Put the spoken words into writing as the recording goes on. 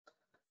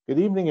Good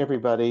evening,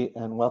 everybody,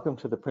 and welcome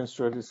to the Prince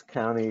George's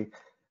County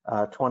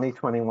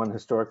 2021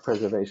 Historic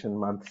Preservation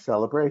Month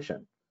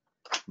celebration.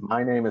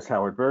 My name is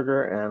Howard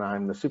Berger, and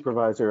I'm the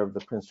supervisor of the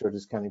Prince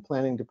George's County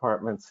Planning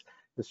Department's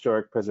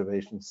Historic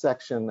Preservation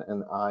section,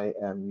 and I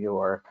am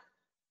your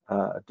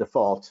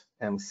default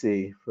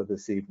MC for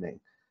this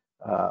evening.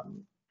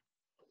 Having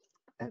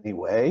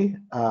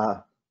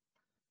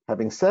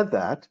said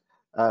that,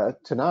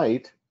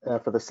 tonight,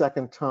 for the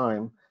second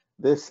time,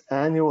 this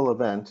annual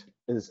event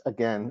is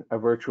again a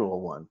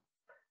virtual one.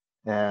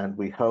 And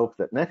we hope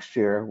that next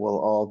year we'll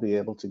all be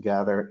able to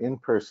gather in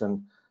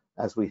person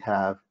as we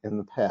have in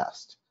the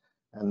past.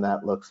 And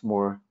that looks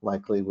more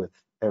likely with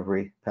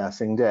every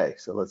passing day.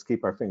 So let's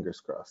keep our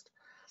fingers crossed.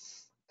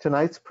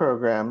 Tonight's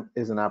program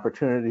is an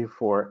opportunity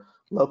for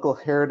local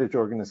heritage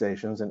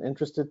organizations and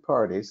interested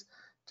parties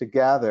to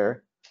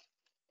gather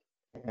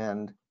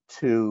and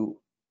to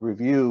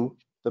review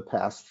the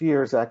past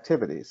year's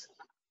activities.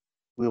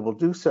 We will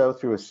do so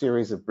through a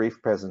series of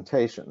brief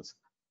presentations.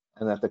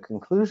 And at the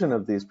conclusion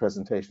of these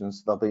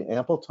presentations, there'll be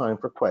ample time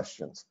for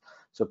questions.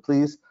 So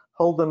please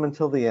hold them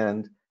until the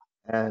end.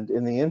 And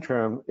in the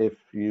interim, if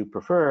you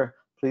prefer,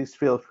 please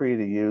feel free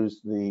to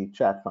use the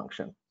chat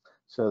function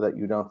so that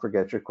you don't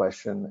forget your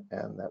question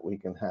and that we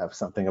can have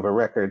something of a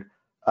record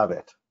of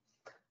it.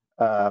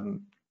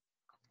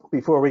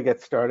 Before we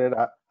get started,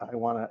 I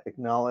want to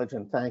acknowledge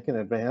and thank in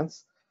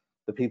advance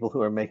the people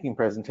who are making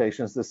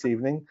presentations this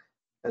evening,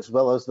 as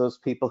well as those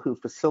people who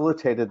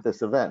facilitated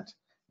this event.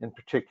 In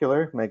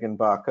particular, Meagan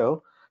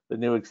Baco, the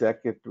new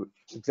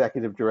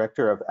executive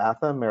director of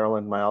ATHA,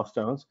 Maryland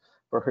Milestones,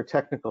 for her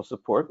technical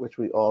support, which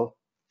we all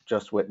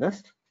just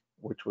witnessed,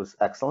 which was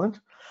excellent.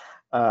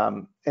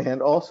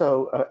 And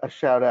also a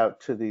shout out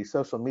to the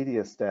social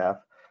media staff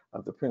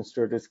of the Prince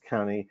George's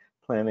County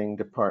Planning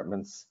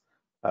Department's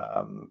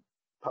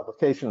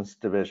Publications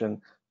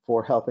Division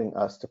for helping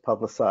us to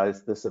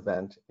publicize this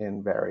event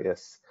in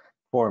various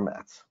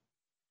formats.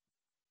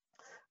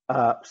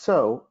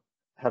 So,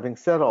 having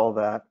said all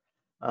that,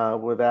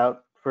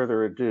 without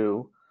further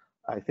ado,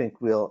 I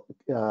think we'll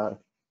go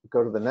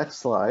to the next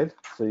slide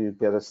so you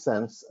get a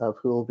sense of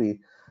who will be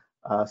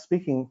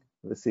speaking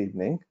this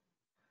evening.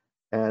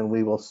 And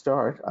we will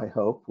start, I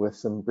hope, with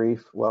some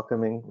brief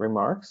welcoming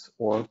remarks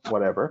or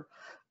whatever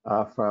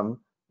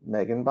from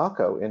Meagan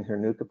Baco in her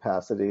new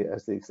capacity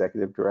as the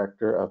Executive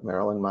Director of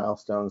Maryland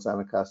Milestones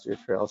Anacostia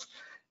Trails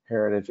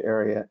Heritage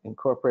Area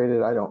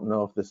Incorporated. I don't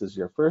know if this is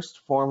your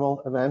first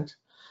formal event,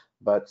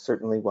 but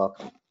certainly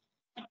welcome.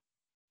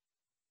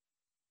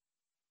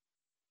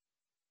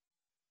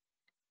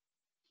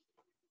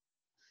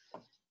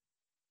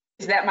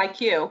 Is that my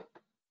cue?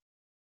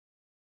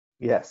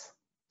 Yes.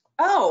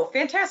 Oh,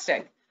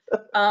 fantastic.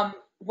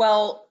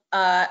 Well,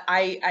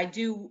 I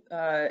do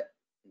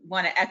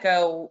want to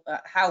echo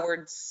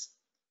Howard's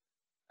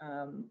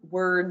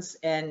words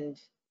and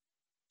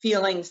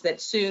feelings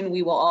that soon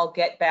we will all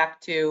get back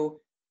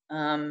to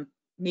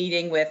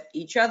meeting with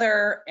each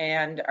other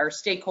and our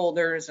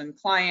stakeholders and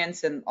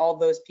clients and all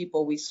those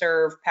people we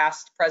serve,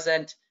 past,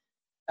 present,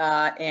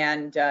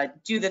 and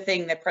do the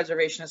thing that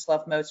preservationists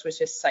love most,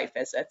 which is site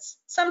visits,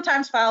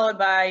 sometimes followed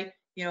by,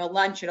 you know, a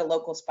lunch at a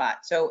local spot.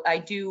 So I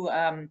do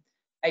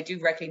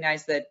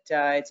recognize that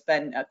it's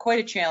been quite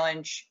a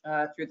challenge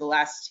through the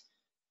last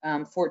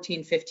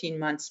 14, 15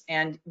 months.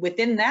 And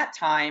within that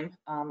time,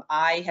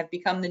 I have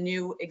become the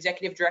new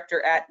executive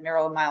director at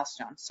Maryland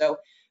Milestones. So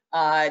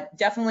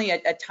definitely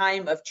a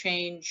time of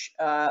change,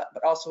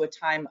 but also a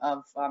time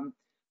of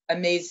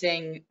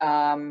amazing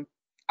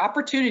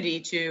opportunity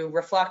to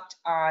reflect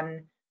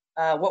on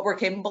what we're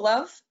capable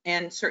of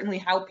and certainly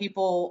how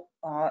people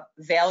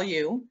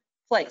value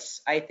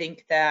place. I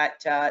think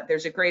that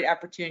there's a great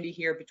opportunity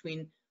here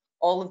between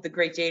all of the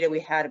great data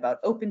we had about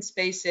open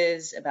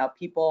spaces, about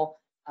people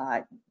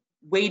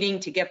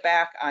waiting to get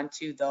back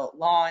onto the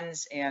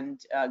lawns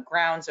and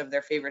grounds of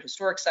their favorite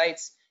historic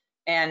sites,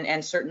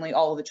 and certainly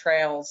all of the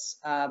trails,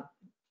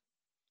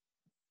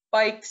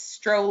 bikes,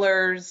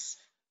 strollers,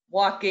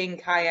 walking,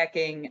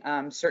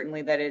 kayaking,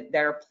 certainly that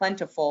are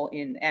plentiful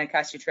in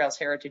Anacostia Trails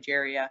Heritage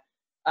Area.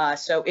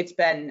 So it's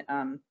been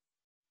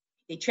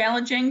a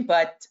challenging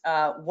but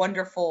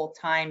wonderful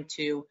time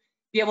to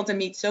be able to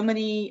meet so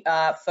many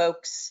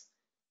folks,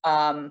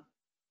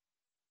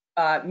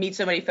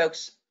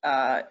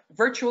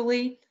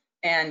 virtually,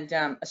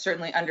 and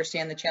certainly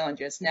understand the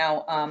challenges.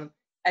 Now,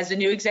 as a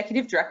new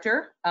executive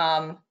director,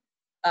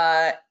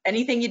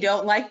 anything you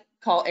don't like,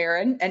 call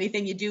Aaron.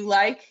 Anything you do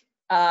like,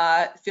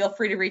 feel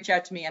free to reach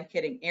out to me. I'm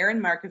kidding.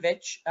 Aaron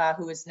Markovich,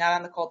 who is not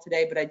on the call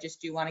today, but I just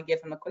do want to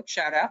give him a quick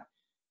shout out.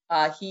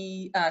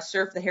 He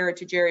served the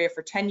heritage area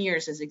for 10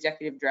 years as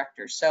executive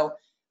director. So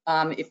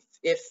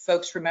if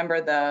folks remember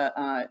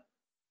the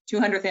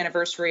 200th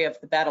anniversary of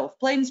the Battle of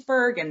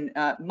Bladensburg and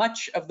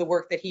much of the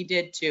work that he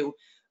did to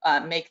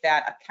make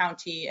that a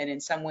county and in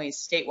some ways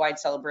statewide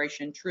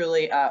celebration,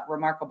 truly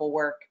remarkable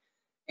work.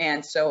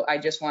 And so I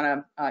just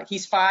want to,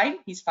 he's fine,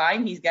 he's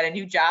got a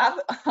new job,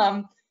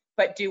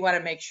 but do want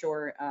to make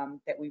sure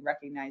that we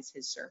recognize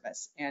his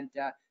service. And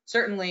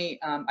certainly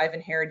I've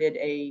inherited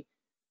a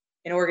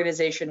an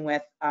organization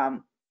with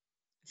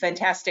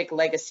fantastic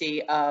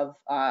legacy of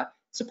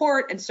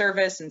support and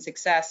service and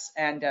success,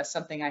 and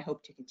something I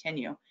hope to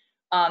continue.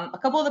 A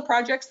couple of the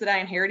projects that I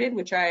inherited,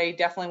 which I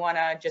definitely want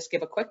to just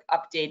give a quick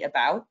update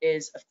about,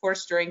 is, of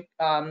course, during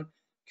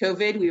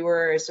COVID, we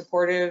were as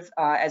supportive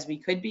as we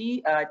could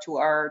be to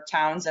our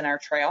towns and our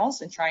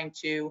trails, and trying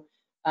to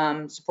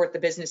support the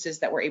businesses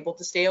that were able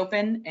to stay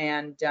open,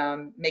 and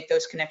make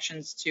those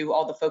connections to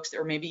all the folks that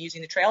were maybe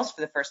using the trails for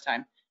the first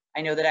time.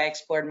 I know that I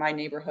explored my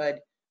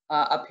neighborhood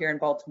up here in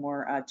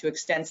Baltimore to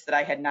extents that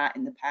I had not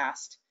in the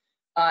past.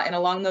 And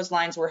along those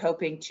lines, we're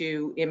hoping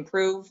to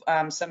improve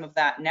some of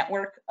that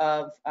network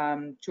of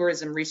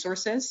tourism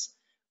resources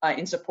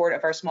in support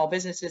of our small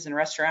businesses and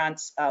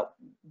restaurants,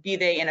 be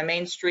they in a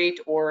main street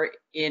or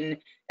in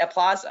a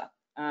plaza.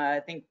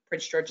 I think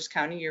Prince George's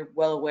County, you're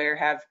well aware,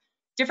 have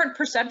different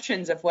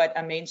perceptions of what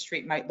a main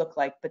street might look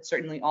like, but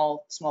certainly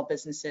all small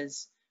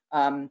businesses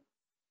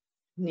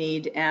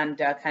need and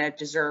kind of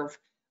deserve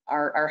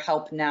our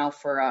help now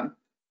for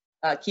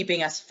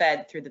keeping us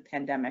fed through the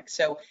pandemic.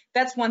 So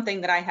that's one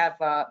thing that I have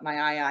my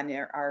eye on,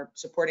 are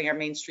supporting our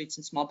main streets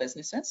and small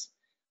businesses.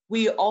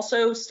 We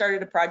also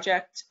started a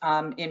project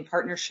in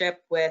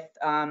partnership with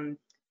MNC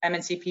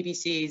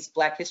PBC's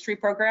Black History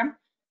Program.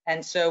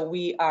 And so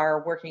we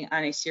are working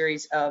on a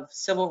series of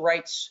civil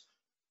rights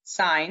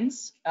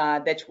signs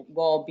that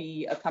will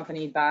be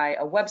accompanied by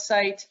a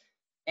website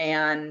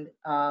and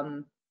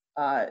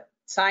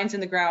signs in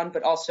the ground,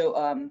 but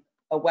also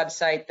a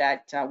website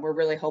that we're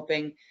really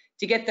hoping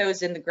to get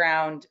those in the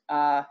ground.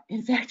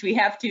 In fact, we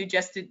have to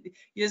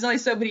there's only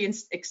so many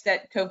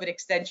COVID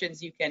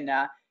extensions you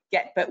can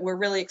get, but we're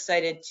really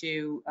excited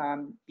to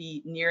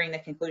be nearing the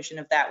conclusion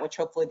of that, which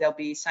hopefully there'll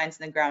be signs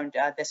in the ground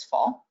this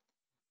fall.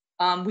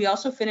 We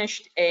also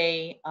finished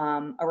a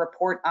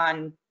report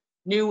on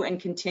new and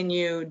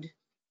continued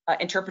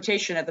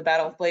interpretation of the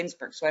Battle of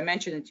Bladensburg. So I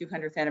mentioned the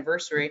 200th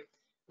anniversary,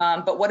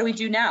 but what do we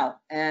do now,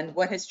 and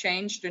what has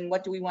changed, and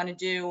what do we want to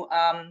do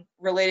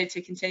related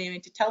to continuing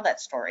to tell that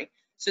story?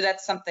 So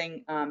that's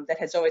something that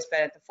has always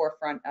been at the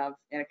forefront of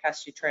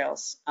Anacostia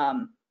Trails,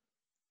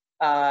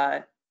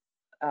 their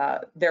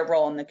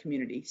role in the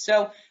community.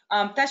 So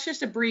that's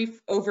just a brief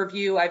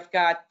overview. I've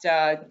got,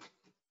 those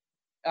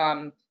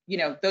are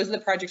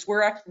the projects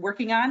we're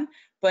working on,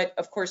 but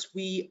of course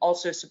we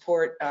also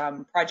support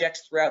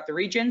projects throughout the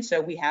region. So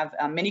we have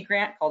a mini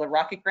grant called a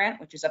Rocket Grant,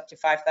 which is up to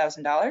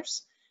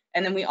 $5,000.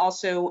 And then we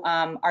also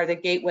are the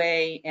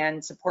gateway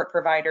and support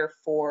provider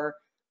for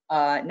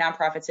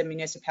nonprofits and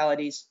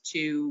municipalities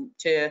to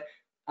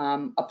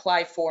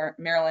apply for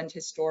Maryland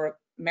Historic.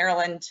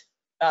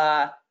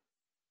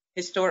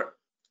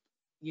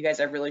 You guys,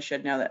 I really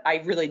should know that. I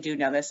really do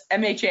know this.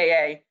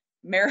 MHAA,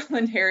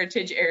 Maryland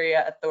Heritage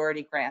Area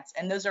Authority grants,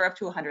 and those are up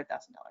to $100,000.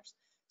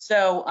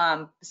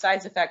 So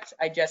besides the fact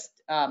I just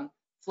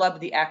flubbed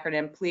the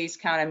acronym, please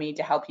count on me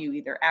to help you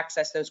either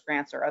access those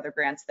grants or other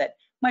grants that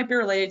might be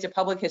related to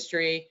public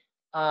history,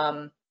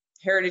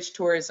 heritage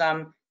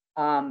tourism,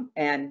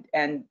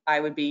 and I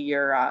would be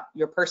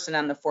your person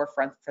on the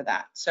forefront for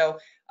that. So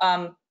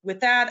with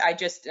that, I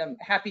just am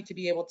happy to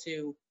be able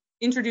to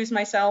introduce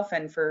myself,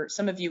 and for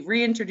some of you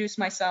reintroduce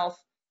myself,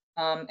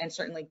 and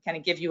certainly kind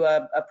of give you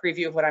a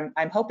preview of what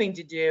I'm hoping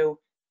to do.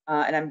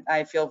 And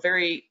I feel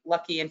very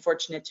lucky and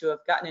fortunate to have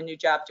gotten a new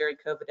job during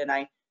COVID, and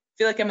I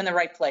feel like I'm in the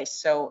right place.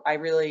 So I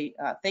really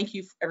thank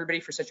you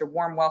everybody for such a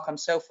warm welcome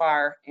so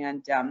far,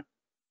 and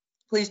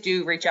please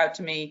do reach out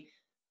to me.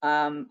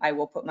 I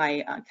will put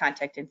my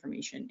contact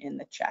information in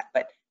the chat,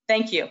 but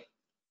thank you.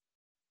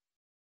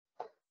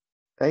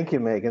 Thank you,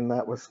 Megan.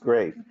 That was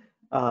great.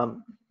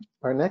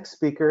 Our next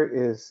speaker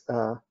is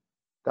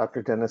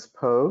Dr. Dennis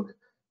Pogue,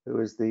 who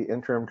is the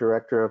Interim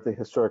Director of the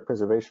Historic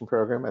Preservation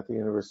Program at the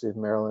University of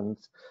Maryland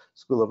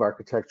School of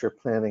Architecture,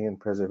 Planning and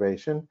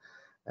Preservation.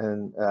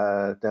 And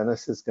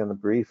Dennis is going to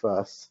brief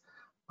us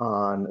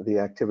on the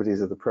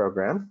activities of the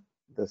program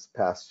this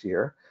past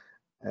year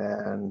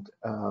and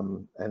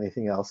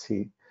anything else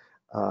he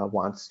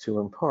wants to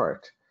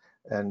impart.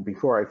 And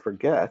before I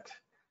forget,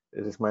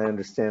 it is my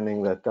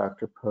understanding that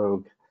Dr.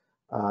 Pogue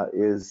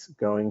is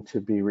going to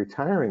be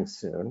retiring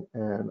soon,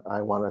 and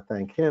I want to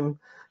thank him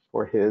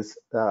for his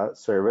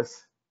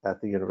service at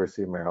the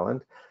University of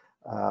Maryland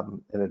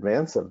in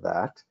advance of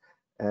that,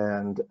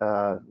 and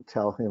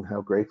tell him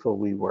how grateful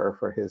we were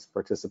for his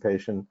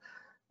participation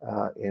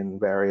in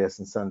various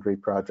and sundry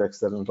projects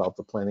that involved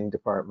the planning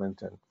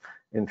department and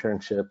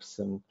internships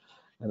and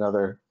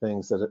other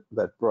things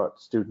that brought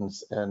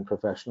students and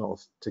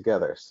professionals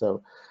together.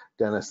 So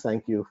Dennis,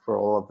 thank you for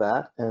all of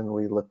that, and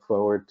we look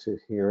forward to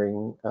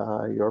hearing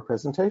your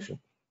presentation.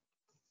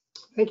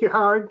 Thank you,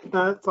 Howard.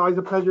 It's always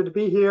a pleasure to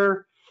be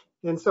here.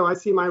 And so I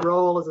see my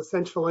role as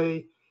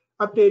essentially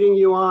updating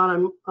you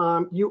on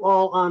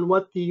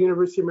what the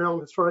University of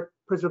Maryland Historic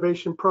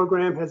Preservation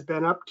Program has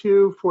been up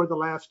to for the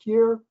last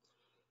year,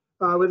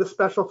 with a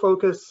special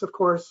focus, of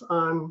course,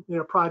 on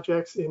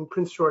projects in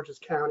Prince George's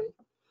County.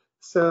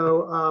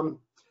 So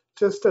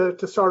just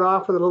to start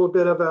off with a little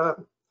bit of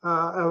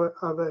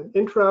an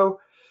intro.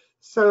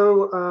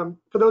 So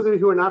for those of you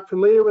who are not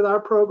familiar with our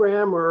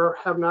program or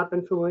have not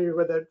been familiar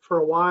with it for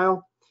a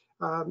while,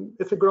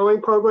 it's a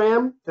growing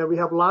program, and we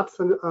have lots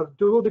of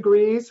dual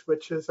degrees,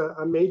 which is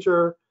a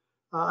major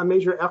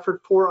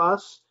effort for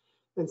us.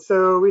 And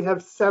so we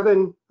have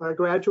 7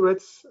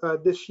 graduates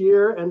this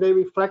year, and they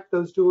reflect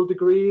those dual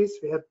degrees.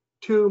 We have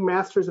 2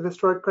 Masters of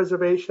Historic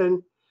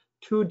Preservation,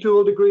 2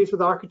 dual degrees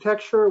with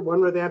architecture,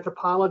 1 with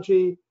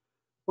anthropology,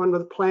 1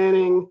 with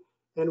planning,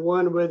 and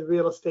 1 with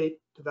real estate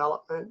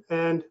development.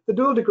 And the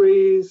dual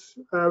degrees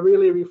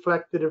really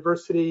reflect the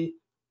diversity,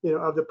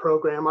 of the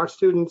program. Our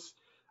students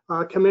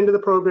come into the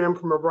program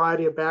from a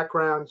variety of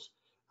backgrounds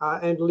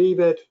and leave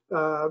it,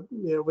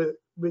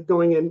 with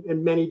going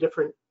in many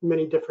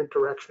different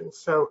directions.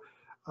 So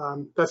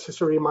that's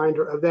just a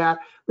reminder of that.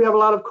 We have a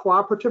lot of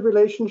cooperative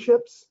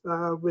relationships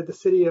with the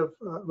city of,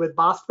 with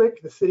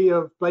Bostwick, the city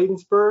of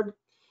Bladensburg,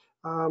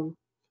 and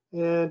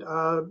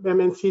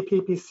MNC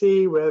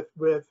PPC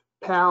with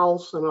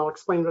PALS, and I'll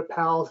explain what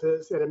PALS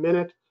is in a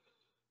minute.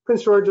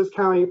 Prince George's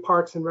County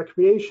Parks and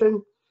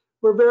Recreation.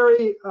 We're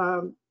very,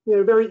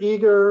 very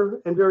eager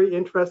and very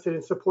interested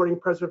in supporting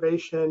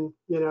preservation,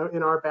 in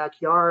our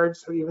backyard.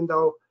 So even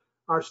though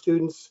our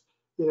students,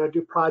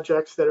 do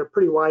projects that are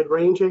pretty wide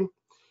ranging,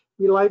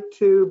 we like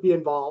to be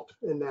involved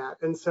in that.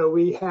 And so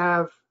we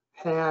have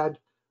had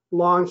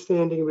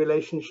long-standing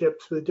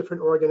relationships with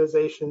different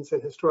organizations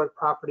and historic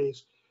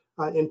properties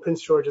in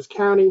Prince George's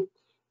County.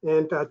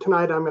 And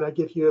tonight I'm going to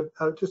give you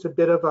just a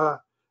bit of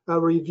a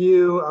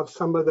review of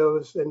some of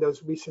those and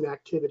those recent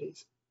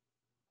activities.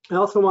 I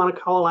also want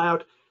to call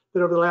out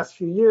that over the last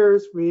few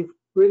years, we've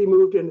really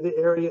moved into the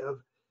area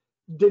of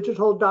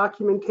digital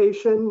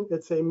documentation.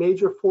 It's a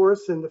major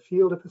force in the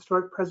field of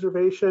historic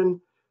preservation.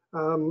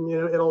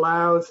 It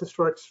allows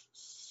historic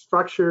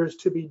structures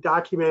to be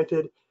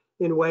documented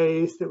in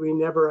ways that we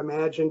never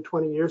imagined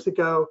 20 years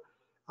ago,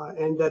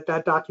 and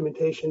that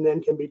documentation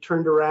then can be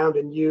turned around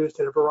and used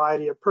in a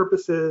variety of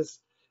purposes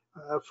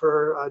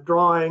for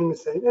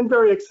drawings and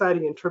very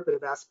exciting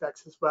interpretive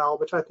aspects as well,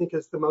 which I think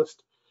is the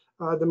most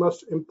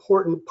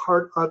important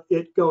part of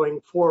it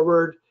going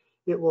forward.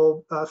 It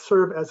will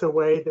serve as a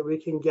way that we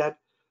can get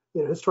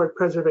historic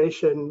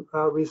preservation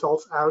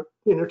results out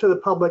to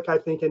the public, I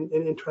think, in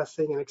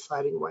interesting and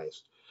exciting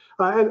ways.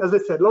 And as I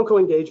said, local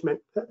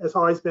engagement has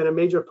always been a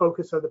major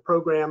focus of the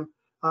program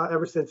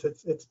ever since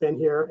it's been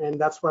here, and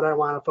that's what I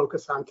want to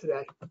focus on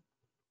today.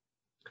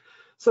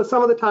 So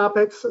some of the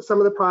topics, some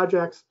of the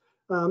projects.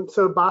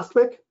 So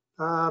Bostwick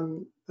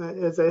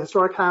is a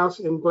historic house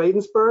in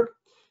Bladensburg.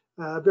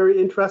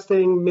 Very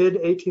interesting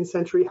mid-18th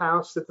century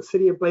house that the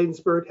city of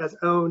Bladensburg has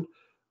owned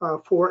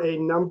for a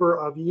number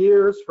of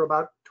years, for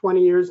about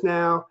 20 years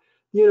now.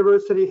 The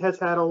university has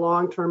had a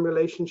long-term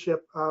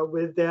relationship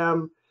with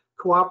them,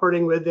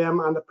 cooperating with them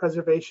on the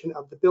preservation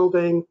of the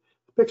building.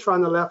 The picture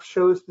on the left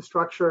shows the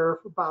structure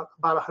about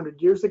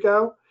 100 years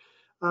ago.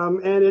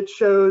 And it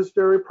shows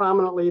very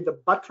prominently the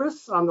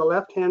buttress on the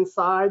left-hand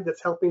side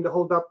that's helping to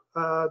hold up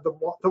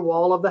the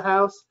wall of the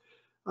house.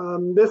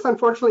 This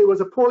unfortunately was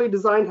a poorly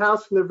designed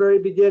house from the very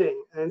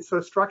beginning, and so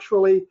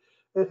structurally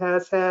it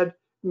has had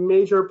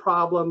major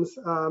problems,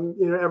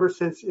 ever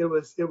since it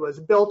was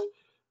built.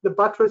 The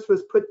buttress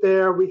was put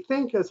there, we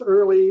think, as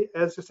early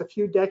as just a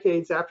few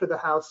decades after the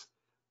house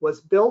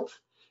was built.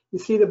 You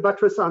see the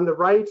buttress on the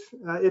right.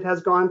 It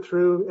has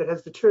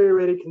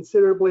deteriorated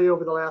considerably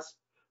over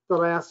the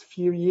last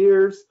few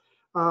years,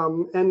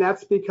 and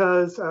that's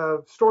because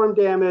of storm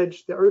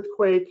damage, the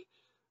earthquake,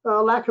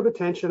 lack of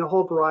attention, a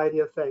whole variety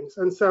of things.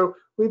 And so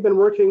we've been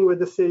working with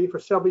the city for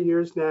several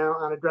years now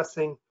on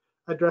addressing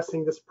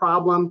this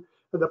problem.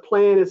 The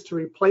plan is to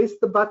replace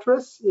the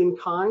buttress in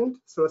kind,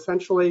 so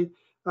essentially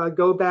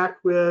go back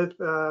with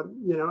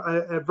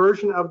a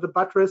version of the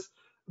buttress,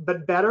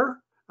 but better,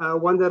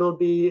 one that'll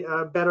be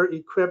better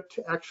equipped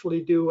to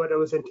actually do what it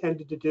was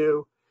intended to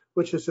do,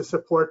 which is to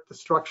support the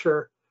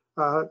structure.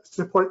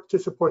 Support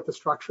the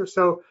structure.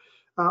 So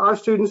our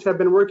students have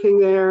been working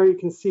there. You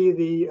can see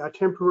the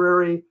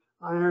temporary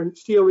iron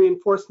steel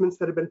reinforcements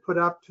that have been put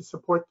up to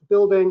support the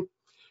building.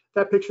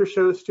 That picture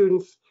shows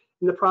students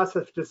in the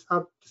process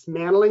of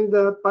dismantling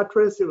the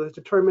buttress. It was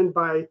determined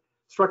by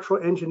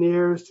structural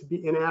engineers to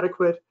be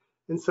inadequate,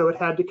 and so it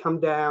had to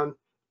come down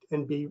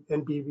and be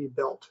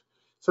rebuilt.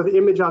 So the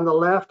image on the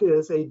left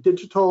is a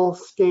digital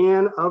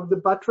scan of the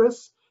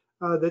buttress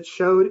that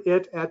showed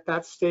it at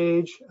that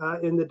stage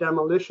in the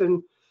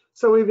demolition.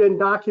 So we've been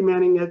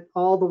documenting it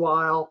all the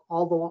while,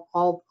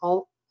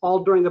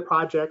 all during the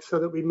project, so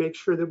that we make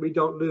sure that we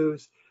don't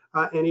lose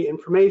any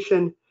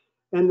information.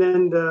 And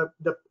then the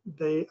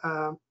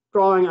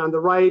drawing on the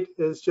right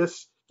is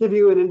just give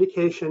you an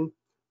indication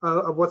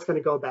of what's going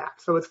to go back.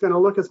 So it's going to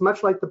look as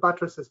much like the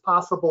buttress as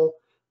possible,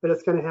 but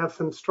it's going to have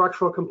some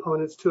structural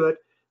components to it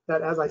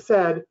that, as I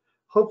said,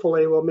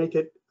 hopefully will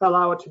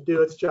allow it to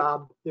do its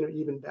job,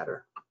 even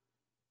better.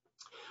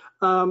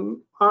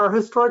 Our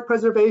Historic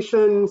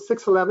Preservation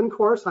 611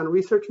 course on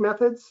research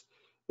methods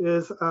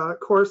is a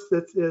course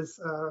that is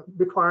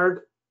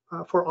required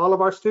for all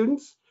of our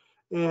students,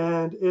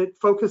 and it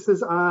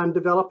focuses on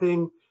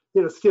developing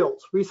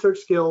skills, research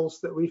skills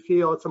that we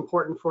feel it's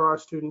important for our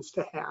students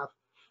to have.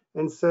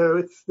 And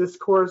so this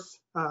course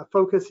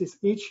focuses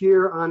each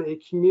year on a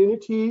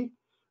community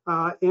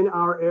in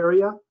our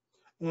area.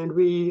 And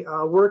we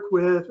work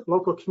with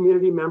local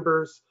community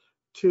members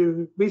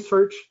to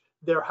research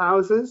their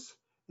houses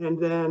and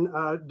then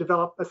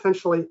develop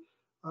essentially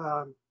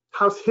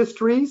house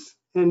histories.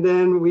 And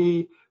then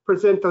we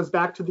present those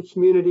back to the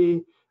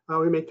community.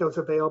 We make those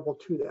available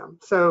to them.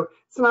 So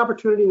it's an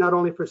opportunity not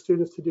only for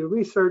students to do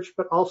research,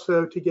 but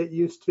also to get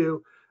used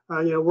to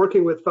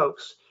working with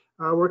folks,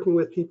 working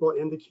with people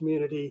in the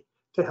community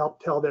to help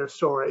tell their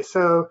story.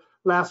 So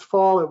last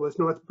fall it was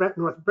North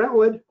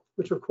Brentwood,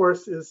 which of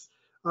course is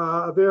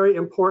a very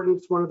important,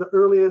 it's one of the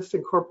earliest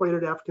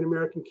incorporated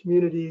African-American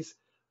communities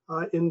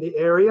in the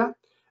area.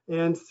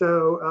 And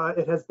so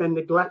it has been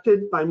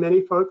neglected by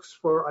many folks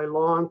for a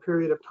long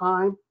period of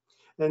time.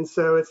 And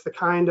so it's the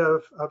kind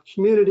of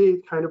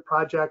community, kind of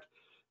project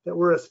that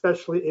we're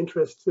especially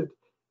interested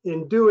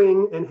in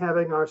doing and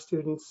having our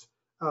students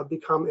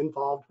become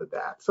involved with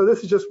that. So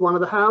this is just one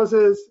of the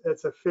houses.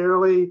 It's a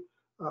fairly,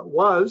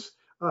 was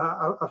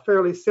a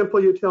fairly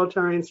simple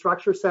utilitarian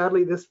structure.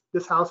 Sadly,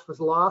 this house was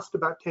lost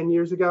about 10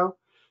 years ago.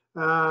 It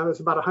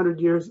was about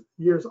 100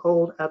 years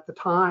old at the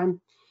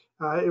time.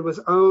 It was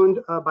owned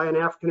by an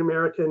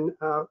African-American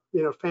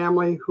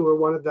family who were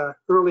one of the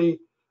early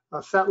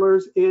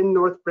settlers in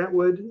North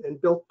Brentwood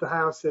and built the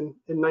house in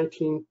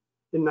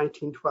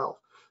 1912.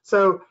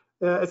 So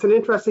it's an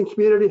interesting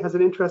community, has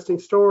an interesting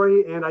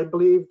story, and I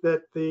believe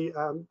that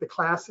the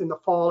class in the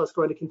fall is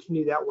going to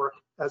continue that work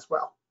as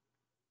well.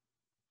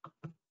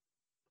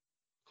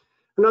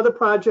 Another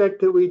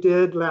project that we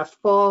did last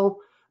fall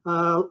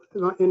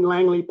in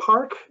Langley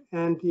Park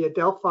and the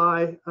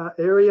Adelphi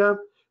area.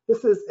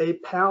 This is a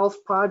PALS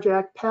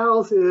project.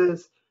 PALS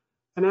is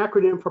an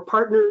acronym for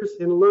Partners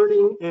in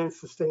Learning and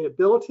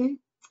Sustainability,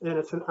 and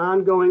it's an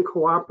ongoing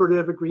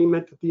cooperative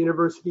agreement that the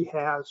university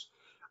has.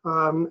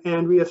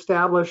 And we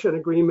establish an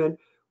agreement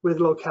with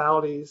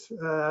localities.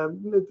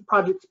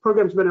 The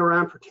program's been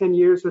around for 10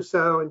 years or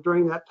so, and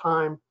during that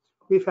time,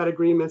 we've had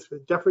agreements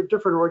with different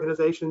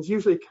organizations,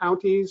 usually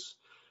counties,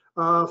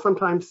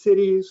 sometimes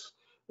cities,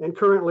 and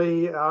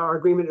currently our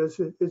agreement is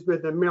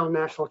with the Maryland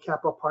National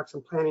Capital Parks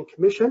and Planning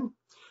Commission.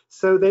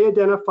 So they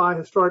identify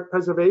historic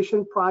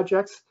preservation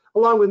projects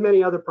along with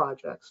many other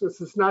projects. This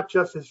is not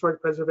just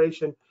historic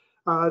preservation,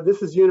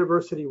 this is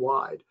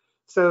university-wide.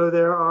 So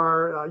there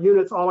are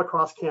units all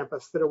across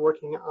campus that are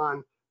working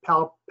on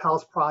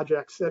PALS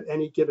projects at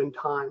any given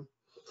time.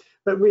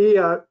 But we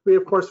of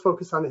course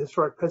focus on the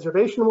historic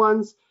preservation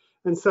ones.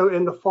 And so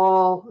in the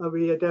fall,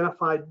 we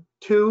identified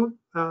 2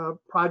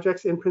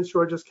 projects in Prince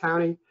George's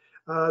County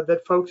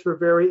that folks were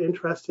very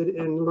interested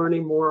in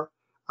learning more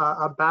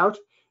about.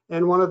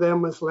 And one of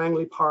them was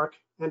Langley Park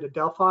and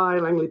Adelphi.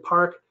 Langley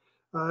Park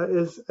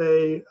is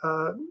a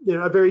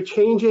very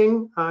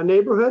changing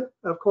neighborhood,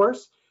 of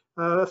course,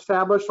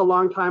 established a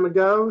long time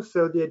ago.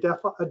 So the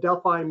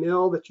Adelphi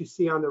Mill that you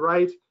see on the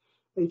right,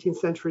 18th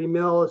century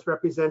mill,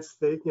 represents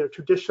the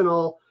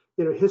traditional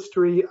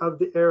history of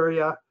the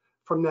area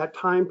from that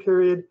time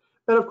period.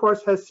 But of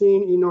course has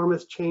seen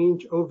enormous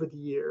change over the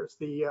years.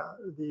 The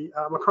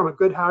McCormick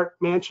Goodhart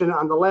Mansion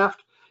on the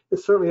left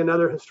is certainly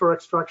another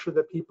historic structure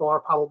that people are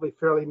probably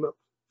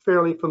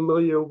fairly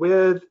familiar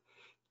with,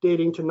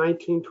 dating to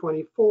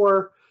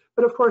 1924.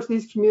 But of course,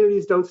 these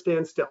communities don't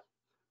stand still,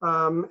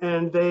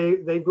 and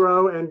they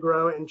grow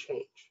and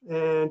change.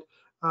 And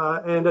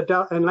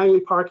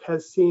Langley Park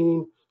has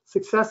seen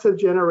successive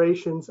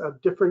generations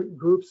of different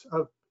groups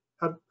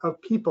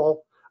of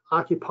people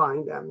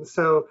occupying them.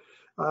 So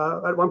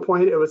at one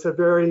point, it was a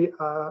very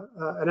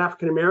an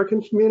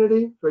African-American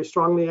community, very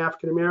strongly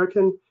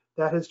African-American.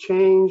 That has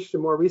changed,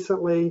 and more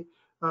recently,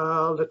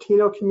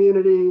 Latino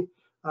community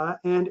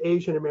and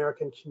Asian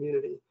American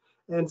community.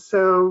 And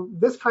so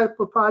this type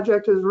of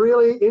project is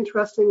really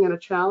interesting and a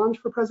challenge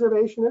for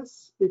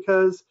preservationists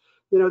because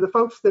the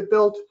folks that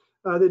built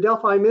the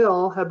Adelphi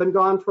Mill have been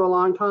gone for a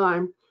long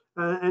time,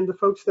 and the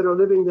folks that are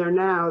living there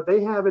now,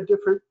 they have a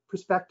different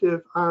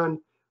perspective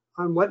on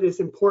what is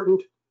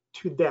important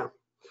to them.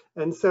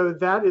 And so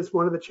that is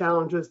one of the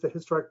challenges that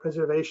historic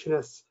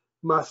preservationists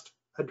must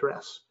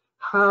address.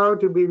 How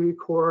do we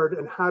record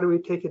and how do we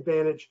take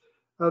advantage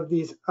of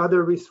these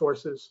other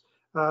resources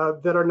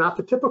that are not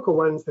the typical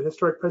ones that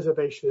historic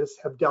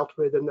preservationists have dealt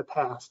with in the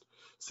past?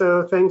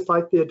 So things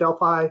like the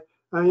Adelphi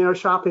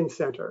shopping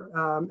center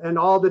and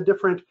all the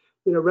different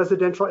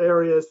residential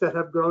areas that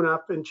have grown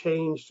up and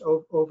changed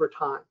over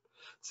time.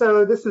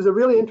 So this is a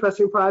really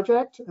interesting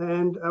project,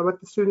 and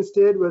what the students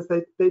did was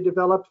they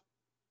developed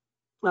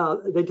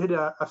they did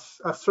a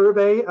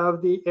survey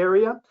of the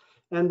area,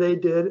 and they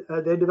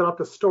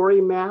developed a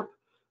story map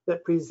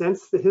that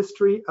presents the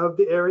history of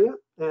the area,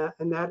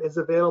 and that is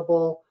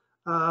available.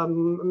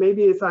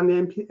 Maybe it's on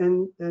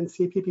the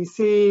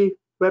NCPPC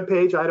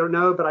webpage, I don't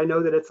know, but I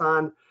know that it's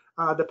on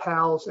the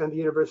PALS and the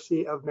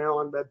University of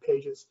Maryland web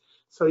pages.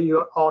 So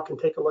you all can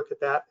take a look at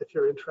that if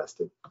you're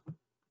interested.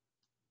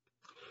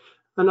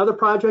 Another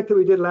project that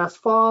we did last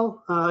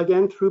fall,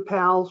 again through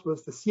PALS,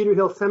 was the Cedar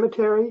Hill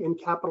Cemetery in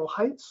Capitol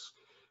Heights.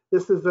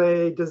 This is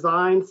a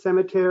designed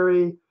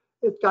cemetery.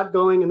 It got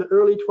going in the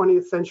early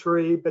 20th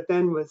century, but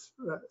then was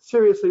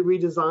seriously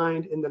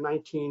redesigned in the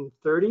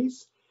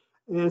 1930s.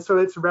 And so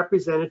it's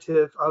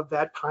representative of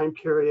that time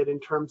period in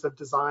terms of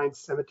designed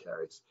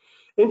cemeteries.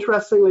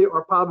 Interestingly,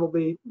 or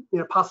probably,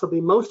 possibly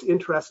most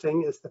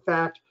interesting, is the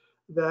fact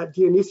that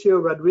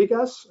Dionisio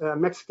Rodriguez, a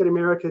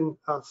Mexican-American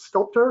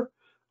sculptor,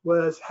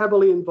 was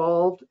heavily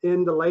involved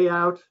in the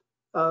layout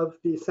of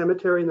the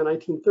cemetery in the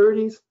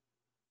 1930s.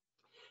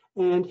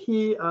 And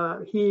he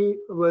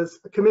was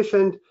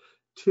commissioned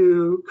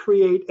to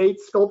create 8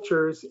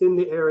 sculptures in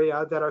the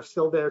area that are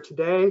still there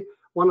today.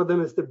 One of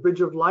them is the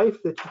Bridge of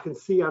Life that you can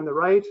see on the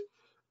right.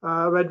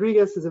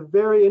 Rodriguez is a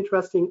very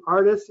interesting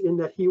artist in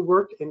that he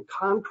worked in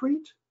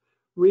concrete,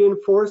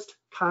 reinforced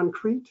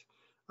concrete,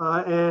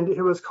 and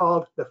it was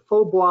called the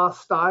Faubois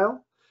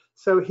style.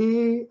 So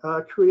he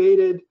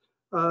created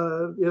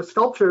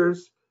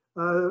sculptures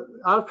out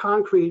of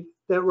concrete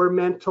that were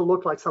meant to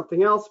look like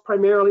something else.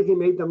 Primarily, he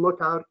made them look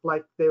out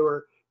like they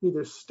were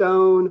either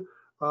stone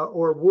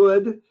or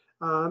wood,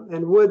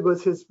 and wood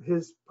was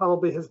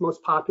probably his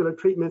most popular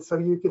treatment. So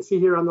you can see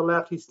here on the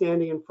left, he's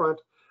standing in front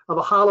of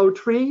a hollow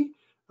tree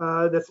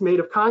that's made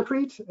of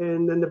concrete,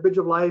 and then the Bridge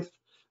of Life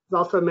is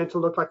also meant to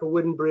look like a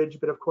wooden bridge,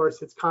 but of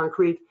course it's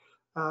concrete.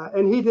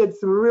 And he did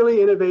some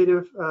really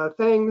innovative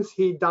things.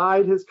 He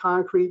dyed his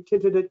concrete,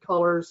 tinted it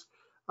colors,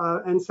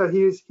 and so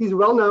he's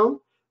well known.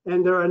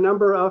 And there are a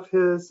number of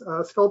his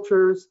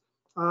sculptures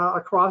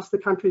across the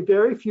country,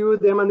 very few of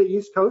them on the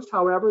East Coast.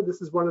 However,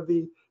 this is one of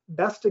the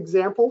best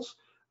examples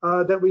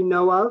that we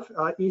know of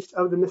east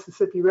of the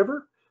Mississippi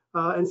River.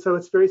 And so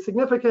it's very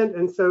significant.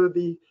 And so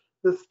the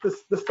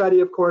study,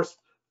 of course,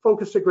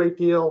 focused a great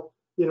deal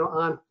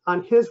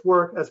on his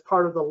work as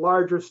part of the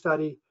larger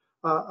study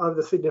of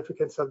the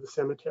significance of the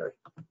cemetery.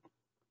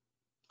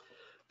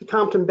 The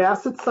Compton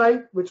Bassett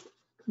site, which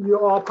you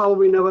all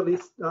probably know at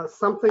least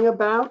something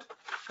about,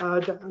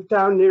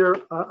 down near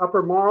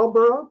Upper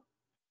Marlboro.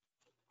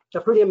 A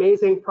pretty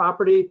amazing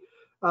property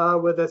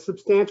with a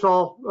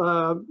substantial,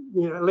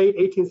 late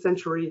 18th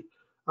century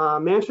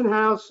mansion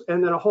house,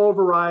 and then a whole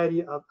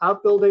variety of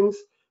outbuildings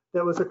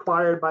that was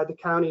acquired by the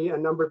county a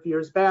number of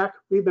years back.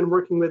 We've been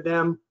working with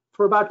them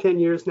for about 10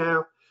 years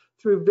now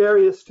through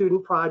various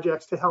student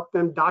projects to help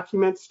them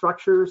document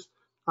structures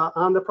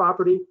on the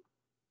property.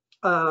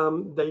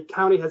 The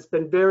county has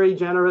been very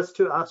generous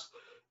to us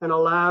and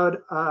allowed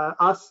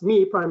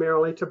me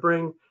primarily, to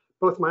bring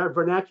both my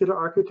vernacular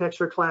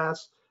architecture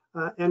class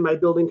and my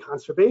building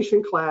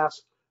conservation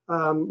class,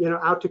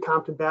 out to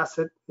Compton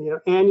Bassett,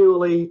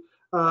 annually,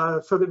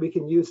 so that we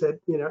can use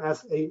it,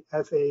 as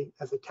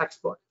a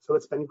textbook. So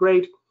it's been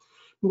great.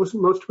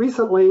 Most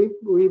recently,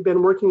 we've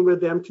been working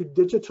with them to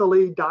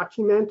digitally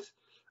document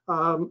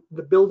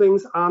the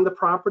buildings on the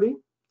property,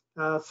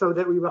 so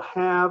that we will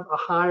have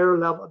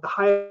the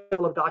highest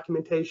level of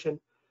documentation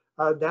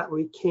that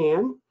we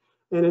can.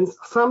 And in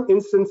some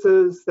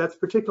instances, that's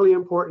particularly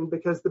important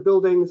because the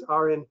buildings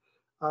are in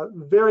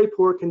very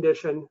poor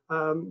condition.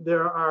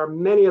 There are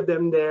many of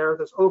them there.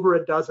 There's over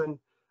a dozen,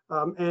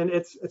 and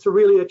it's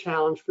really a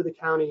challenge for the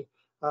county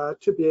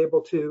to be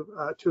able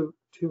to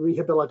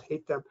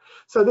rehabilitate them.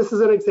 So this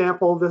is an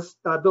example. This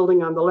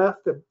building on the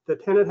left, the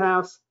tenant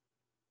house.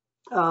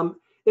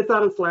 It's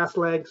on its last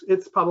legs.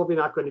 It's probably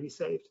not going to be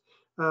saved.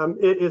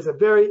 It is a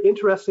very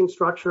interesting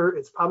structure.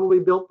 It's probably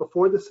built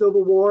before the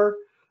Civil War,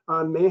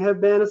 may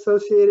have been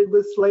associated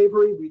with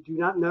slavery. We do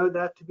not know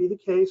that to be the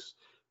case,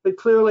 but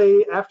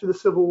clearly after the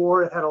Civil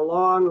War, it had a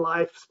long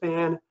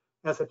lifespan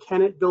as a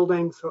tenant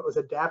building, so it was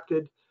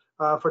adapted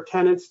for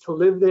tenants to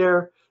live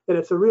there. And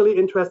it's a really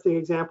interesting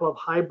example of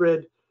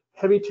hybrid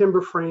heavy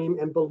timber frame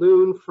and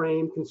balloon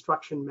frame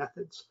construction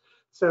methods.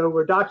 So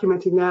we're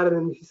documenting that, and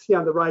then you see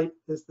on the right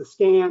is the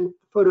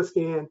photo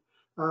scan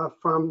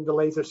from the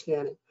laser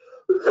scanning.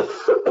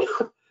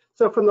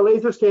 So from the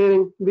laser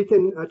scanning, we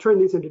can turn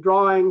these into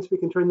drawings, we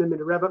can turn them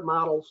into Revit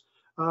models,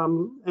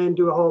 and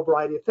do a whole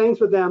variety of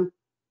things with them.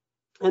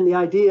 And the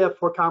idea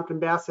for Compton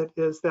Bassett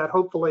is that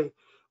hopefully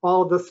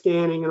all of the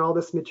scanning and all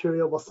this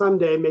material will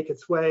someday make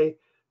its way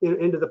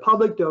into the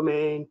public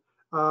domain,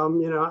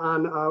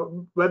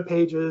 on web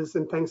pages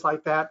and things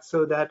like that,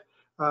 so that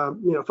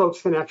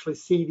folks can actually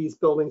see these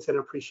buildings and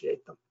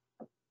appreciate them.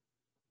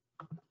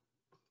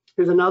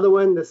 Here's another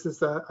one. This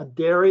is a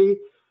dairy.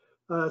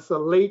 It's a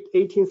late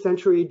 18th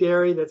century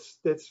dairy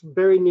that's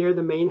very near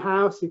the main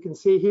house. You can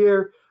see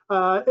here,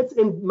 it's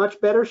in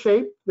much better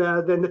shape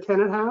than the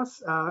tenant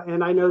house.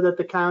 And I know that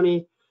the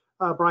county,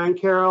 Brian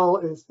Carroll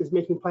is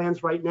making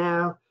plans right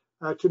now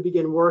to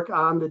begin work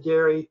on the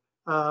dairy,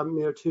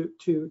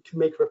 to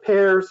make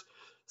repairs.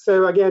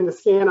 So again, the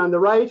scan on the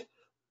right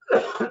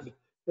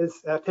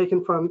is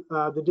taken from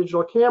the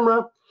digital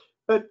camera.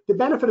 But the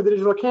benefit of the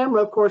digital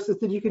camera, of course, is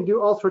that you can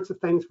do all sorts of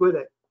things with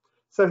it.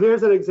 So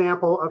here's an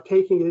example of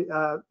taking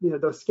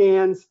those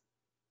scans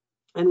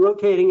and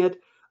rotating it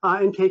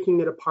and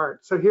taking it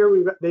apart. So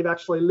here they've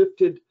actually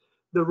lifted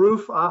the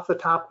roof off the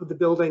top of the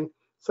building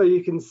so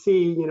you can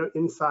see,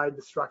 inside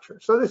the structure.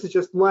 So this is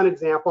just one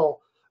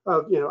example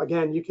of,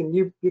 again, you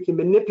can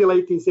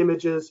manipulate these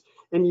images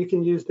and you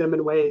can use them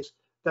in ways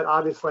that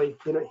obviously,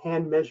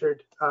 hand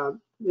measured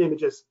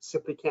images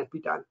simply can't be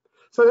done.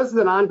 So this is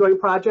an ongoing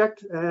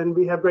project, and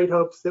we have great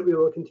hopes that we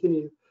will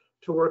continue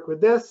to work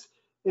with this.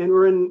 And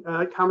we're in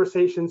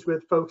conversations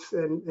with folks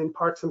in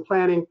Parks and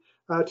Planning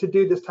to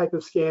do this type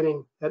of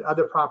scanning at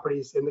other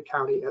properties in the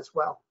county as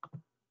well.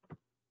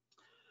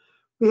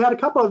 We had a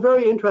couple of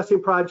very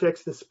interesting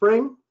projects this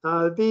spring.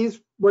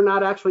 These were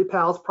not actually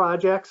PALS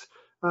projects.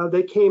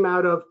 They came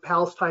out of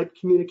PALS type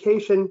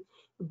communication,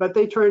 but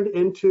they turned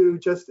into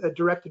just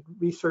directed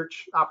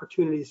research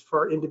opportunities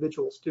for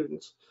individual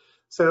students.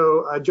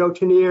 So Joe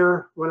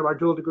Tenier, one of our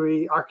dual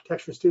degree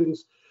architecture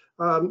students,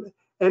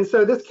 and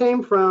so this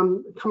coming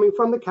from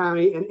the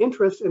county, an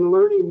interest in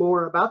learning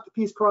more about the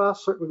Peace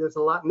Cross. Certainly there's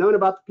a lot known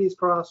about the Peace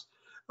Cross.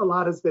 A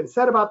lot has been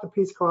said about the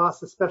Peace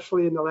Cross,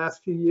 especially in the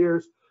last few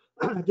years,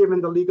 given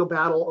the legal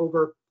battle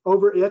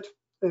over it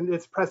and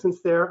its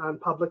presence there on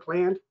public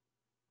land.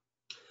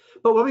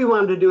 But what we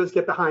wanted to do is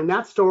get behind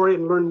that story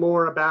and learn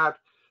more about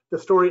the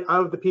story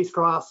of the Peace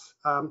Cross,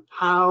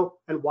 how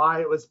and why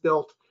it was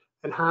built,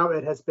 and how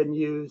it has been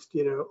used,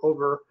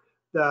 over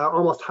the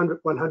almost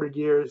 100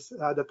 years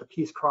that the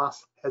Peace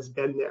Cross has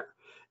been there.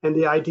 And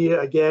the idea,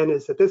 again,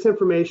 is that this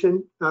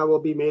information will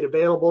be made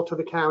available to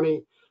the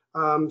county.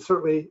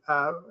 Certainly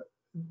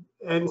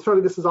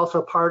this is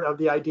also part of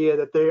the idea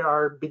that they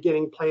are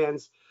beginning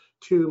plans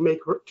to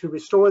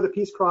restore the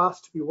Peace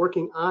Cross, to be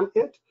working on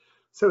it.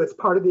 So it's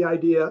part of the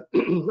idea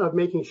of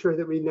making sure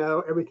that we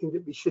know everything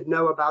that we should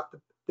know about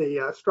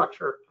the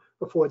structure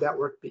before that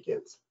work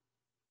begins.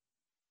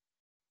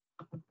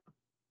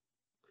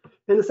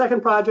 And the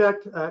second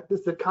project,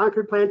 this is a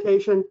Concord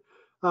plantation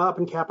up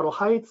in Capitol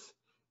Heights.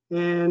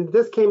 And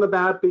this came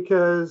about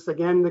because,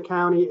 again, the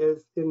county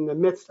is in the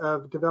midst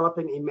of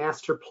developing a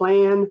master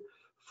plan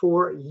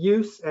for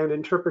use and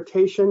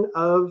interpretation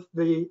of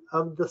the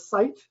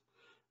site.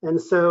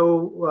 And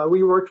so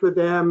we worked with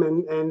them,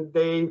 and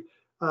they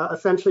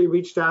essentially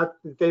reached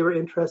out that they were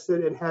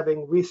interested in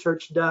having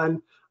research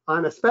done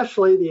on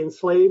especially the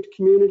enslaved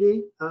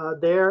community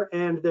there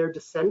and their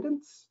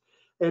descendants.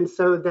 And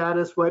so that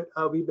is what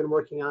we've been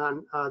working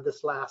on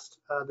this last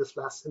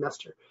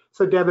semester.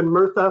 So Devin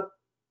Murtha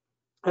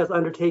has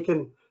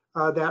undertaken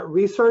that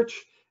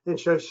research, and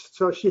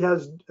so she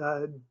has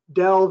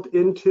delved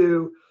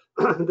into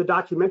the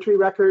documentary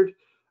record,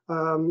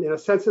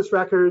 census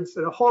records,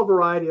 and a whole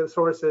variety of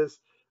sources,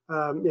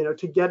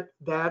 to get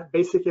that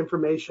basic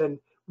information.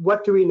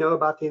 What do we know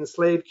about the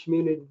enslaved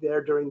community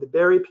there during the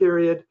Berry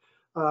period,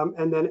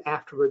 and then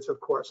afterwards,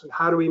 of course, and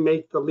how do we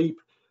make the leap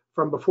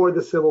from before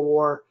the Civil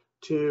War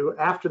to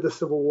after the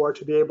Civil War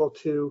to be able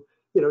to,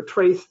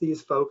 trace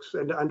these folks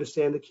and to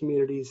understand the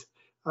communities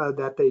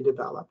that they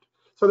developed.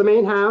 So the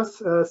main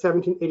house,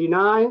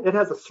 1789, it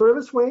has a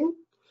service wing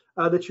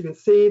that you can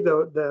see,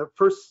 the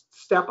first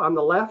step on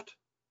the left,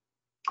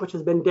 which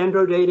has been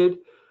dendrodated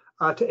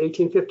to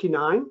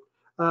 1859.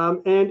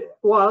 And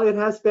while it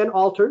has been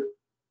altered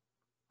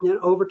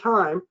over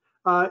time,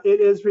 it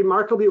is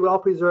remarkably well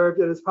preserved,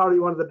 and it's probably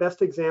one of the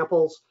best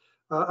examples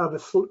of a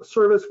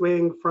service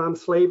wing from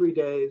slavery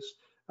days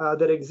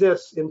that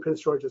exists in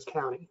Prince George's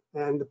County.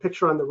 And the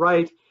picture on the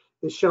right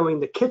is showing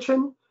the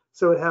kitchen.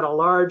 So it had a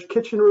large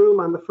kitchen room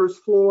on the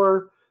first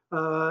floor,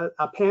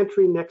 a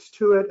pantry next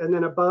to it, and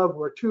then above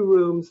were two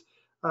rooms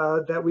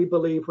that we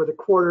believe were the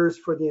quarters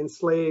for the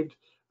enslaved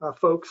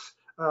folks,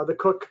 the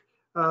cook,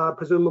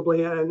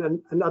 presumably,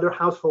 and other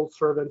household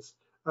servants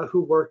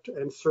who worked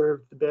and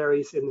served the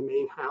berries in the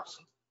main house.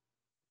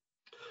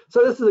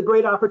 So this is a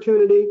great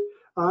opportunity.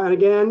 And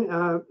again,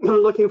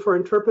 looking for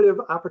interpretive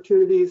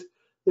opportunities,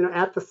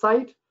 at the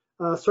site.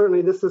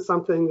 Certainly, this is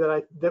something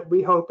that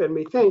we hope and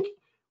we think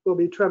will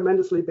be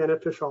tremendously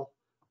beneficial,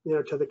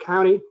 to the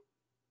county.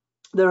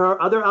 There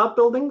are other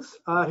outbuildings.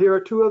 Here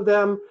are two of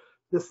them.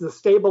 This is a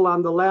stable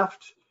on the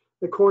left,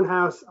 the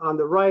cornhouse on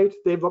the right.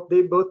 They've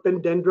both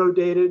been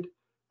dendrodated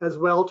as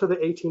well to the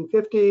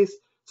 1850s.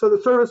 So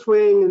the service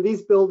wing and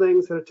these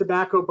buildings and a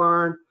tobacco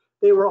barn,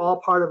 they were all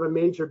part of a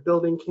major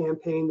building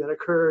campaign that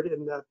occurred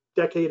in the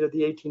decade of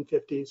the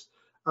 1850s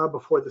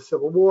before the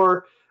Civil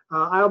War.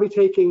 I'll be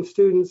taking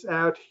students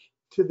out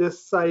to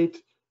this site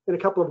in a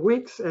couple of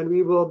weeks, and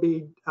we will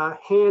be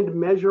hand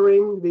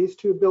measuring these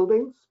two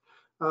buildings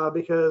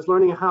because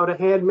learning how to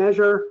hand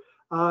measure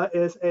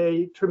is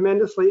a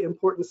tremendously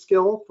important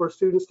skill for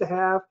students to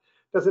have.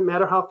 Doesn't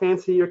matter how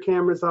fancy your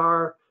cameras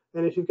are,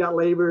 and if you've got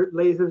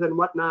lasers and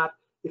whatnot,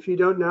 if you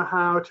don't know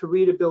how to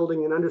read a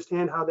building and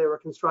understand how they were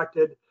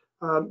constructed,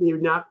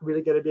 you're not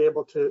really going to be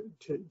able to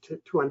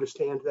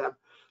understand them.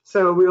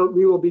 So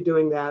we will be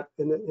doing that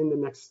in the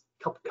next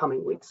couple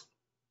coming weeks.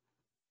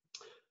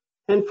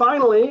 And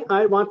finally,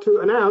 I want to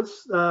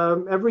announce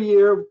every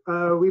year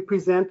we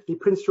present the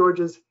Prince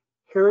George's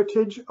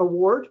Heritage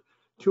Award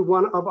to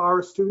one of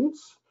our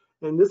students.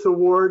 And this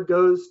award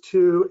goes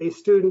to a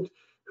student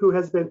who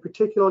has been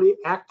particularly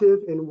active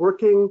in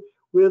working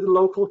with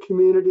local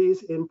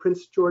communities in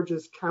Prince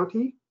George's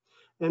County.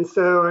 And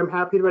so I'm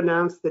happy to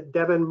announce that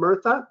Devin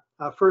Murtha,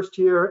 a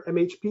first-year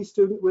MHP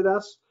student with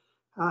us,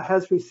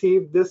 has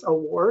received this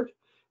award.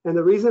 And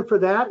the reason for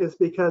that is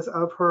because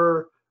of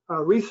her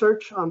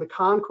research on the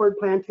Concord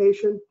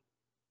plantation.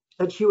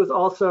 And she was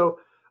also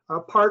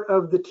part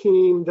of the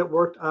team that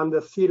worked on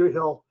the Cedar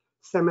Hill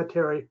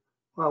Cemetery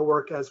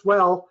work as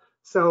well.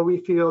 So we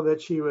feel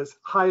that she was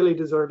highly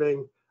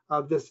deserving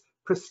of this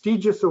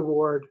prestigious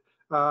award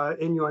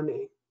in your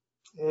name.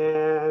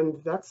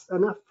 And that's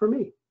enough for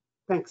me.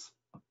 Thanks.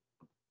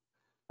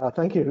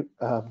 Thank you,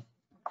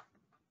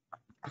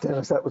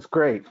 Dennis. That was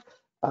great.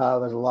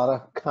 There's a lot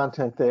of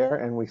content there,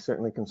 and we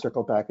certainly can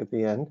circle back at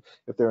the end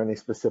if there are any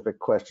specific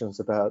questions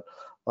about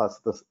lots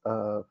of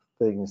the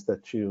things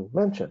that you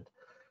mentioned.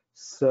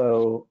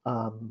 So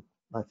I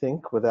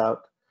think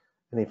without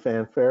any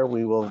fanfare,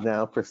 we will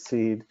now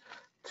proceed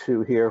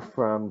to hear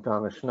from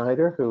Donna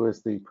Schneider, who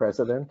is the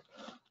president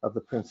of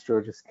the Prince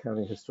George's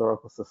County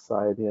Historical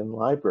Society and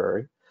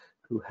Library,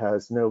 who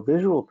has no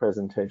visual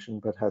presentation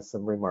but has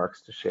some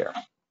remarks to share.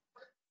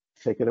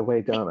 Take it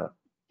away, Donna.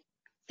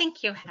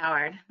 Thank you,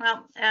 Howard.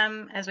 Well,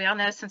 as we all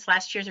know, since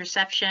last year's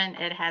reception,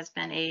 it has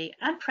been an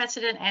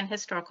unprecedented and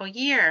historical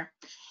year.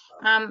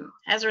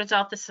 As a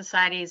result, the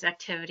Society's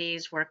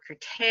activities were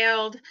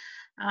curtailed,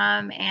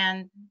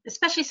 and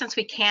especially since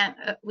we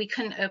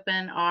couldn't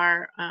open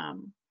our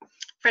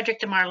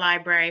Frederick DeMar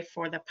Library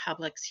for the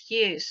public's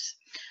use.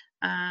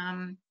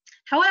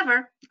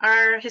 However,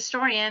 our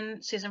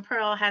historian, Susan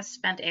Pearl, has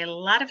spent a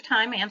lot of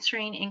time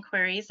answering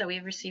inquiries that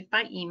we've received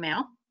by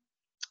email.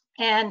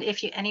 And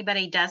if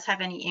anybody does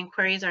have any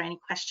inquiries or any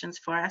questions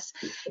for us,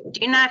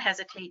 do not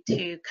hesitate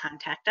to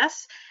contact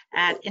us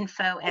at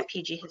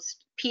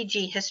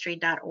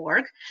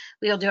info@pghistory.org.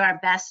 We'll do our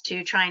best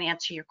to try and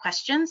answer your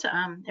questions.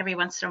 Every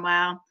once in a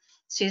while,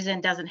 Susan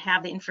doesn't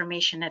have the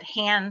information at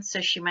hand,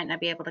 so she might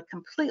not be able to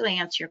completely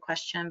answer your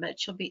question, but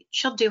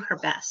she'll do her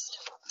best.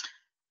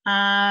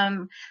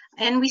 And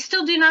we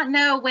still do not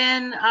know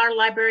when our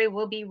library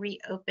will be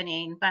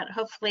reopening, but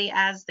hopefully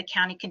as the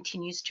county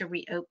continues to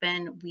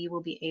reopen, we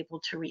will be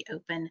able to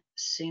reopen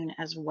soon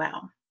as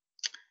well.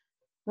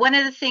 One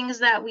of the things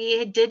that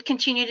we did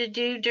continue to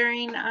do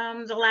during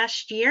the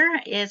last year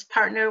is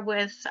partner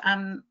with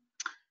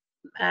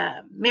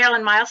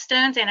Maryland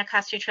Milestones,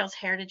 Anacostia Trails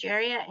Heritage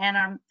Area,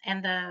 and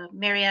the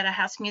Marietta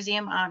House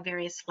Museum on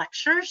various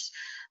lectures.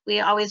 We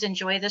always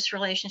enjoy this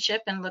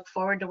relationship and look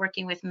forward to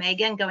working with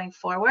Meagan going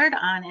forward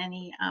on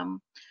any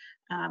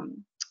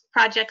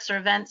projects or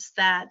events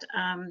that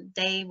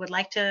they would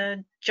like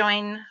to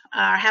join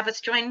or have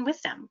us join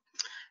with them.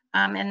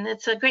 And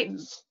it's a great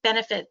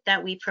benefit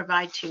that we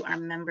provide to our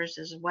members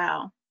as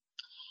well.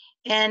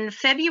 In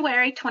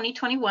February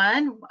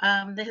 2021,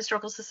 the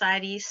Historical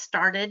Society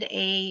started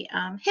a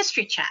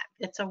history chat.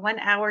 It's a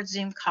 1-hour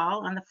Zoom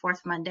call on the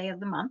fourth Monday of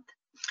the month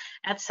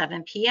at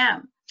 7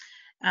 p.m.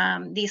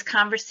 These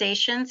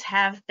conversations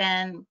have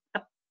been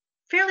a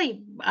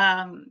fairly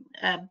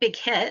big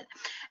hit,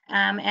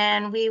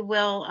 and we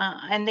will,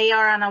 and they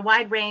are on a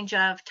wide range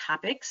of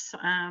topics.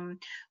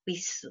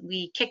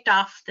 We kicked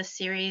off the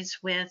series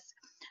with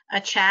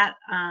a chat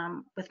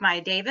with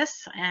Maya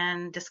Davis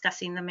and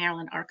discussing the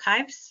Maryland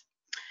archives.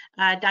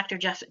 Dr.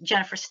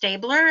 Jennifer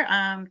Stabler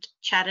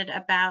chatted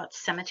about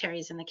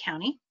cemeteries in the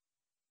county.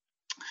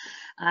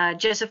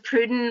 Joseph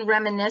Pruden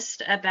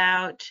reminisced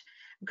about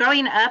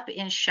growing up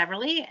in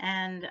Cheverly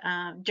and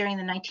during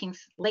the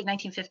late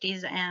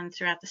 1950s and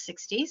throughout the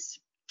 60s.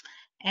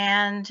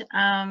 And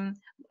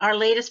our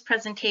latest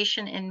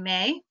presentation in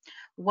May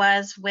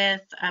was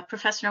with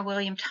Professor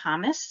William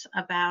Thomas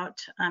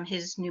about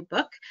his new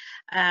book,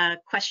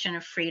 Question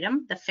of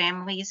Freedom, The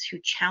Families Who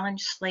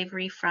Challenged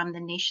Slavery from the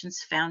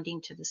Nation's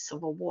Founding to the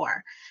Civil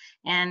War.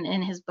 And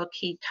in his book,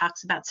 he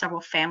talks about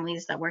several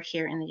families that were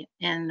here in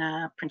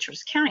Prince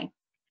George's County.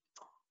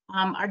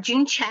 Our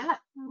June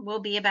chat will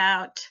be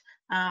about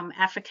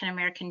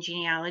African-American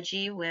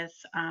genealogy with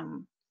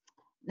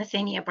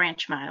Nathania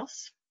Branch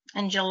Miles.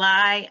 In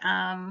July,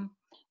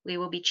 we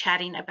will be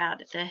chatting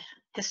about the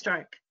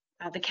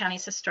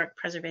county's historic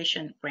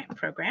preservation grant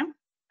program.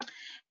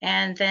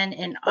 And then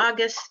in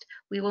August,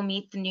 we will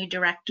meet the new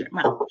director.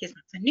 Well, he's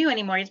not so new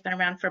anymore. He's been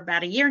around for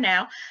about a year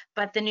now,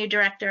 but the new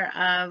director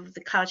of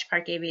the College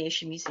Park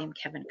Aviation Museum,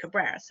 Kevin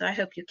Cabrera. So I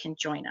hope you can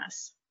join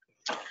us.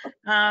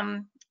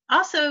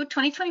 Also,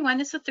 2021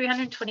 is the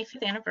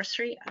 325th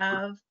anniversary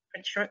of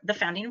the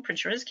founding of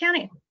Prince George's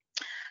County.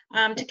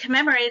 To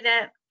commemorate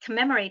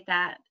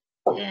that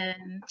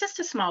in just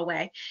a small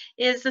way,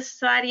 is the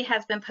Society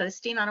has been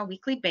posting on a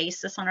weekly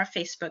basis on our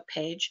Facebook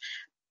page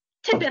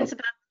tidbits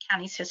about the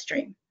county's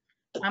history.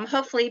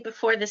 Hopefully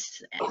before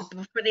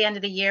the end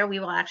of the year, we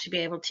will actually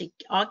be able to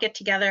all get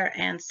together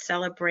and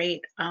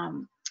celebrate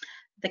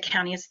the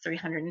county's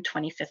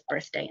 325th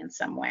birthday in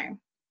some way.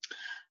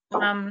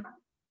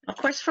 Of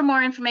course, for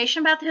more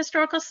information about the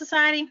Historical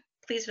Society,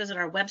 please visit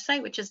our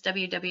website, which is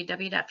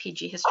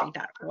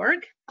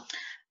www.pghistory.org,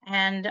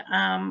 and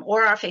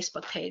or our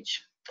Facebook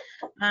page.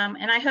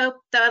 And I hope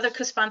the other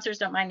co-sponsors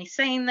don't mind me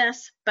saying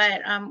this,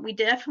 but we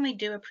definitely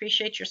do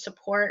appreciate your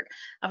support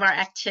of our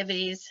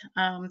activities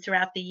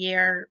throughout the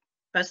year,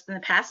 both in the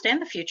past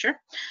and the future,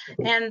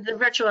 and the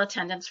virtual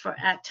attendance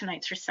at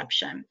tonight's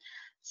reception.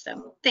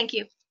 So thank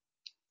you.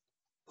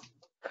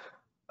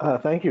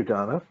 Thank you,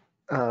 Donna.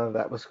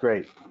 That was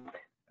great.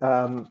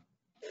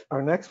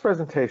 Our next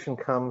presentation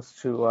comes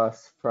to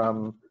us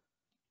from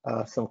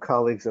some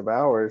colleagues of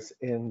ours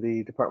in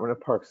the Department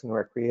of Parks and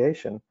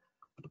Recreation.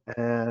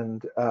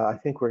 And I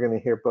think we're going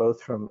to hear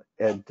both from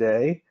Ed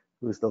Day,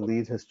 who's the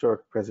lead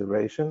historic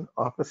preservation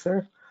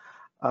officer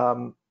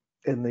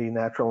in the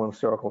Natural and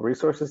Historical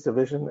Resources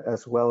Division,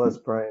 as well as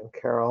Brian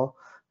Carroll,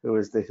 who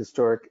is the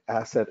historic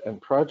asset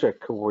and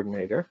project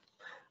coordinator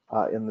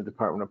in the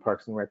Department of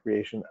Parks and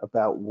Recreation,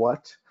 about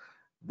what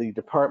the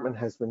department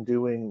has been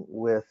doing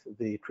with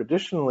the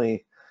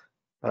traditionally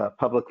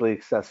publicly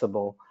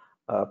accessible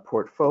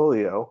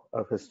portfolio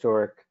of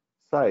historic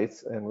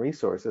sites and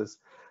resources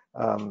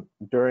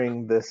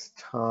during this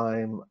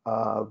time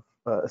of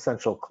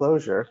essential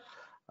closure.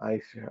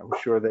 I'm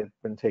sure they've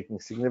been taking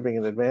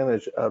significant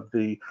advantage of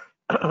the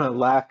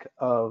lack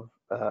of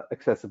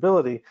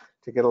accessibility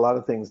to get a lot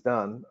of things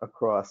done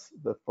across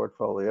the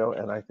portfolio,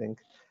 and I think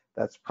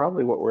that's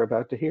probably what we're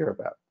about to hear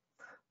about.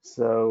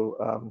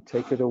 So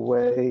take it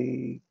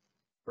away,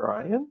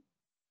 Brian.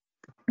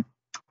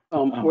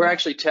 We're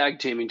actually tag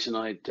teaming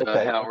tonight,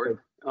 Okay, Howard.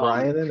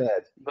 Brian and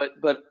Ed.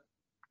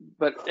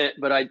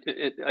 But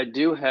I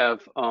do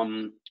have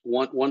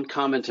one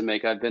comment to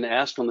make. I've been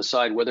asked on the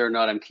side whether or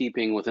not I'm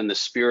keeping within the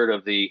spirit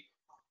of the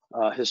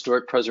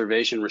historic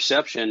preservation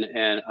reception,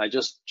 and I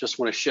just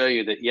want to show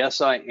you that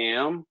yes, I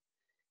am.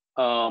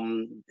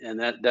 And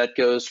that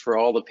goes for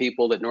all the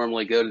people that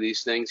normally go to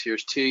these things.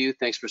 Here's to you.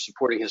 Thanks for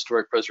supporting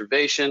historic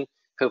preservation.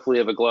 Hopefully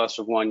you have a glass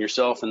of wine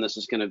yourself, and this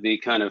is going to be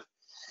kind of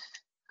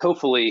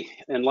hopefully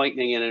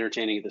enlightening and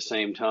entertaining at the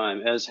same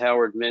time. As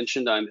Howard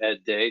mentioned, I'm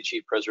Ed Day,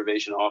 Chief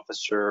Preservation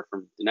Officer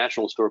from the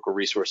Natural Historical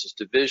Resources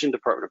Division,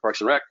 Department of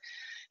Parks and Rec.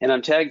 And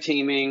I'm tag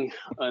teaming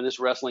in this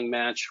wrestling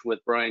match with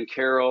Brian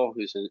Carroll,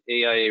 who's an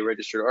AIA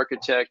registered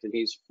architect, and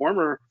he's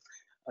former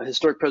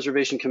Historic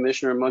Preservation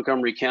Commissioner in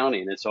Montgomery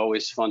County, and it's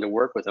always fun to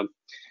work with him.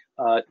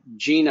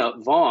 Gina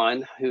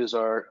Vaughn, who's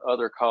our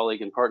other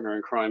colleague and partner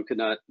in crime, could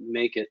not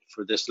make it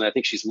for this, and I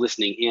think she's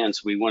listening in,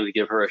 so we wanted to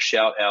give her a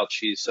shout out.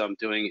 She's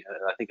doing,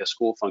 I think, a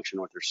school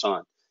function with her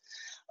son.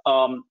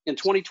 In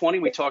 2020,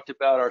 we talked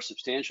about our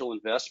substantial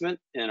investment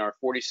in our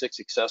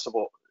 46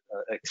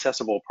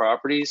 accessible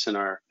properties and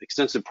our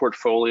extensive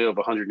portfolio of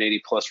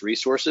 180 plus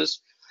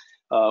resources.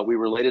 We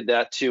related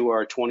that to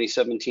our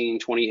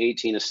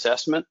 2017-2018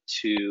 assessment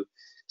to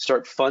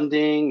start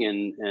funding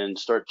and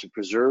start to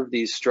preserve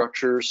these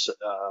structures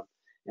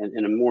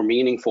in a more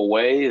meaningful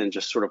way than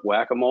just sort of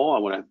whack-a-mole. I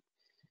want to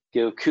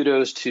give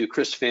kudos to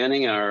Chris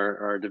Fanning,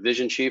 our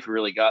division chief, who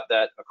really got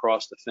that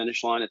across the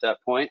finish line at that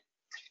point.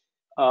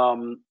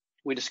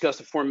 We discussed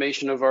the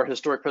formation of our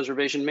historic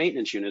preservation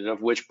maintenance unit,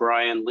 of which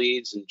Brian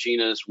leads and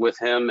Gina's with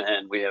him,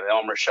 and we have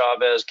Elmer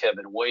Chavez,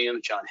 Kevin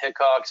Williams, John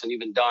Hickox, and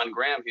even Don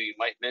Graham, who you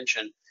might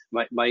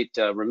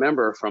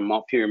remember from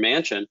Montpelier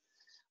Mansion,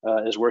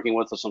 is working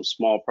with us on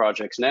small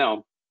projects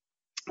now.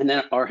 And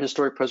then our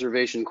historic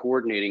preservation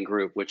coordinating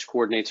group, which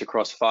coordinates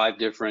across 5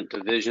 different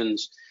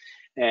divisions.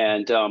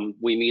 And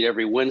we meet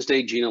every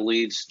Wednesday. Gina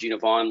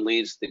Vaughn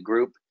leads the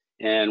group,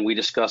 and we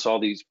discuss all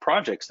these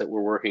projects that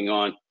we're working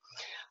on.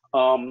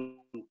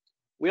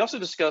 We also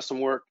discussed some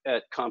work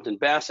at Compton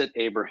Bassett,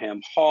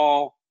 Abraham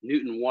Hall,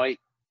 Newton White,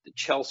 the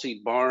Chelsea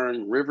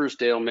Barn,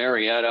 Riversdale,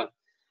 Marietta.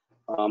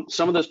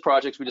 Some of those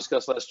projects we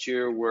discussed last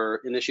year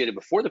were initiated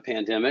before the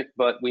pandemic,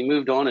 but we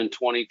moved on in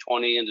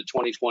 2020 into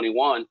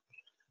 2021.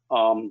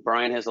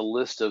 Brian has a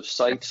list of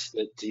sites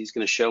that he's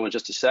going to show in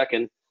just a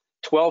second.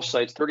 12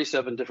 sites,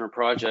 37 different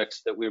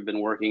projects that we've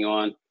been working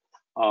on.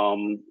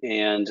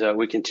 And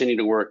we continue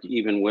to work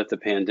even with the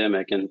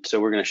pandemic. And so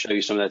we're going to show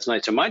you some of that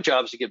tonight. So my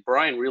job is to get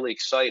Brian really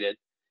excited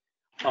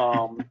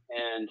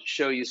and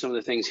show you some of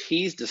the things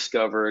he's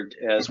discovered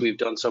as we've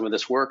done some of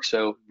this work.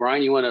 So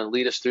Brian, you want to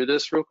lead us through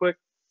this real quick?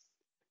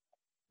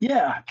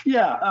 Yeah.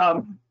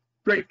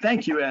 Great.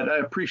 Thank you, Ed. I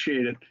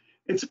appreciate it.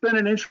 It's been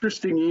an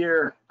interesting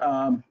year.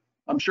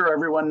 I'm sure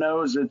everyone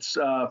knows it's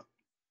not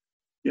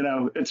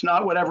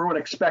what everyone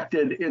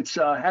expected. It's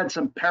had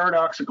some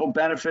paradoxical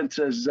benefits,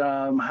 as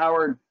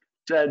Howard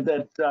said,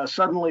 that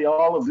suddenly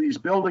all of these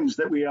buildings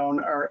that we own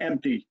are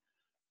empty.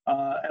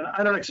 And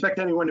I don't expect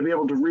anyone to be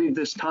able to read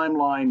this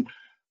timeline,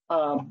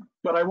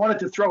 but I wanted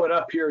to throw it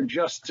up here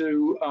just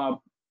to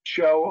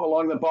show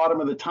along the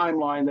bottom of the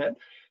timeline that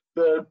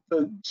the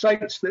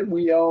sites that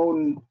we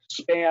own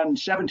span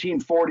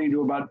 1740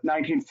 to about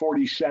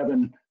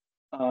 1947,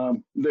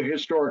 the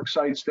historic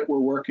sites that we're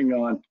working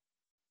on.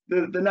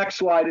 The next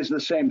slide is the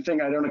same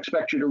thing. I don't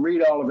expect you to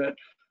read all of it,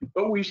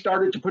 but we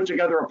started to put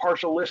together a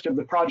partial list of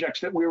the projects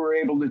that we were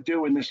able to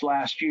do in this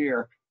last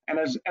year. And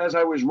as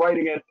I was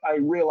writing it, I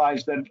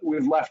realized that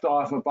we've left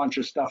off a bunch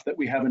of stuff that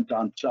we haven't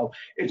done. So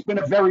it's been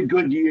a very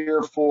good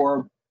year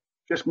for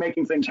just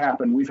making things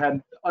happen. We've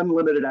had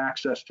unlimited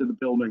access to the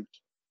buildings.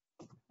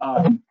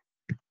 So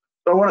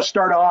I want to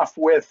start off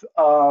with,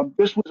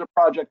 this was a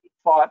project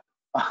that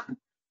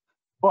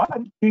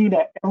fought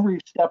Gina every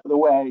step of the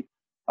way.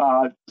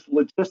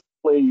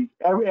 Logistically,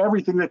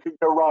 everything that could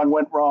go wrong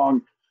went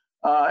wrong,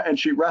 and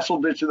she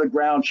wrestled it to the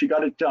ground. She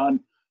got it done.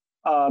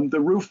 The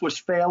roof was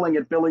failing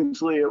at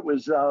Billingsley. It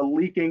was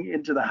leaking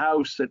into the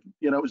house. It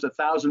was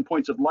 1,000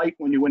 points of light.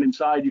 When you went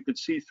inside, you could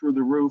see through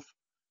the roof.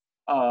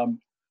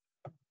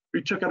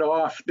 We took it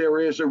off.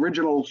 There is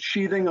original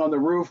sheathing on the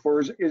roof, or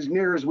as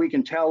near as we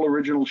can tell,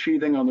 original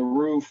sheathing on the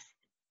roof.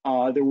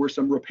 There were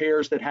some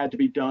repairs that had to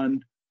be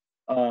done.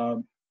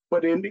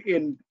 But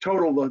in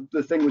total,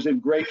 the thing was in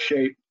great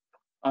shape.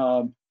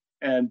 So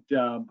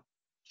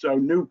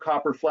new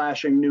copper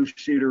flashing, new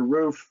cedar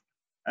roof.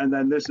 And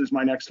then this is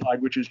my next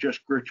slide, which is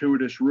just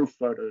gratuitous roof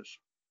photos,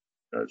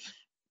 because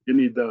you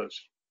need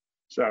those.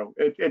 So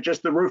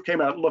the roof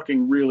came out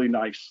looking really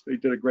nice. They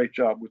did a great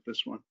job with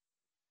this one.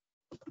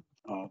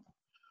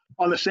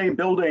 On the same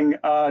building,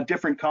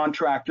 different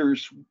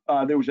contractors.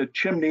 There was a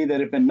chimney that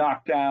had been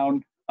knocked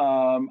down.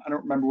 I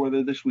don't remember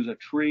whether this was a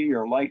tree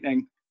or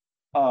lightning,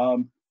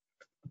 but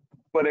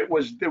there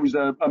was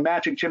a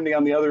matching chimney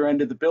on the other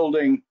end of the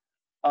building.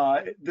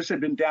 This had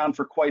been down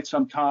for quite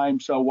some time,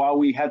 so while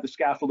we had the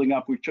scaffolding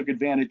up, we took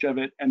advantage of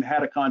it and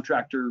had a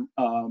contractor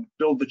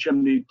build the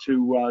chimney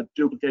to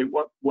duplicate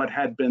what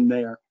had been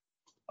there.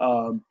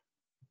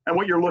 And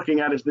what you're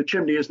looking at is the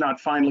chimney is not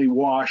finely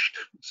washed,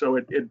 so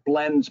it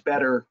blends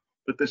better,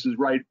 but this is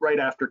right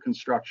after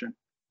construction.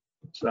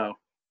 So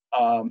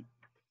a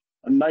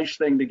nice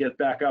thing to get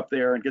back up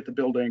there and get the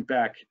building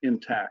back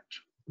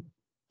intact.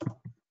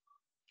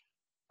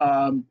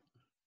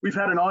 We've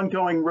had an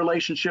ongoing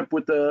relationship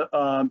with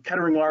the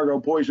Kettering Largo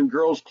Boys and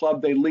Girls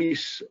Club. They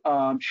lease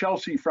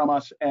Chelsea from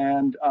us,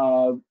 and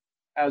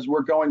as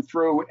we're going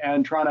through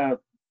and trying to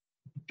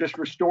just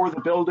restore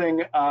the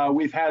building,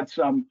 we've had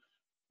some,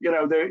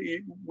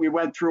 we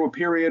went through a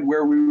period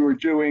where we were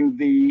doing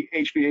the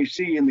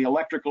HVAC and the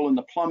electrical and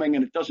the plumbing,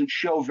 and it doesn't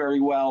show very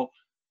well.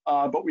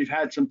 But we've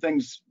had some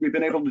things, we've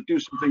been able to do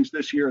some things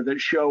this year that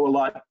show a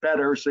lot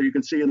better. So you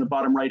can see in the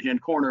bottom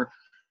right-hand corner,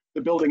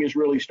 the building is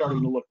really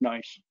starting to look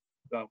nice.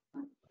 So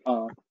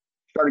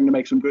starting to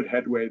make some good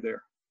headway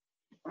there.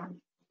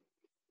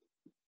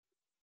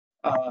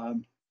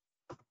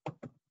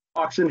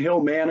 Oxon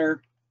Hill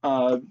Manor,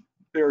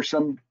 there are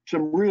some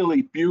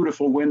really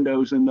beautiful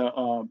windows in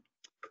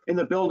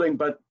the building,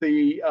 but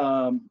the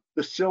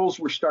sills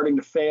were starting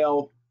to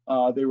fail.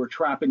 They were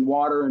trapping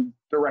water and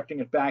directing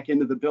it back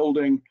into the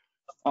building.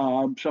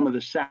 Some of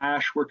the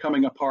sash were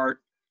coming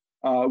apart.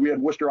 We had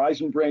Worcester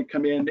Eisenbrink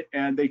come in,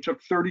 and they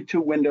took 32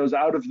 windows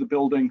out of the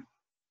building,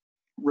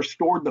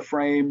 restored the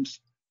frames,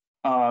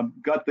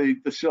 got the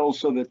sills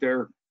so that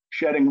they're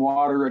shedding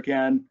water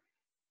again.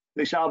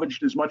 They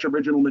salvaged as much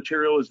original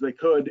material as they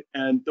could,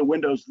 and the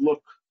windows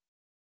look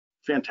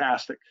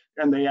fantastic,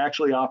 and they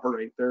actually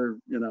operate. They're,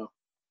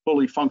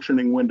 fully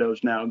functioning windows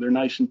now. They're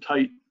nice and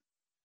tight.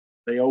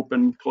 They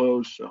open,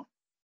 close, so.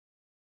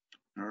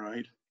 All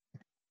right.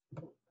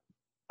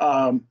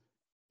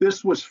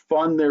 This was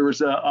fun.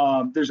 There's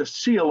a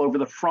seal over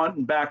the front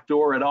and back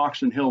door at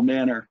Oxon Hill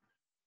Manor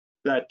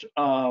that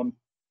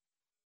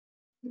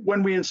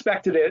when we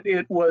inspected it,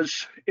 it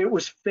was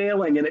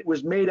failing, and it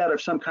was made out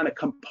of some kind of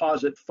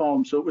composite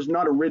foam, so it was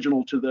not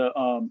original to the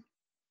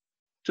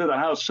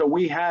house. So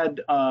we had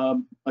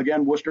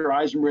again, Worcester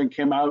Eisenbrink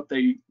came out.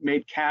 They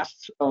made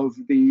casts of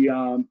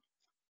the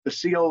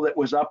seal that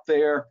was up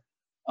there,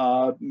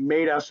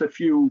 made us a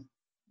few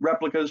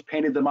replicas,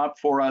 painted them up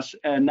for us,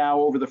 and now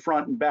over the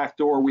front and back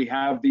door we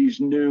have these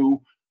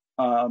new,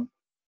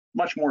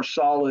 much more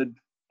solid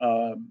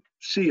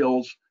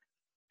seals.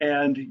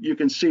 And you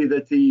can see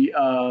that the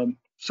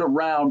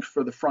surround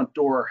for the front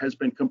door has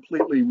been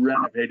completely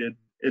renovated.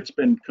 It's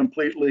been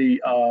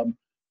completely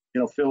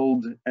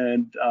filled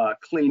and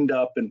cleaned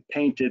up and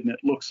painted, and it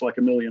looks like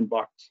 $1 million.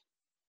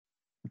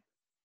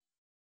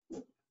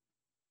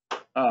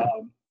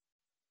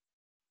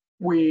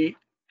 We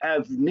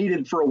have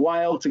needed for a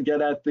while to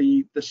get at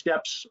the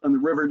steps on the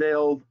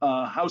Riverdale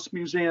House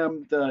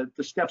Museum. The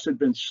steps had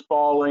been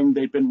spalling.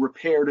 They'd been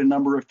repaired a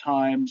number of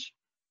times,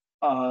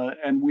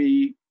 and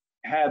we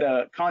had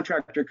a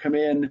contractor come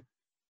in.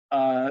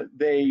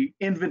 They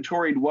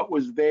inventoried what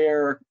was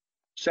there,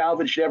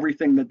 salvaged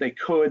everything that they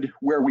could.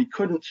 Where we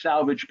couldn't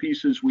salvage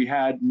pieces, we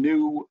had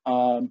new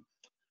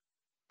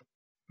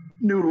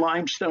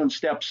limestone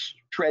steps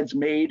treads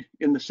made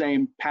in the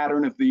same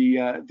pattern of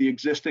the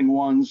existing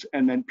ones,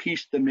 and then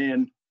pieced them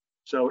in.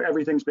 So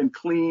everything's been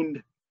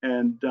cleaned,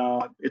 and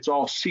it's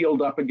all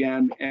sealed up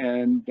again,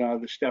 and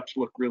the steps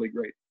look really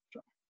great.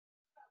 So.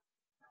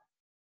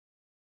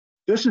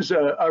 This is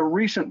a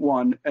recent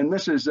one, and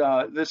this is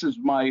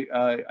my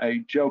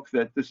I joke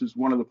that this is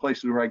one of the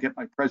places where I get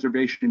my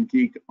preservation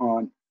geek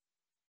on.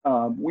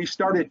 We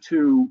started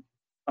to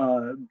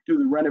do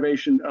the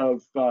renovation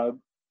of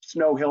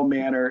Snow Hill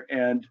Manor,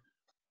 and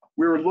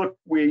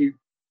we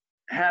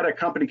had a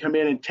company come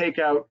in and take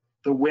out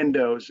the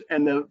windows,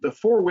 and the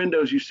 4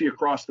 windows you see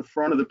across the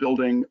front of the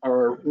building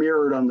are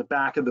mirrored on the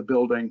back of the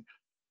building.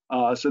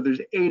 So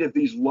there's 8 of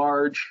these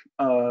large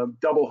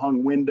double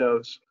hung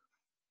windows.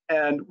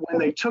 And when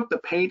they took the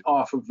paint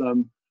off of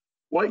them,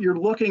 what you're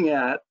looking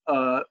at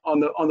on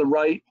the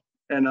right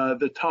and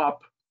the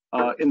top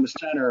in the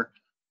center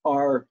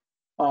are,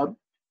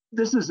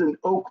 this is an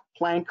oak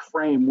plank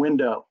frame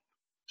window.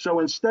 So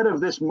instead of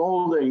this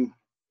molding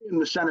in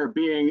the center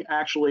being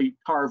actually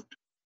carved,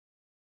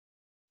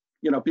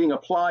 being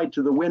applied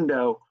to the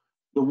window,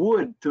 the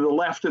wood to the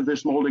left of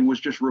this molding was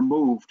just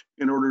removed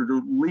in order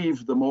to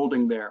leave the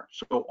molding there.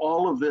 So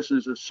all of this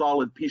is a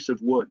solid piece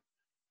of wood.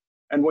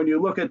 And when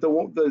you look at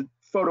the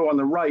photo on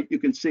the right, you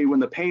can see when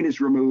the paint is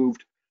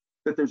removed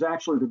that there's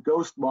actually the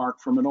ghost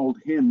mark from an old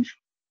hinge,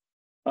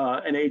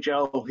 an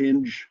HL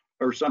hinge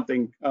or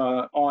something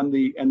on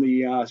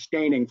the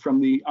staining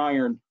from the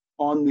iron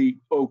on the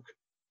oak.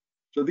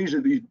 So these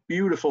are these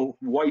beautiful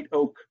white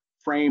oak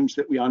frames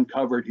that we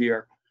uncovered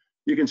here.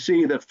 You can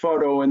see the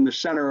photo in the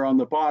center on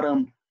the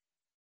bottom.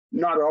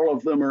 Not all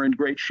of them are in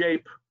great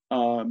shape.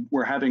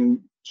 We're having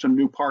some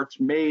new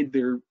parts made.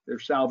 They're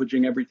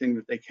salvaging everything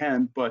that they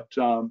can, but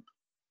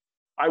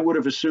I would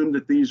have assumed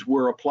that these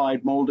were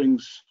applied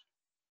moldings.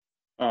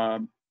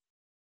 But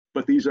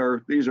these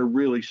are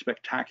really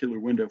spectacular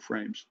window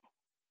frames.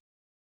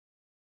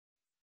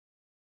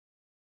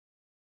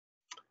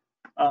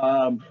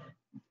 I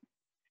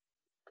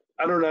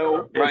don't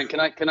know. Brian,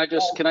 can I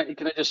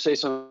just say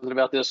something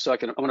about this? So I'm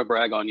going to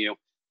brag on you.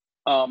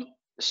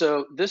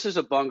 So this is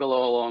a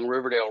bungalow along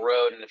Riverdale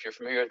Road, and if you're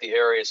familiar with the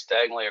area, it's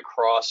diagonally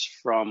across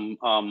from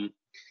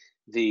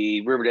the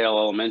Riverdale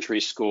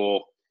Elementary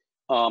School.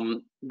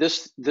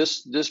 This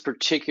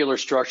particular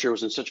structure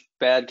was in such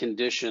bad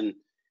condition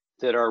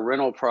that our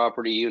rental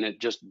property unit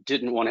just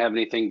didn't want to have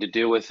anything to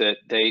do with it.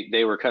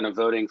 They were kind of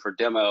voting for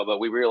demo, but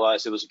we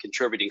realized it was a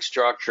contributing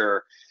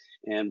structure.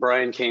 And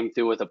Brian came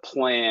through with a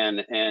plan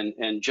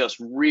and just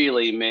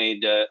really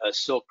made a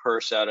silk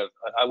purse out of,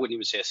 I wouldn't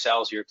even say a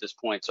sow's ear at this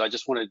point. So I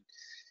just wanted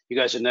you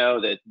guys to know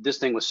that this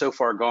thing was so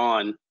far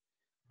gone,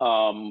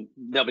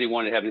 nobody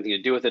wanted to have anything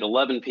to do with it.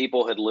 11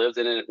 people had lived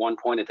in it at one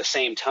point at the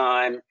same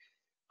time.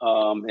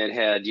 It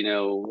had,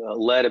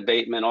 lead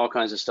abatement, all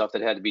kinds of stuff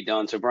that had to be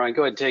done. So Brian,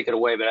 go ahead and take it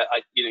away. But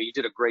you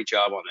did a great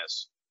job on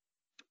this.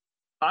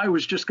 I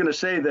was just going to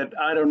say that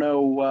I don't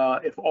know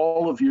if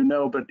all of you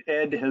know, but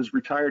Ed has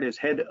retired as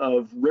head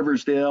of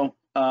Riversdale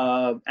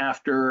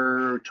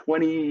after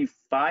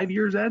 25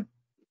 years, Ed?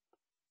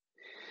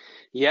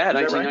 Yeah,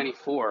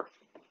 1994. Right?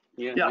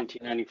 Yeah,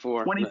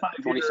 1994. 25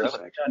 years.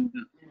 Actually. And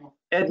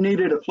Ed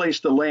needed a place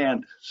to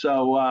land,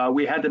 so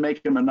we had to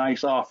make him a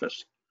nice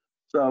office.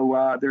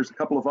 So there's a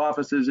couple of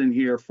offices in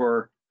here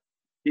for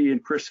he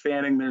and Chris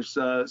Fanning. There's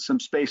some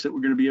space that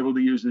we're going to be able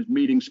to use as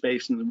meeting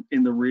space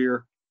in the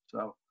rear.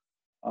 So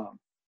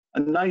a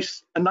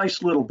nice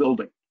little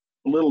building,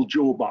 a little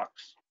jewel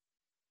box.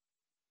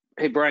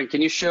 Hey Brian,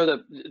 can you show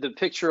the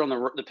picture on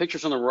the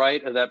pictures on the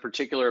right of that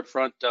particular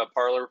front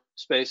parlor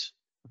space?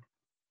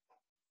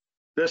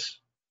 This.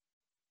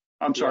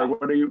 I'm sorry. Yeah.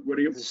 What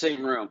are you? It's the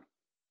same room.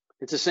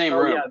 It's the same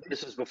room. Yeah,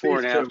 this is before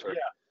and after.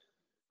 Yeah.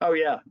 Oh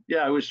yeah,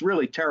 yeah. It was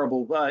really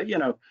terrible.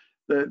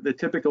 The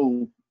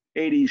typical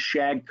 80s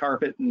shag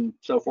carpet and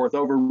so forth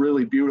over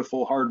really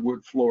beautiful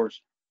hardwood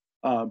floors.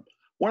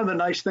 One of the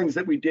nice things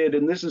that we did,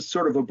 and this is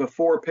sort of a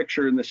before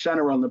picture in the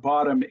center on the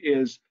bottom,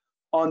 is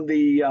on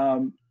the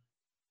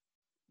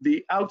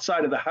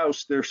outside of the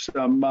house. There's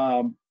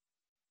some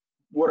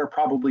what are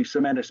probably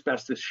cement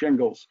asbestos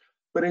shingles,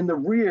 but in the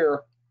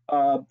rear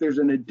there's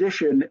an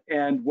addition,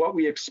 and what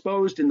we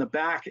exposed in the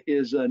back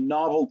is a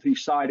novelty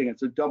siding.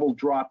 It's a double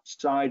drop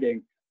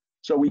siding.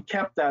 So we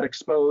kept that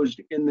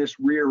exposed in this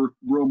rear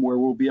room where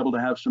we'll be able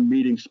to have some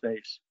meeting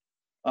space.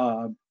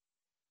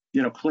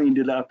 Cleaned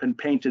it up and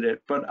painted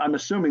it, but I'm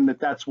assuming that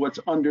that's what's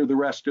under the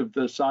rest of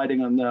the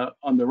siding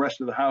on the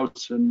rest of the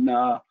house, and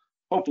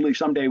hopefully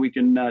someday we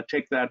can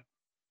take that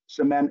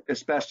cement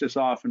asbestos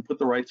off and put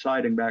the right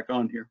siding back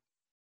on here.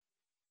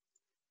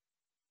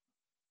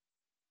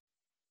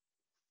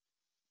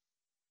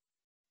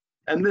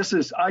 And this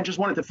is, I just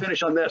wanted to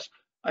finish on this.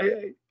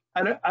 I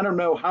don't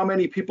know how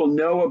many people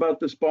know about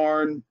this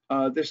barn.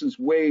 This is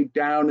way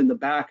down in the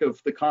back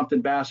of the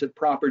Compton Bassett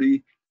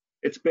property.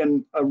 It's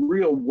been a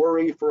real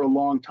worry for a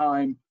long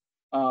time.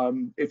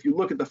 If you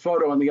look at the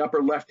photo on the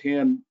upper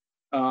left-hand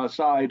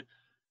side,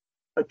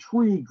 a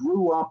tree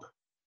grew up.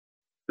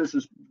 This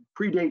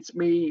predates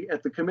me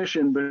at the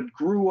commission, but it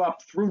grew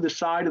up through the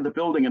side of the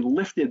building and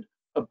lifted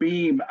a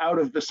beam out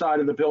of the side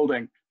of the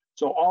building.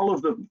 So all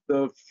of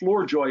the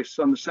floor joists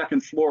on the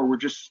second floor were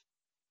just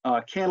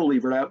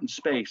cantilevered out in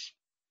space.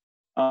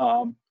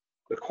 The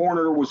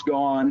corner was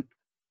gone.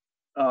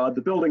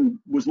 The building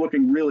was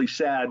looking really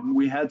sad, and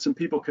we had some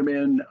people come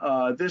in.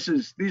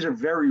 These are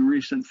very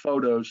recent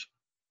photos.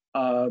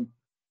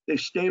 They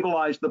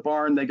stabilized the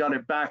barn. They got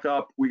it back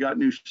up. We got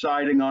new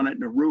siding on it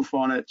and a roof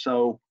on it.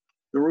 So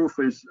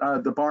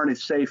the barn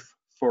is safe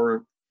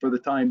for the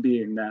time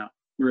being now.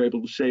 We're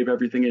able to save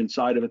everything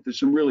inside of it. There's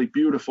some really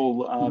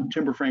beautiful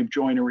timber frame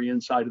joinery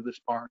inside of this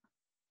barn.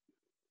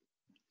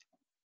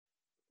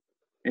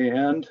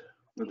 And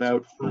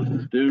without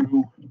further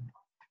ado,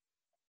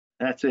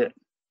 That's it.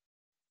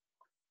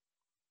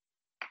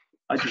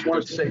 I just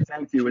wanted to say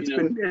thank you.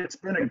 It's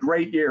been a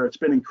great year. It's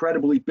been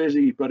incredibly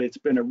busy, but it's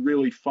been a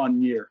really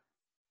fun year.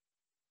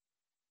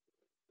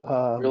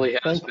 Really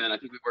has been. I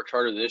think we worked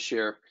harder this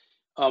year.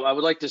 I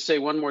would like to say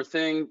one more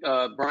thing.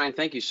 Brian,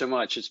 thank you so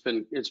much. It's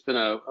been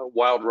a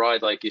wild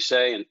ride, like you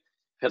say, and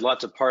had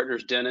lots of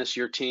partners. Dennis,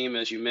 your team,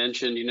 as you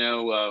mentioned,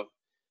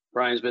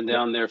 Brian's been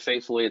down there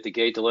faithfully at the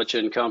gate to let you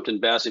in. Compton,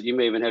 Bassett, you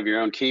may even have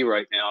your own key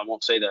right now. I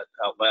won't say that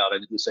out loud. I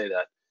didn't say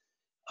that.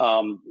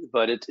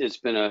 But it's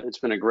been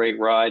a great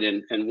ride.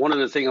 And one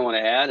other thing I want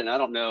to add, and I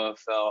don't know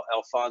if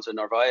Alfonso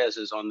Narvaez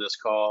is on this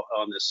call,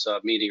 on this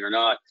meeting or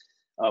not.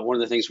 One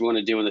of the things we want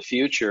to do in the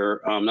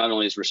future, not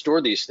only is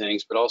restore these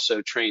things, but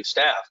also train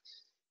staff.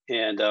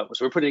 And so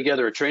we're putting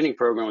together a training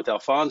program with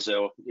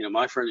Alfonso,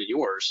 my friend and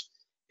yours.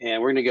 And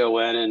we're going to go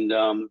in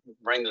and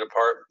bring the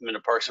Department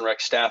of Parks and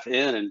Rec staff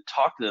in and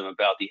talk to them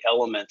about the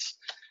elements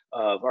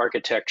of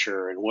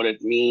architecture and what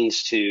it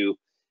means to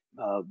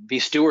be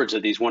stewards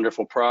of these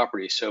wonderful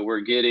properties. So we're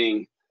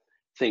getting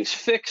things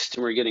fixed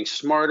and we're getting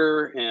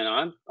smarter.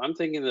 And I'm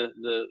thinking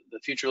the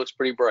future looks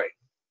pretty bright.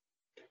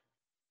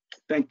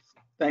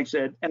 Thanks,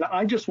 Ed. And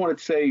I just wanted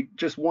to say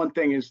just one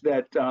thing is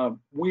that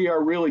we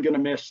are really going to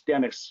miss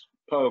Dennis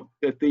Pogue.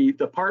 That the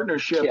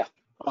partnership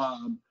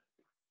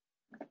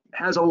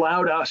has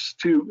allowed us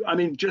to,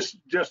 just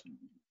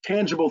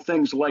tangible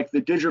things like the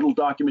digital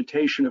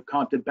documentation of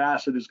Compton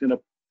Bassett is going to,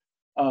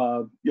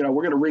 we're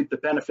going to reap the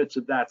benefits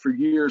of that for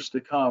years to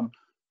come.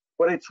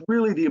 But it's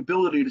really the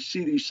ability to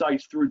see these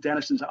sites through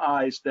Dennis's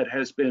eyes that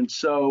has been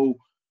so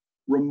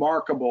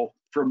remarkable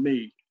for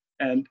me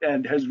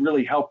and has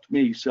really helped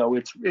me. So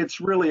it's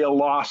really a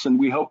loss, and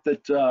we hope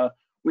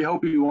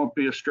he won't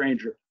be a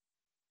stranger.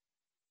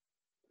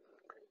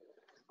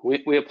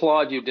 We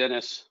applaud you,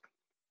 Dennis.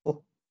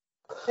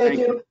 Thank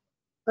you.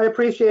 I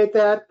appreciate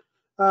that.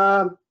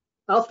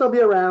 I'll still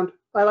be around.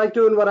 I like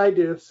doing what I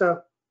do,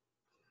 so.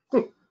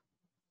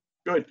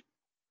 Good.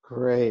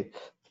 Great.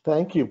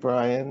 Thank you,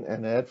 Brian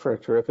and Ed, for a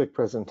terrific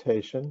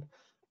presentation.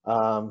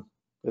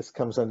 This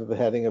comes under the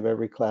heading of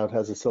every cloud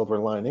has a silver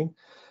lining.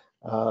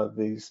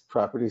 These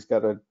properties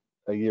got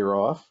a year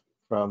off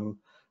from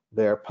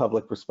their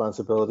public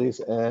responsibilities,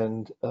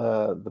 and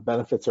the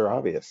benefits are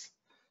obvious.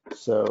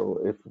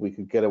 So if we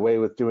could get away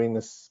with doing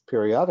this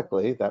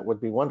periodically, that would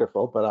be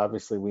wonderful, but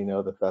obviously we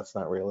know that that's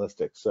not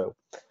realistic. So,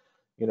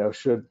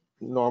 should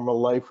normal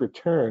life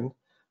return,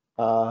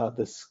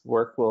 this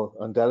work will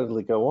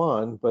undoubtedly go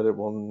on, but it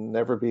will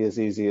never be as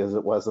easy as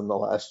it was in the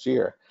last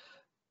year.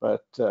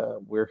 But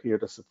we're here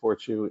to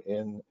support you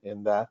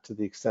in that to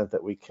the extent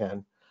that we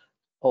can,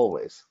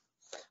 always.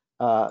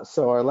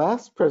 So our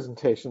last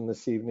presentation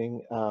this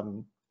evening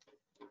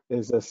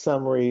is a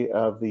summary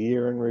of the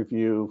year in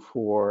review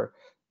for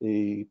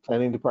the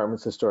Planning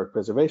Department's Historic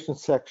Preservation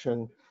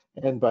section,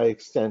 and by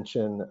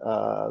extension,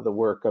 the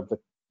work of the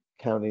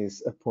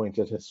county's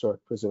appointed Historic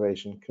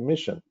Preservation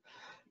Commission.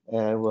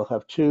 And we'll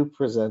have two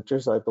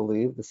presenters, I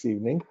believe, this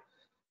evening.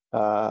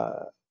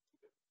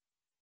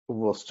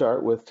 We'll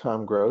start with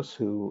Tom Gross,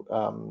 who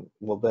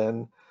will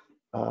then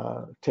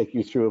take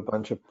you through a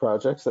bunch of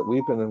projects that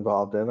we've been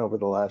involved in over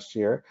the last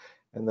year.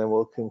 And then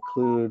we'll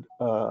conclude,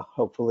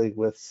 hopefully,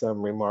 with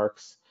some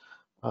remarks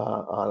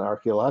on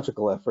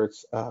archaeological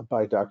efforts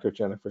by Dr.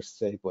 Jennifer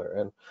Stabler.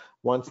 And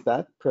once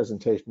that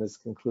presentation is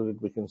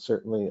concluded, we can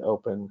certainly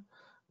open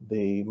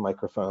the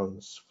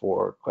microphones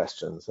for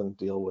questions and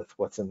deal with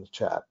what's in the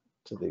chat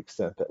to the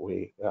extent that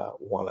we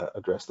want to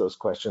address those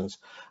questions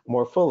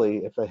more fully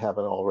if they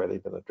haven't already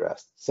been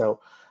addressed.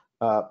 So,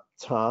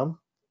 Tom,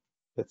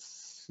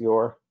 it's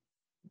your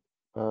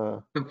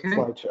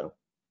slideshow.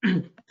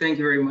 Thank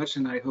you very much,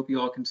 and I hope you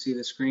all can see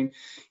the screen.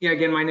 Yeah,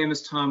 again, my name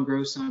is Tom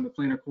Gross. I'm a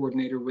planner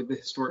coordinator with the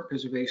Historic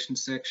Preservation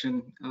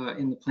section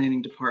in the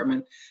Planning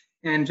Department.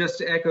 And just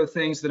to echo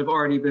things that have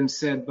already been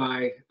said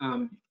by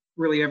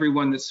really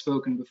everyone that's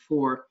spoken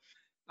before,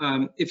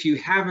 if you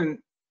haven't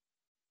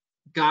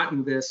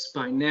gotten this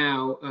by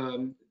now,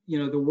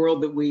 the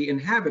world that we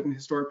inhabit in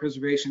historic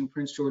preservation in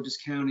Prince George's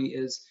County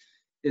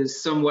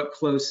is somewhat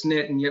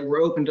close-knit, and yet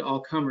we're open to all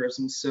comers.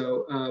 And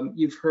so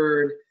you've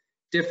heard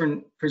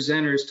different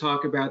presenters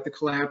talk about the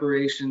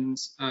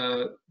collaborations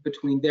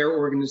between their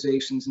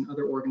organizations and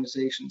other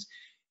organizations.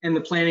 And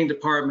the Planning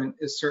Department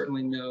is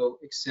certainly no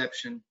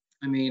exception.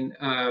 I mean,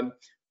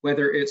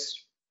 whether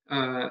it's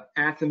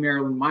at the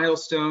Maryland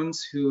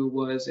Milestones, who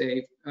was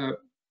a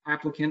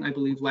applicant, I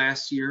believe,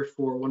 last year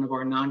for one of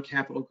our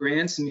non-capital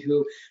grants, and who,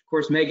 of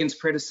course, Meagan's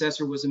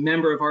predecessor was a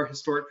member of our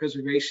Historic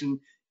Preservation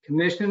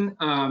Commission.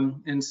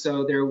 And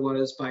so there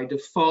was, by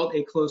default,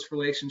 a close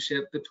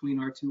relationship between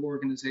our two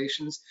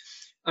organizations.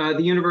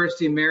 The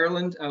University of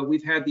Maryland,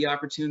 we've had the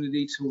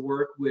opportunity to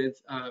work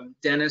with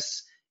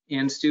Dennis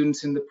and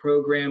students in the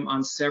program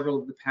on several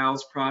of the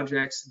PALS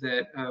projects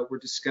that were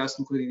discussed,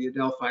 including the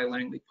Adelphi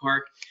Langley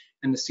Park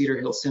and the Cedar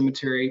Hill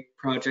Cemetery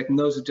project. And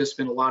those have just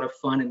been a lot of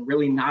fun and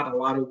really not a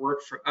lot of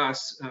work for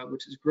us,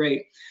 which is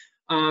great.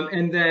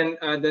 And then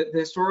the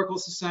Historical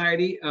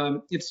Society,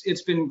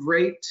 it's been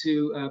great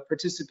to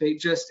participate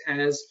just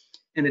as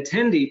an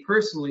attendee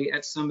personally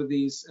at some of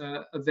these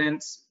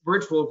events,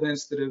 virtual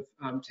events that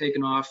have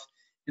taken off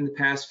in the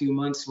past few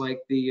months, like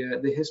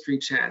the history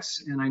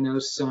chats. And I know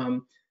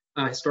some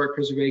historic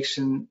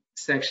preservation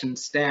section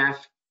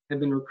staff have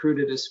been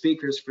recruited as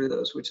speakers for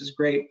those, which is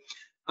great.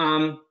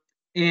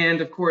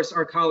 And of course,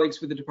 our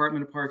colleagues with the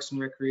Department of Parks and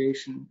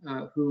Recreation,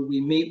 who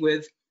we meet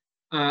with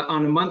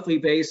on a monthly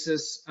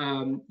basis,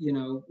 you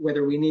know,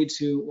 whether we need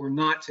to or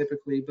not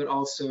typically, but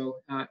also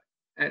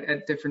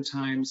at different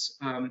times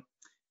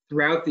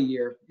throughout the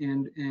year.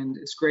 And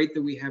it's great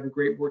that we have a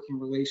great working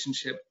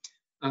relationship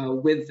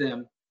with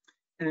them.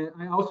 And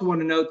I also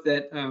want to note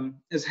that,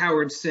 as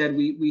Howard said,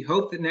 we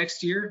hope that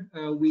next year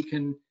we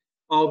can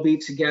all be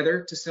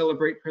together to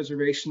celebrate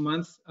Preservation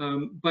Month.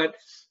 But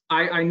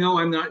I know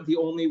I'm not the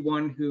only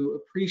one who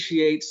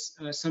appreciates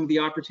some of the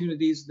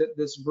opportunities that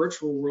this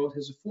virtual world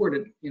has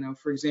afforded. You know,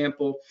 for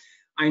example,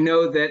 I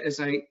know that as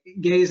I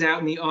gaze out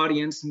in the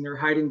audience, and they're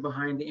hiding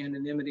behind the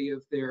anonymity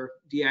of their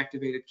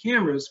deactivated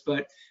cameras,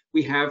 but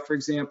we have, for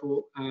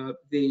example,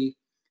 the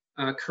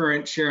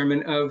current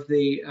chairman of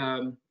the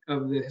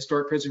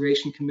Historic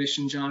Preservation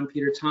Commission, John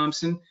Peter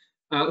Thompson,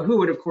 who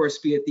would of course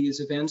be at these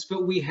events,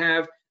 but we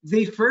have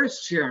the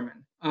first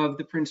chairman of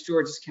the Prince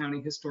George's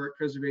County Historic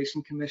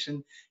Preservation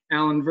Commission,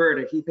 Alan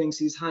Verda. He thinks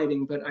he's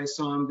hiding, but I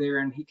saw him there,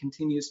 and he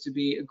continues to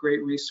be a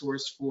great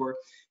resource for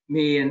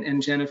me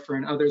and Jennifer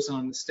and others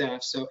on the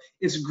staff. So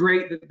it's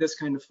great that this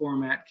kind of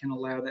format can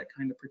allow that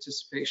kind of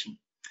participation.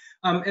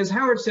 As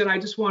Howard said, I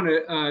just want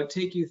to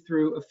take you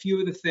through a few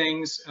of the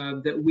things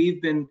that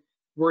we've been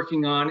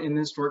working on in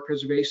the Historic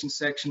Preservation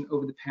section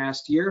over the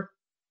past year.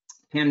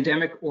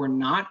 Pandemic or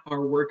not,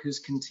 our work has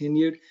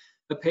continued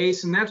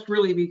apace, and that's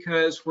really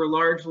because we're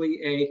largely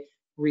a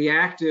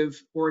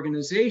reactive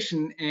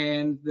organization,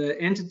 and the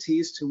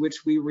entities to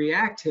which we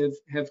react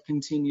have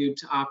continued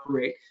to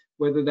operate,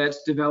 whether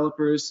that's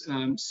developers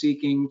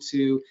seeking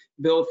to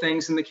build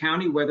things in the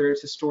county, whether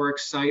it's historic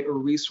site or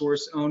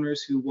resource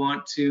owners who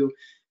want to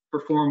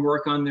perform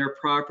work on their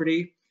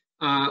property,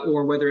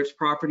 or whether it's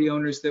property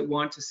owners that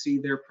want to see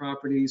their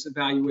properties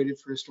evaluated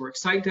for historic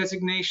site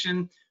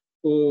designation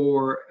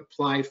or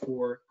apply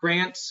for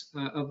grants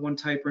of one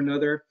type or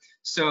another.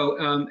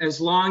 So as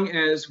long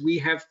as we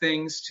have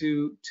things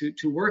to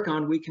work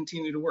on, we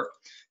continue to work.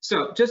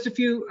 So just a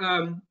few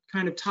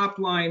kind of top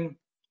line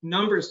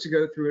numbers to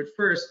go through at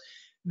first.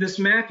 This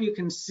map you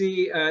can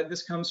see,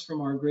 this comes from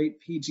our great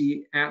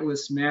PG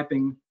Atlas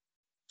mapping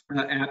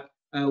app,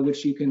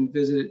 which you can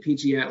visit at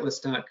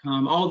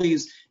pgatlas.com. All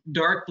these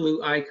dark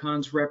blue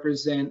icons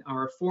represent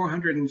our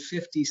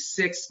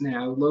 456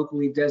 now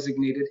locally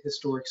designated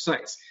historic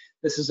sites.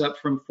 This is up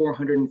from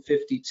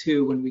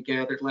 452 when we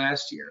gathered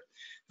last year.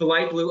 The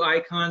light blue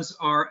icons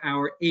are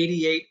our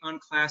 88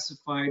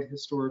 unclassified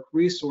historic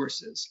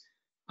resources.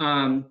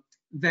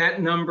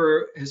 That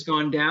number has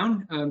gone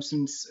down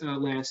since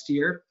last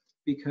year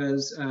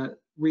because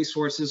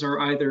resources are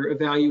either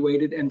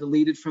evaluated and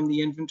deleted from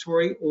the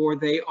inventory, or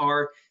they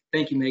are,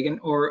 thank you, Megan,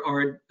 or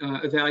are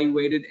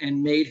evaluated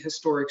and made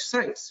historic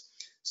sites.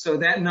 So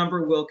that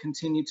number will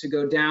continue to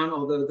go down,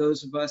 although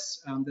those of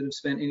us that have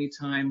spent any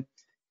time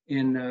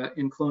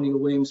in Colonial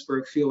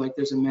Williamsburg feel like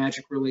there's a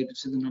magic related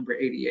to the number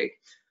 88.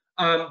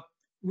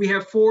 We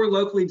have 4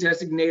 locally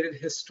designated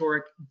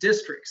historic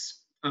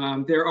districts.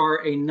 There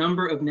are a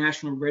number of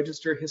National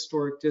Register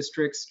historic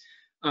districts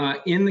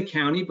in the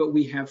county, but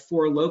we have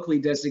 4 locally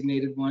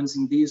designated ones,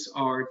 and these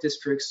are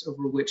districts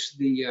over which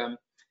the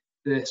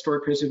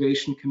Historic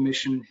Preservation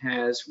Commission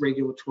has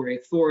regulatory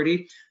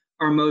authority.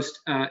 Our most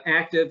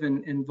active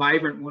and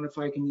vibrant one, if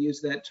I can use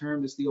that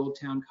term, is the Old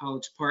Town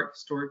College Park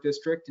Historic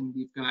District, and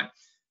we've got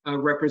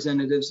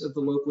representatives of the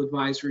local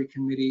advisory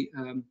committee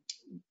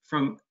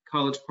from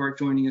College Park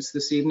joining us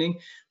this evening.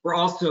 We're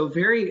also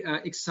very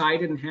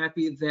excited and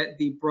happy that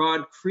the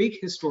Broad Creek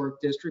Historic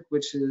District,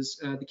 which is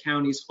the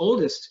county's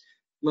oldest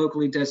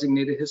locally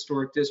designated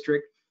historic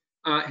district,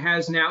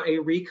 has now a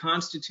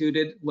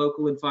reconstituted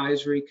local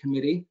advisory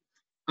committee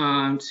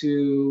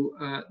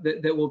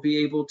that will be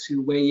able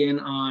to weigh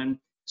in on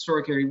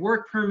historic area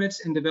work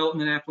permits and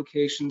development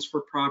applications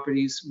for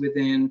properties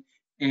within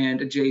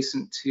and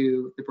adjacent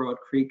to the Broad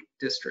Creek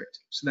District.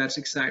 So that's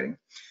exciting.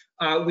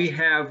 We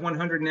have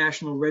 100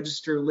 National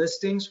Register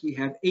listings. We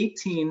have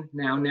 18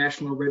 now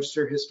National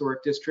Register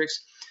historic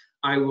districts.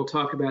 I will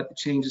talk about the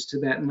changes to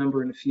that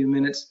number in a few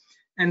minutes,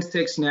 and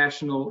 6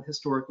 National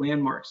Historic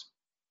Landmarks.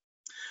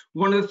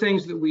 One of the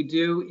things that we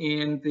do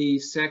in the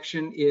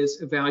section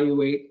is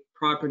evaluate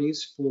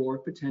properties for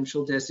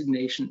potential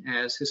designation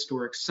as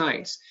historic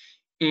sites.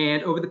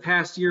 And over the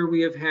past year,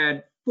 we have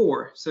had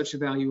 4 such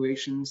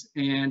evaluations,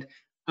 and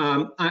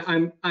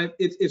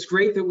it's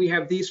great that we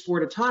have these 4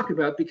 to talk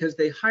about because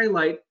they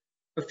highlight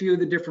a few of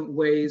the different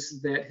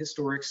ways that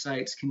historic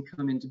sites can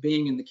come into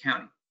being in the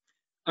county.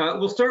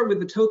 We'll start with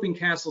the Toping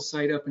Castle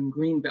site up in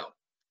Greenbelt.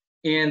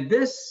 And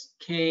this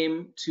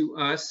came to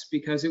us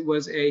because it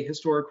was a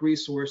historic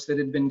resource that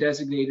had been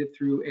designated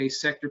through a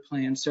sector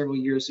plan several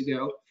years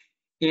ago.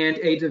 And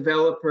a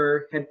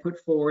developer had put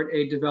forward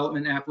a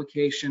development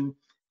application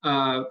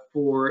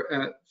for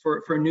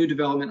new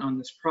development on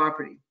this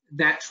property.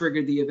 That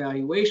triggered the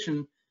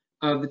evaluation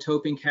of the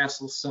Toping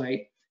Castle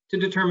site to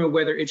determine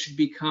whether it should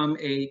become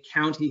a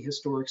county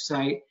historic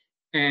site,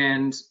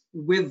 and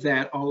with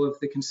that, all of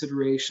the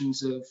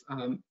considerations of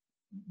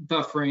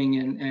buffering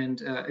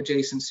and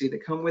adjacency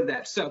that come with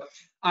that. So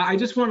I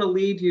just want to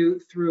lead you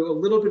through a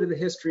little bit of the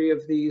history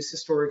of these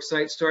historic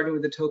sites, starting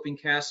with the Toping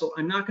Castle.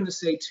 I'm not going to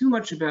say too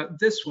much about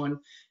this one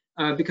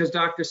because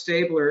Dr.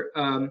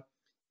 Stabler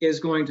is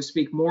going to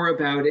speak more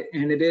about it,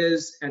 and it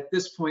is at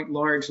this point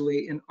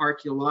largely an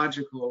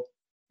archaeological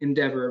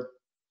endeavor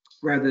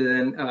rather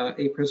than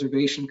a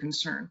preservation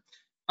concern.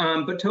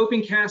 But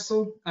Toping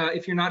Castle,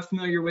 if you're not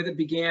familiar with it,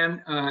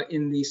 began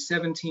in the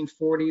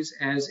 1740s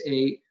as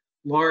a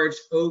large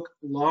oak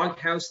log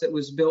house that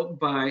was built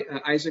by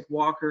Isaac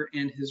Walker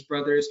and his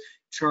brothers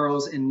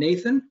Charles and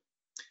Nathan.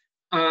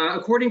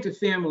 According to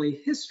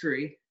family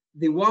history,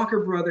 the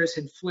Walker brothers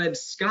had fled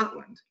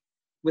Scotland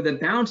with a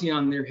bounty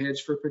on their heads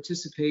for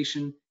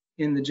participation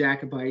in the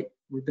Jacobite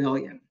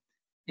Rebellion.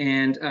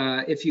 And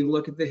if you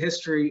look at the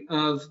history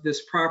of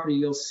this property,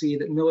 you'll see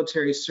that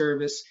military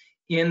service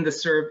in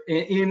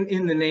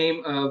the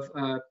name of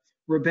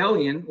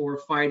rebellion or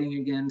fighting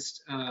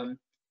against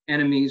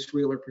enemies,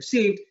 real or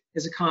perceived,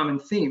 is a common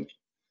theme.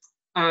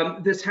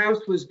 This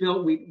house was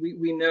built,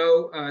 we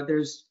know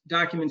there's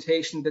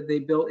documentation that they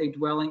built a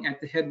dwelling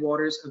at the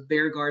headwaters of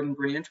Bear Garden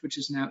Branch, which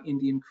is now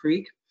Indian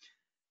Creek.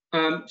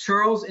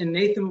 Charles and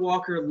Nathan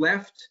Walker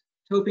left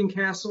Toping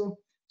Castle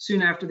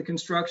soon after the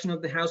construction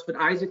of the house, but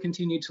Isaac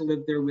continued to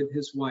live there with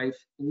his wife,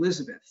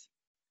 Elizabeth.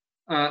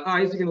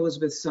 Isaac and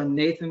Elizabeth's son,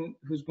 Nathan,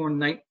 who was born in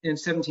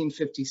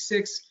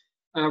 1756,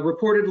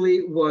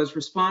 reportedly was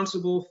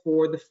responsible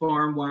for the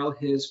farm while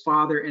his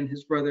father and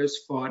his brothers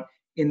fought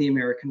in the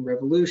American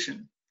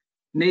Revolution.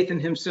 Nathan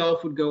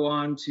himself would go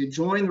on to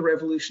join the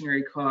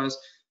revolutionary cause,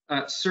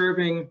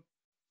 serving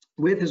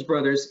with his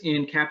brothers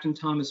in Captain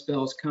Thomas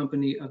Bell's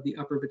company of the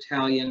Upper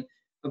Battalion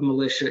of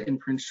Militia in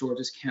Prince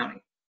George's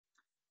County.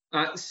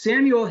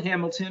 Samuel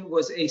Hamilton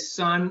was a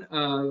son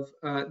of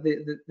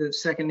the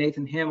second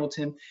Nathan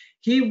Hamilton.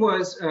 He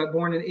was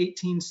born in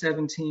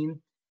 1817.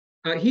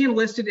 He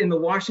enlisted in the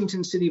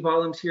Washington City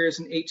Volunteers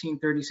in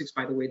 1836.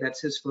 By the way,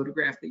 that's his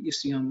photograph that you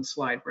see on the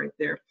slide right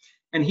there.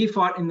 And he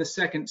fought in the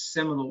Second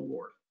Seminole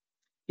War.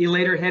 He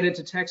later headed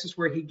to Texas,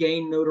 where he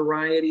gained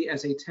notoriety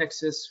as a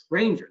Texas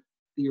Ranger,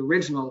 the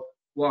original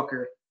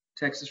Walker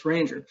Texas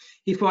Ranger.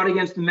 He fought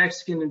against the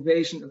Mexican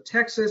invasion of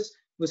Texas,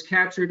 was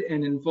captured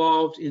and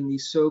involved in the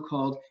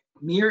so-called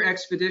Muir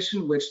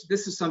expedition, which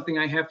this is something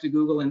I have to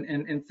Google,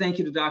 and thank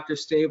you to Dr.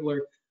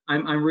 Stabler.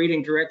 I'm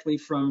reading directly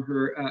from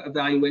her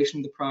evaluation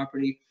of the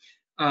property.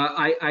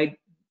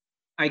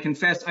 I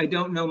confess I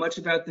don't know much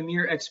about the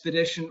Muir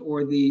expedition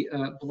or the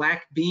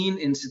black bean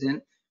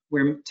incident,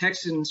 where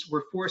Texans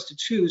were forced to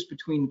choose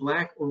between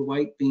black or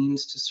white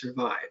beans to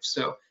survive.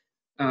 So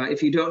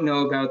if you don't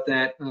know about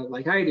that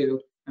like I do,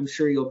 I'm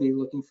sure you'll be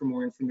looking for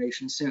more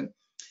information soon.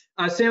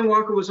 Sam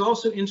Walker was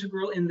also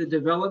integral in the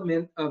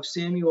development of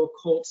Samuel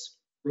Colt's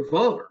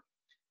revolver.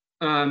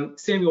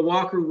 Samuel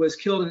Walker was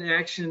killed in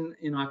action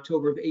in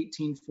October of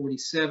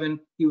 1847.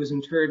 He was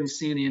interred in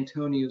San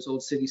Antonio's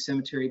Old City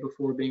Cemetery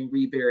before being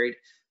reburied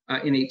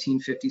in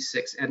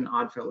 1856 at an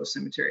Oddfellow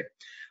cemetery.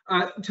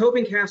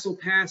 Toping Castle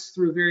passed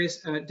through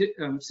various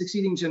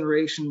succeeding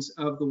generations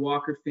of the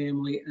Walker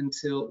family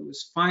until it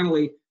was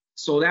finally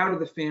sold out of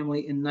the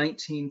family in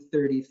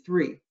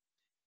 1933.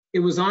 It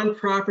was on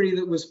property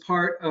that was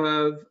part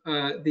of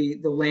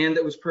the land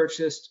that was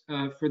purchased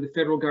for the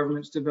federal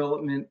government's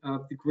development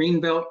of the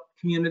Greenbelt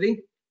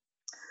community.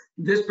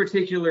 This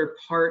particular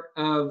part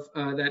of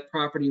that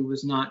property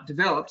was not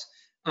developed,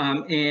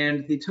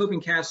 and the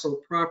Toping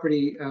Castle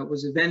property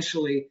was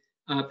eventually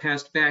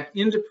passed back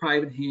into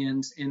private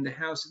hands, and the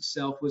house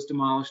itself was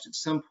demolished at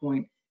some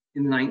point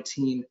in the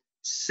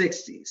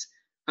 1960s.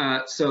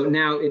 So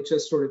now it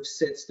just sort of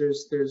sits,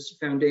 there's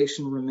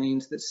foundation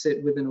remains that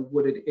sit within a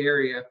wooded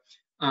area.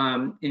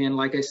 And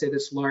like I said,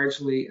 it's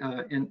largely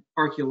an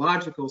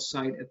archaeological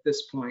site at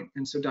this point.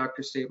 And so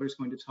Dr. Stabler is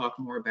going to talk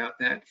more about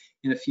that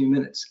in a few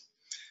minutes.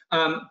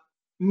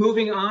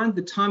 Moving on,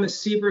 the Thomas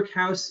Seabrook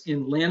House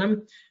in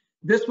Lanham.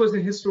 This was a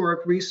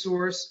historic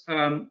resource.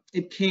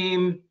 It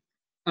came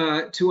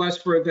to us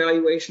for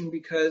evaluation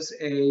because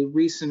a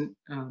recent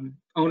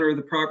owner of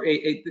the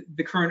property,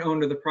 the current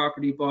owner of the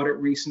property, bought it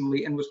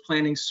recently and was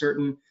planning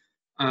certain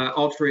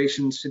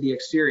alterations to the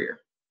exterior,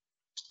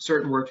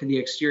 certain work to the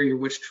exterior,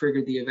 which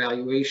triggered the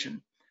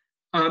evaluation.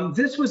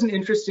 This was an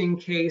interesting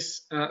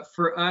case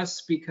for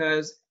us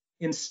because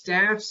in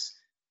staff's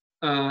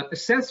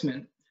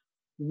assessment,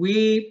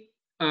 we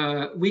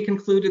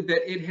concluded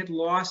that it had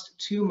lost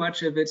too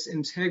much of its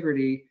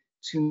integrity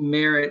to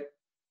merit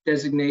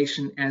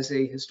designation as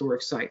a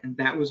historic site, and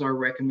that was our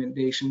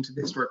recommendation to the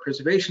Historic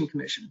Preservation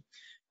Commission.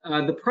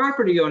 The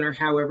property owner,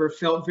 however,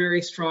 felt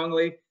very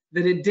strongly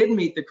that it did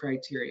meet the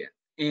criteria,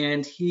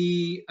 and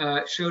he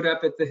showed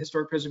up at the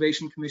Historic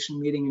Preservation Commission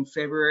meeting in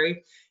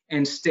February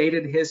and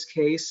stated his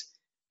case,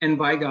 and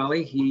by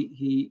golly,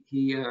 he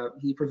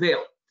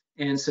prevailed.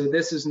 And so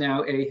this is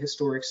now a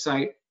historic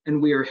site,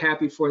 and we are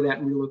happy for that,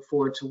 and we look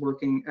forward to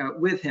working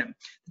with him.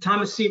 The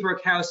Thomas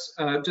Seabrook House,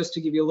 just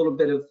to give you a little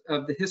bit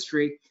of the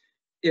history,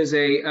 is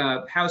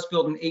a house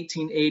built in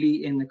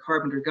 1880 in the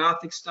Carpenter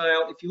Gothic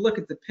style. If you look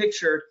at the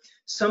picture,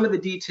 some of the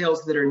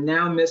details that are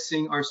now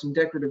missing are some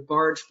decorative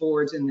barge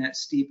boards in that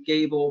steep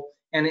gable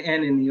and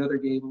in the other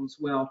gable as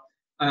well.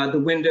 The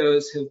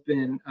windows have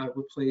been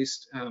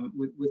replaced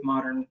with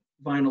modern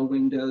vinyl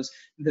windows.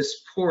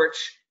 This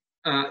porch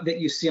that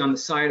you see on the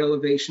side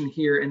elevation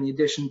here and the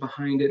addition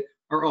behind it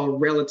are all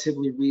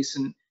relatively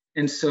recent,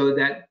 and so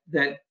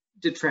that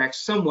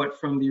detracts somewhat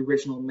from the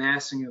original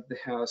massing of the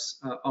house,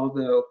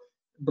 although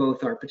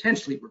both are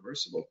potentially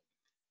reversible.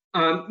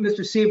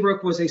 Mr.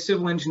 Seabrook was a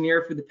civil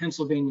engineer for the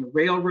Pennsylvania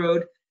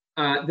Railroad.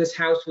 This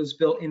house was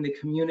built in the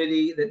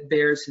community that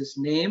bears his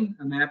name,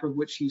 a map of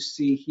which you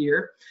see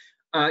here.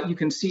 You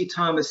can see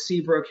Thomas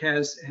Seabrook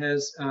has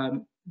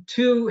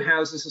two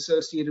houses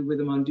associated with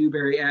him on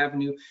Dewberry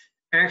Avenue.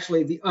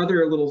 Actually, the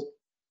other little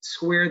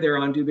square there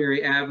on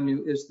Dewberry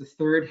Avenue is the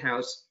third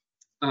house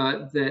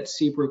that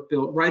Seabrook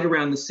built right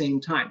around the same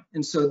time.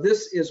 And so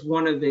this is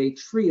one of a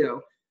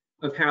trio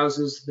of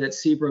houses that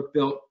Seabrook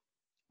built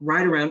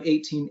right around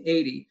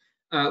 1880.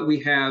 We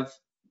have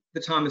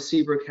the Thomas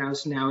Seabrook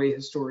House, now a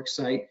historic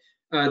site,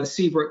 the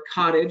Seabrook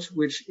Cottage,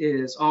 which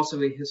is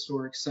also a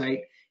historic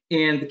site,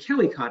 and the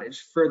Kelly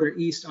Cottage further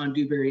east on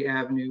Dewberry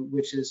Avenue,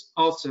 which is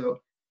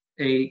also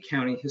a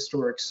county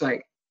historic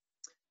site.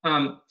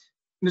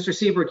 Mr.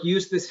 Seabrook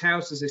used this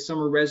house as a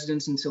summer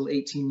residence until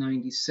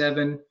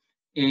 1897,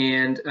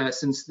 and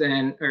since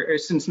then, or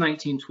since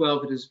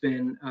 1912, it has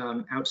been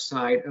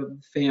outside of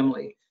the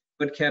family,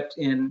 but kept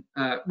in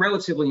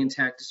relatively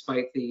intact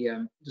despite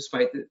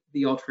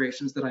the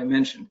alterations that I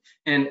mentioned.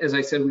 And as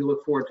I said, we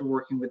look forward to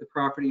working with the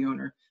property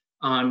owner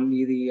on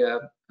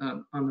the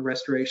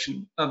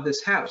restoration of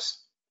this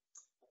house.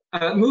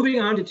 Moving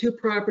on to two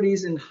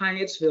properties in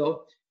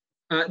Hyattsville.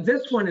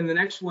 This one and the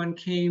next one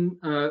came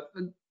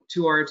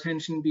to our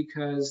attention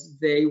because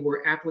they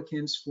were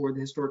applicants for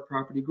the Historic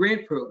Property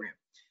Grant Program.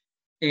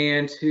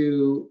 And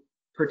to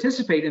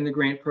participate in the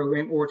grant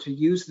program or to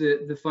use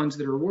the funds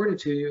that are awarded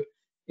to you,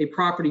 a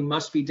property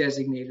must be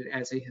designated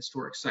as a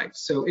historic site.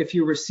 So if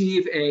you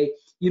receive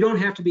you don't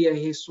have to be a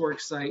historic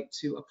site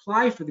to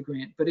apply for the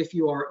grant, but if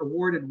you are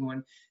awarded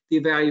one, the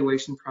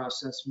evaluation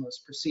process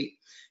must proceed.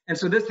 And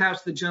so this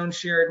house, the Joan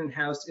Sheridan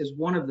House, is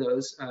one of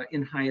those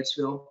in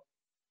Hyattsville.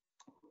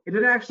 It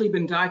had actually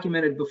been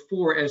documented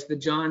before as the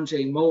John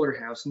J. Moeller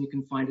House, and you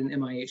can find an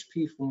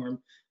MIHP form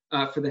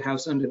for the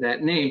house under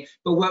that name.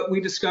 But what we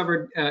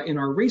discovered in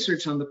our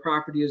research on the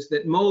property is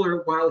that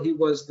Moeller, while he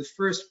was the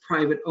first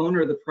private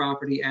owner of the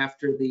property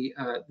after the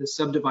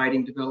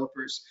subdividing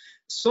developers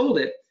sold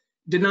it,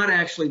 did not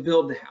actually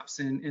build the house.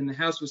 And the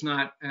house was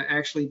not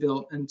actually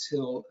built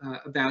until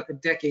about a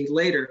decade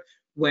later,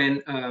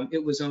 when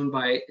it was owned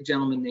by a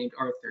gentleman named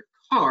Arthur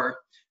Carr,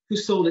 who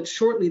sold it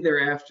shortly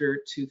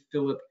thereafter to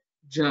Philip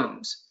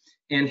Jones.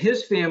 And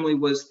his family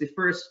was the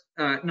first,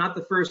 not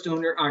the first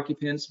owner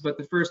occupants, but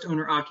the first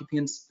owner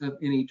occupants of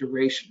any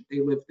duration. They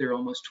lived there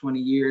almost 20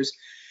 years.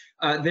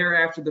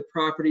 Thereafter, the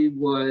property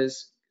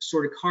was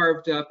sort of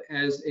carved up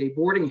as a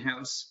boarding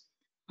house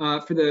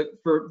for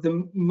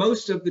the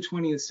most of the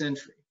 20th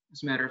century,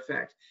 as a matter of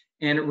fact.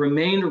 And it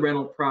remained a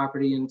rental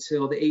property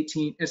until the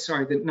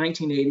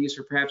 1980s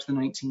or perhaps the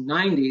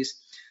 1990s,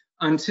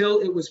 until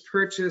it was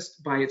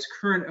purchased by its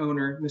current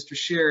owner, Mr.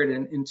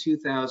 Sheridan, in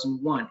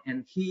 2001.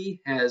 And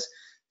he has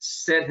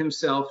set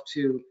himself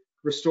to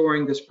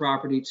restoring this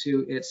property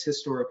to its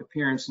historic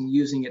appearance and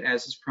using it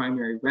as his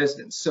primary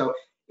residence. So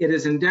it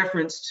is in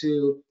deference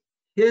to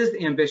his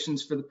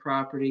ambitions for the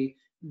property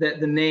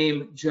that the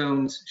name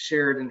Jones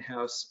Sheridan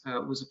House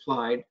was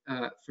applied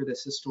for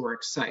this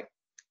historic site.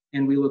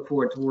 And we look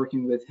forward to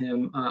working with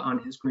him on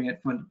his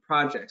grant-funded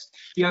projects.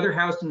 The other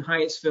house in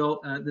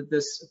Hyattsville that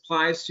this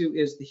applies to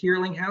is the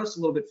Heerling House, a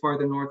little bit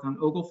farther north on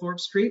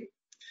Oglethorpe Street.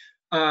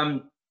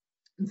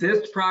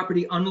 This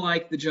property,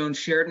 unlike the Jones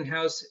Sheridan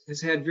House, has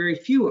had very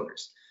few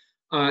owners.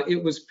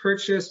 It was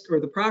purchased,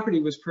 or the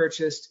property was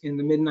purchased in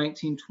the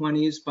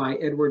mid-1920s by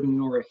Edward and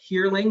Nora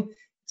Heerling.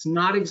 It's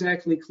not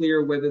exactly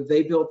clear whether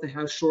they built the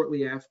house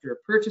shortly after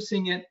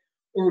purchasing it,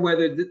 or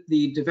whether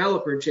the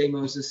developer, J.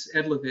 Moses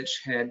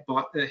Edlovich, had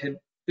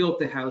built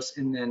the house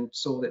and then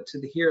sold it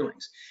to the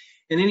Heerlings.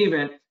 In any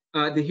event,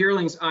 the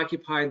Heerlings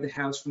occupied the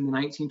house from the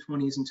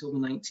 1920s until the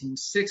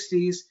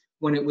 1960s,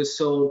 when it was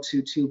sold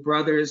to two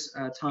brothers,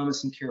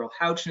 Thomas and Carol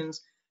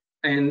Houchins,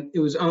 and it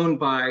was owned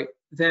by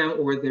them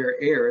or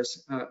their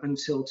heirs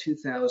until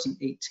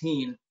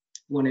 2018,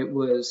 when it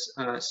was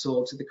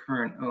sold to the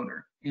current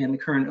owner. And the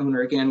current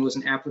owner, again, was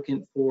an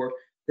applicant for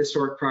the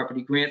Historic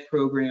Property Grant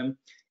Program.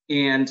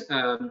 And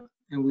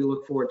we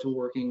look forward to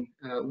working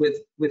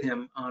with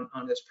him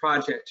on this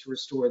project to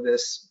restore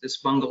this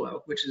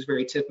bungalow, which is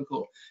very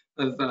typical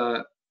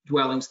of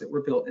dwellings that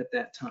were built at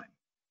that time.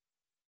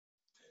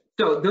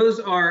 So those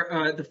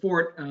are the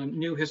four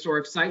new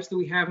historic sites that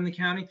we have in the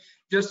county.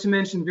 Just to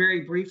mention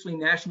very briefly,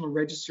 National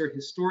Register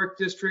historic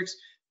districts.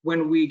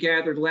 When we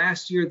gathered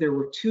last year, there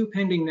were 2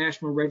 pending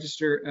National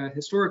Register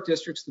historic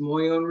districts, the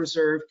Moyone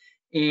Reserve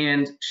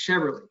and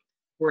Cheverly.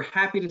 We're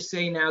happy to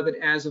say now that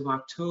as of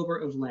October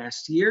of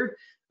last year,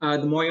 the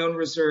Moyone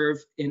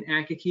Reserve in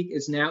Accokeek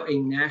is now a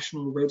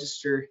National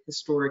Register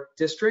Historic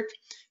District.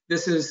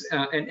 This is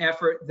an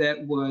effort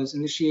that was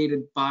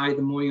initiated by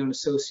the Moyone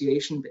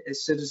Association, a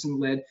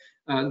citizen-led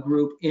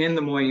group in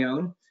the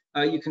Moyone.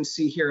 You can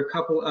see here a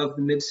couple of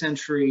the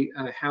mid-century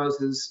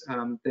houses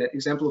that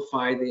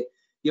exemplify the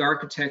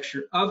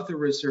architecture of the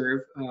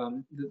reserve.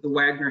 The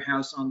Wagner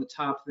House on the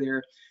top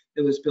there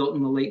that was built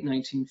in the late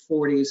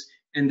 1940s,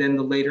 and then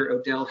the later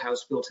Odell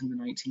House built in the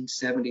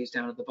 1970s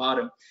down at the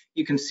bottom.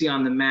 You can see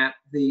on the map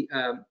the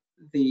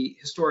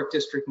historic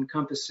district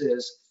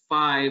encompasses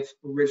 5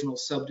 original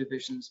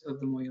subdivisions of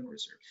the Moyone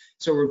Reserve.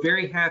 So we're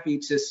very happy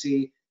to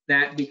see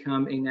that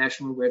become a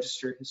National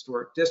Register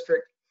Historic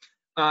District.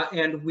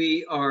 And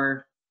we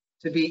are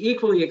to be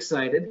equally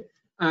excited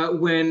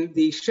when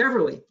the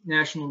Cheverly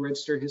National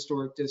Register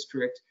Historic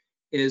District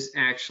is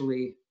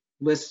actually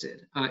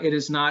listed. It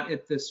is not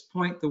at this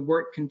point. The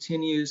work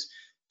continues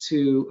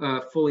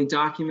to fully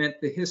document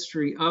the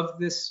history of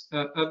this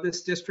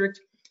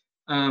district.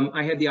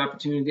 I had the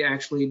opportunity to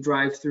actually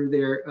drive through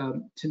there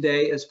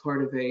today as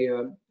part of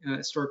a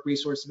historic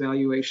resource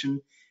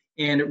evaluation,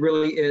 and it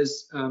really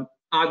is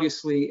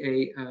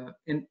obviously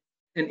an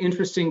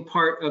interesting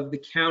part of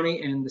the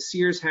county, and the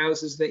Sears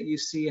houses that you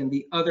see and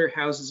the other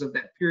houses of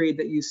that period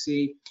that you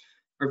see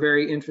are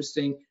very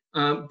interesting.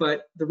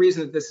 But the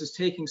reason that this is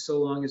taking so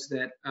long is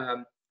that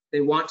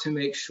they want to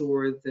make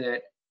sure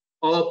that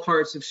all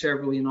parts of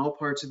Cheverly and all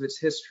parts of its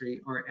history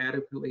are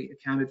adequately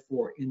accounted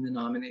for in the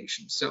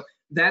nomination. So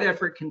that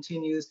effort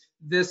continues.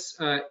 This,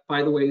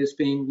 by the way, is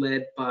being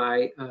led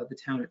by the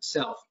town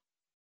itself.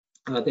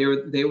 They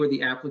were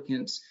the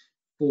applicants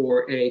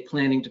for a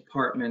planning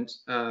department,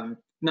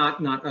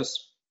 not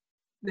us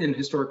in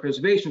historic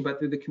preservation, but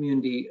through the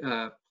community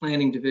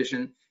planning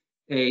division,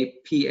 a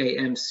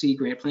PAMC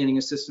grant, Planning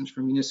Assistance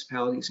for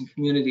Municipalities and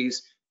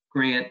Communities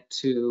grant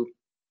to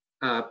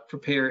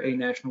prepare a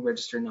National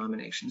Register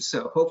nomination.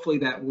 So hopefully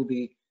that will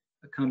be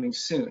coming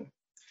soon.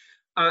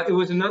 It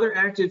was another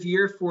active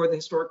year for the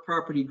Historic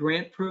Property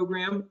Grant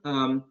Program.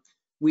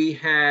 We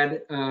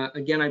had,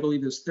 again, I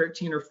believe it was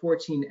 13 or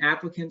 14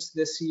 applicants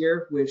this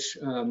year, which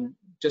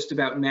just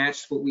about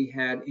matched what we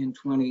had in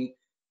for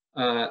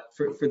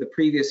the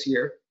previous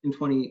year in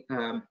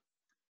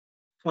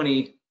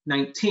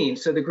 2019.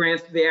 So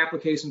the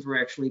applications were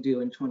actually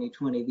due in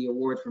 2020. The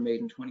awards were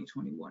made in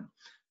 2021.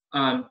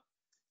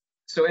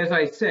 So as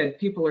I said,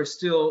 people are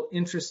still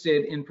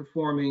interested in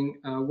performing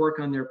work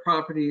on their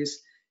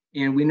properties,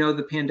 and we know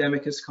the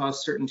pandemic has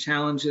caused certain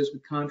challenges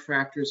with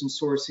contractors and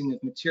sourcing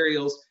of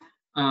materials,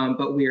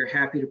 but we are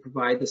happy to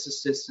provide this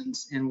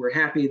assistance, and we're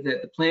happy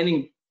that the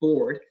Planning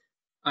Board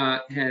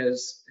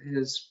has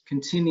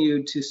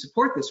continued to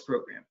support this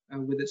program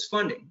with its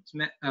funding.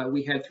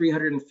 We had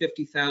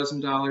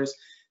 $350,000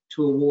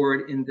 to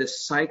award in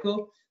this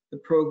cycle. The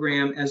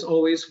program, as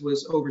always,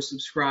 was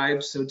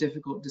oversubscribed, so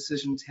difficult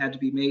decisions had to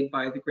be made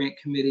by the grant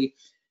committee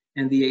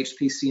and the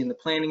HPC and the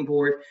planning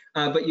board.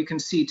 But you can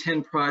see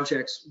 10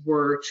 projects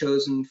were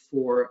chosen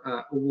for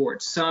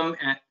awards, some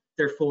at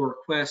their full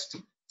request,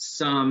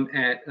 some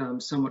at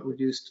somewhat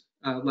reduced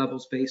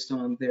levels based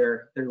on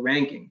their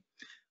ranking.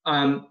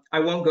 I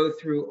won't go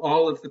through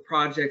all of the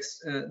projects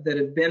that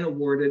have been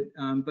awarded,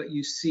 but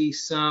you see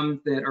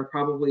some that are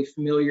probably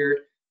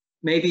familiar,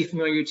 maybe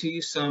familiar to you,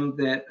 some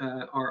that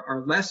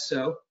are less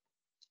so.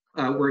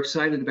 We're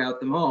excited about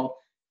them all,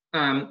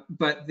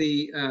 but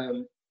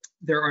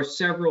there are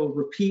several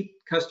repeat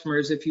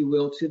customers, if you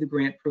will, to the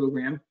grant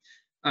program,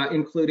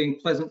 including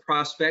Pleasant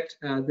Prospect.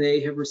 They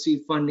have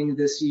received funding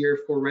this year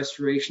for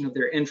restoration of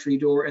their entry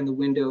door and the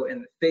window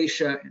and the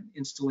fascia and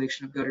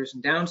installation of gutters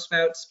and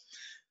downspouts.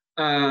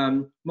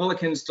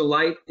 Mulligan's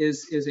Delight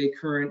is a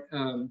current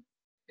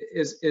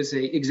is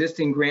a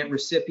existing grant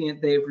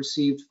recipient. They have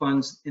received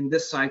funds in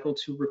this cycle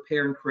to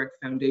repair and correct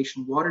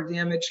foundation water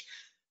damage.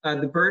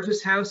 The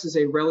Burgess House is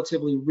a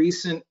relatively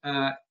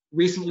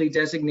recently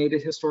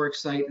designated historic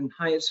site in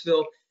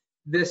Hyattsville.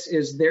 This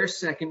is their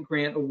second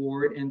grant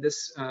award, and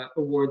this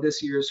award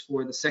this year is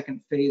for the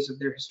second phase of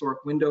their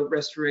historic window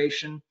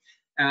restoration.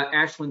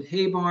 Ashland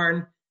Hay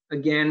Barn,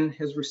 again,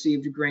 has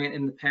received a grant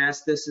in the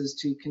past. This is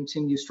to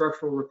continue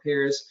structural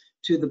repairs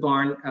to the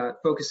barn,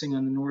 focusing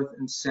on the north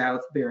and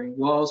south bearing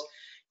walls.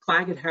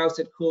 Claggett House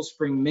at Cool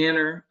Spring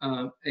Manor,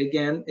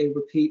 again, a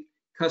repeat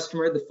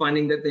customer. The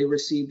funding that they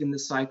received in the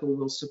cycle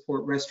will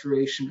support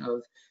restoration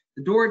of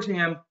the door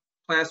jamb,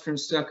 plaster and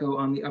stucco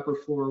on the upper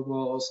floor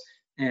walls,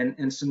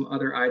 and some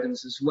other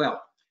items as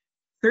well.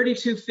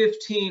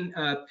 3215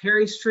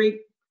 Perry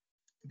Street.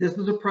 This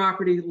is a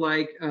property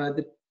like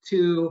the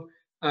two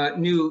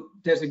new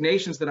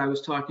designations that I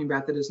was talking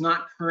about that is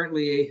not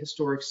currently a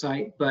historic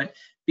site, but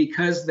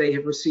because they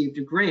have received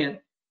a grant,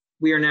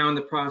 we are now in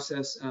the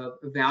process of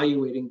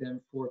evaluating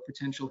them for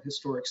potential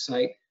historic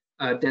site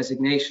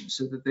designation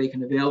so that they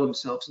can avail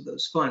themselves of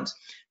those funds.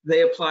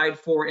 They applied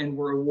for and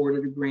were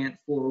awarded a grant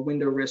for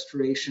window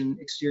restoration,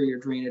 exterior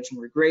drainage and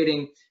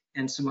regrading,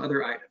 and some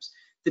other items.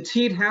 The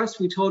Teed House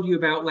we told you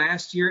about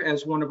last year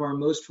as one of our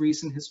most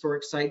recent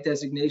historic site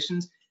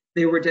designations.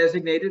 They were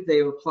designated,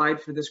 they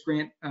applied for this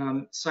grant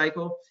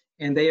cycle,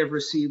 and they have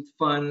received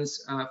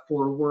funds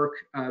for work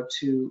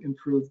to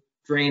improve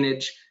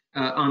drainage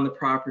on the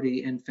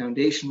property and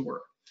foundation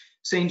work.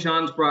 St.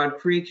 John's Broad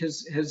Creek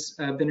has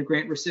been a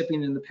grant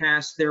recipient in the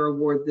past. Their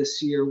award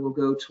this year will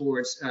go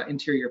towards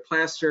interior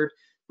plaster,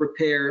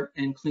 repair,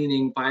 and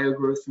cleaning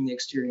biogrowth from the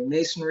exterior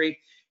masonry.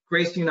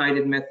 Grace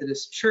United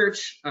Methodist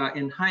Church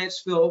in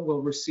Hyattsville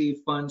will receive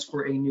funds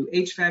for a new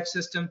HVAC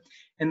system,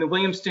 and the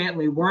William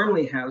Stanley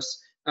Wormley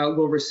House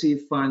will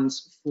receive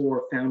funds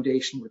for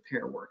foundation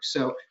repair work.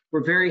 So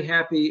we're very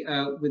happy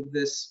with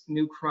this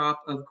new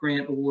crop of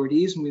grant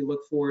awardees, and we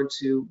look forward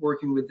to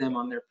working with them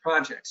on their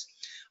projects.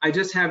 I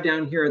just have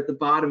down here at the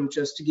bottom,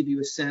 just to give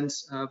you a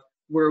sense of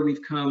where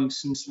we've come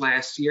since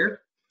last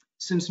year.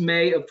 Since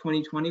May of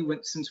 2020,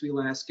 since we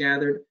last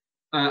gathered,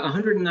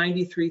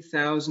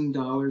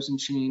 $193,000 and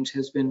change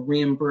has been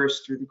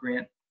reimbursed through the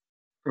grant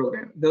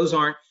program. Those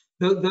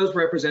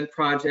represent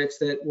projects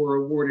that were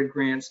awarded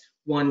grants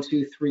 1,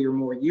 2, 3 or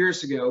more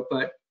years ago,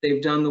 but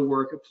they've done the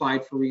work,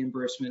 applied for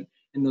reimbursement,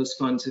 and those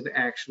funds have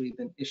actually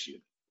been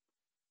issued.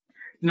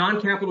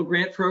 Non-capital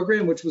grant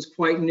program, which was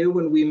quite new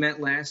when we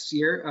met last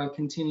year,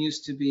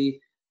 continues to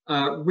be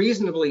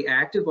reasonably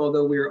active,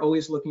 although we are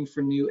always looking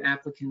for new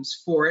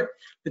applicants for it.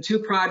 The two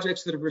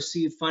projects that have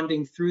received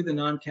funding through the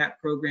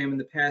non-cap program in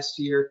the past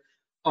year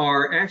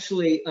are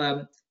actually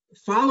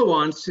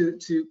follow-ons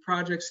to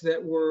projects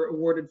that were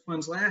awarded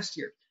funds last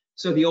year.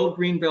 So the Old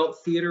Greenbelt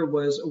Theater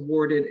was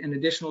awarded an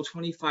additional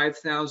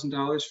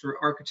 $25,000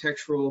 for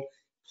architectural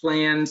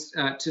plans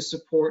to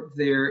support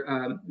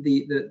their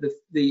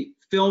the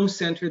film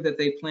center that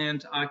they plan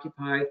to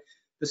occupy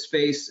the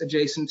space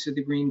adjacent to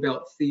the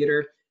Greenbelt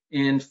Theater,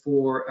 and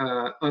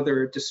for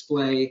other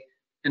display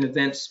and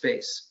event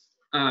space.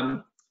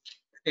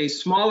 A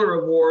smaller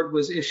award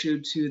was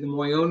issued to the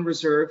Moyone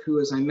Reserve,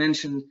 who, as I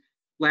mentioned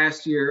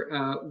last year,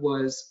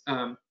 was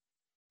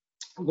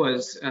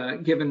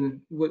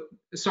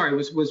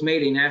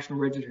made a National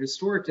Registered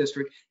Historic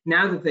District.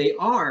 Now that they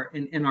are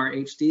an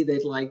NRHD,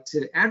 they'd like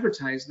to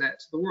advertise that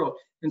to the world,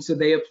 and so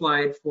they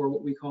applied for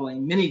what we call a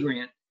mini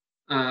grant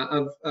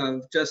of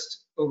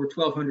just over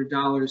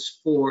 $1,200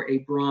 for a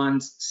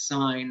bronze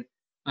sign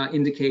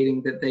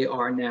indicating that they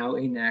are now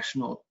a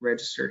National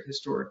Registered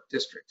Historic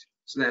District.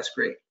 So that's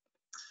great.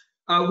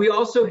 We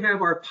also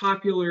have our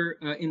popular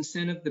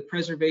incentive, the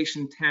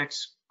Preservation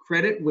Tax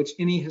Credit, which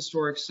any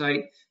historic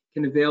site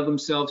can avail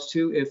themselves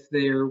to if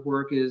their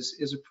work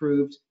is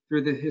approved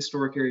through the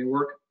Historic Area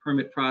Work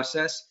Permit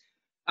process.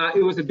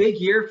 It was a big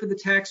year for the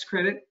tax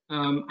credit.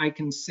 I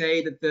can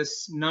say that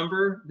this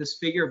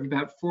figure of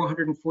about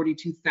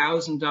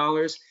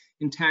 $442,000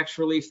 in tax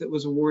relief that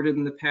was awarded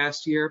in the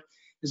past year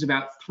is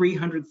about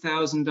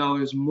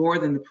 $300,000 more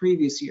than the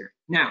previous year.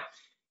 Now,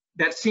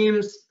 that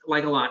seems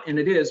like a lot, and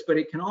it is, but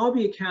it can all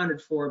be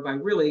accounted for by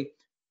really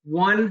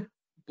one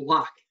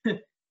block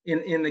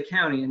in the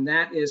county, and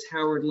that is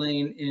Howard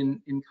Lane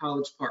in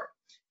College Park.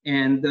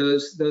 And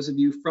those of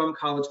you from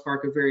College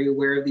Park are very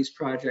aware of these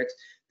projects.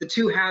 The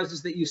two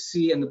houses that you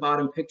see in the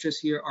bottom pictures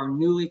here are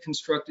newly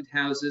constructed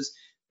houses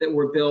that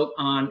were built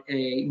on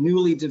a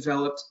newly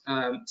developed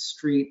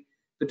street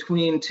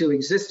between two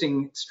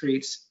existing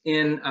streets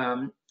in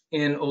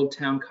Old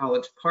Town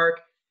College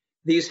Park.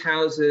 These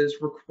houses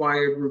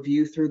required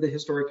review through the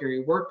Historic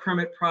Area Work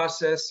Permit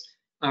process,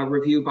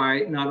 review by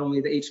not only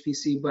the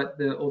HPC, but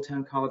the Old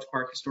Town College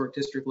Park Historic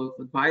District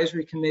Local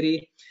Advisory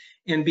Committee.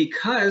 And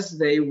because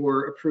they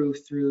were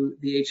approved through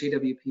the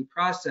HAWP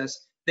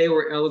process, they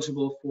were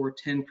eligible for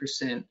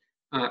 10%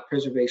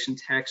 preservation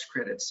tax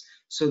credits.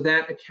 So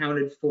that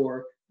accounted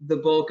for the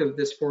bulk of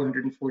this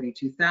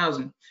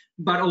 $442,000.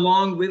 But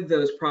along with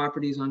those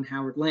properties on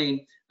Howard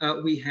Lane,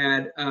 we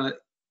had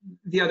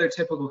the other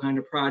typical kind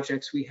of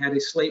projects. We had a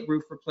slate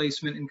roof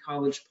replacement in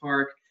College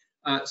Park,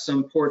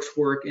 some porch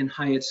work in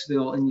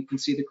Hyattsville, and you can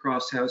see the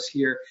crosshouse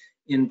here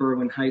in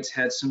Berwyn Heights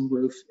had some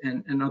roof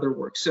and other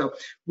work. So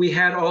we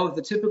had all of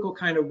the typical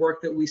kind of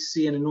work that we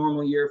see in a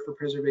normal year for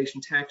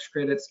preservation tax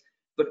credits,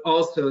 but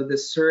also the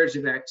surge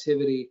of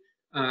activity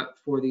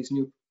for these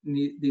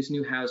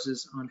new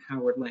houses on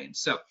Howard Lane.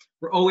 So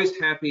we're always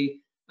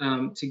happy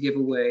to give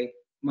away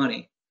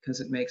money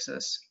because it makes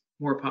us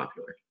more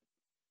popular.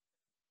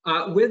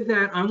 With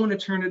that, I want to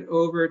turn it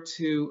over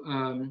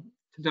to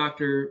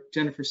Dr.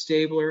 Jennifer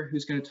Stabler,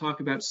 who's going to talk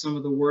about some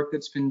of the work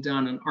that's been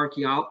done on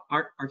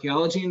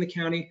archaeology in the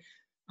county.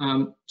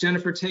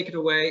 Jennifer, take it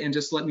away and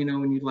just let me know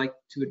when you'd like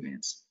to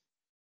advance.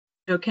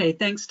 Okay,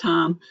 thanks,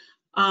 Tom.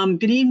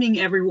 Good evening,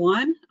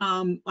 everyone.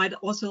 I'd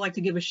also like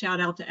to give a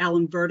shout out to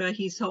Alan Verda.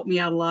 He's helped me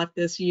out a lot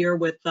this year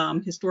with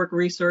historic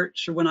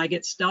research. When I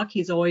get stuck,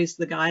 he's always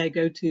the guy I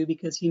go to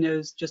because he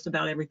knows just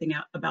about everything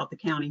about the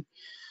county.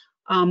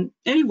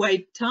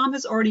 Anyway, Tom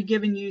has already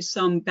given you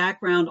some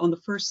background on the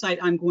first site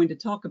I'm going to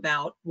talk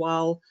about.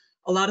 While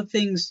a lot of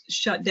things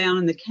shut down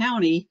in the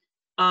county,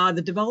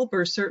 the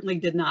developer certainly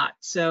did not.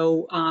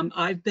 So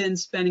I've been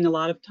spending a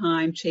lot of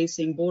time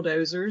chasing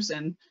bulldozers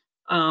and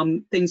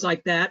things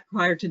like that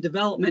prior to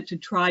development to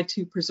try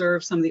to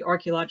preserve some of the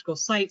archaeological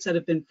sites that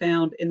have been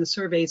found in the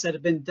surveys that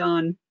have been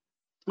done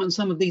on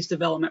some of these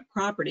development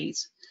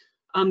properties.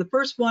 The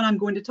first one I'm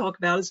going to talk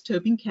about is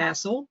Toping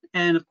Castle,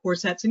 and of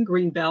course that's in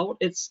Greenbelt.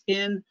 It's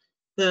in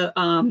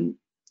the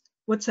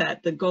what's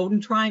that? The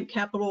Golden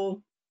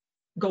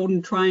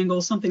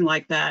Triangle, something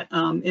like that,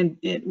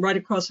 right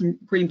across from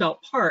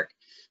Greenbelt Park.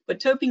 But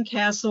Toping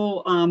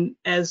Castle,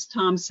 as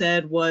Tom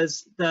said,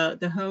 was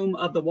the home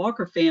of the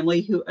Walker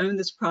family, who owned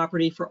this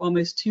property for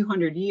almost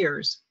 200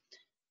 years.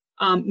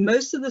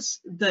 Most of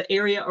the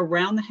area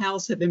around the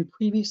house had been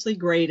previously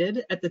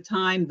graded at the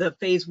time the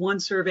Phase 1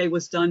 survey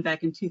was done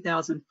back in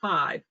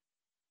 2005.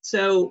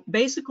 So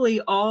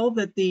basically all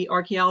that the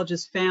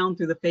archaeologists found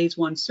through the Phase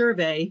 1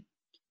 survey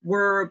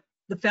were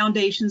the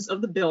foundations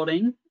of the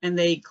building, and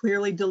they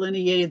clearly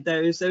delineated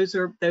those. Those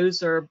are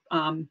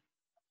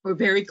were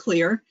very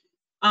clear.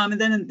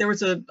 And then there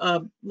was a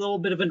little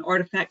bit of an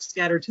artifact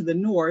scattered to the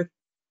north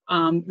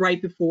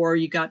right before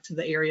you got to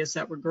the areas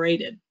that were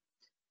graded.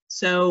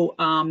 So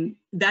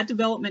that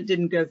development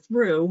didn't go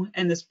through,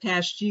 and this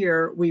past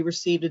year we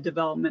received a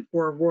development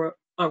for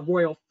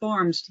Royal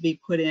Farms to be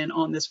put in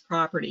on this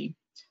property.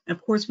 And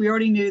of course, we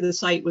already knew the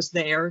site was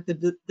there.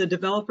 The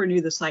developer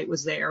knew the site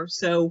was there.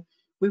 So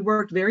we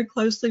worked very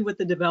closely with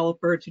the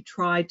developer to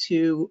try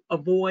to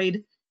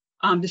avoid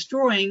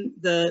destroying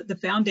the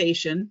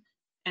foundation.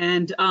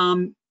 And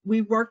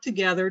we worked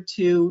together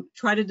to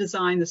try to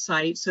design the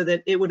site so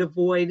that it would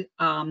avoid,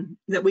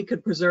 that we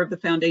could preserve the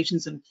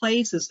foundations in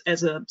place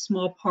as a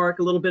small park,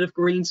 a little bit of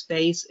green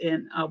space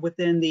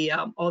within the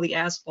all the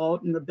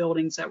asphalt and the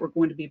buildings that were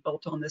going to be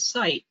built on this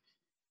site.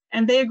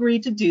 And they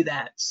agreed to do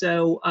that.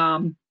 So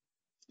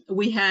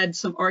we had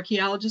some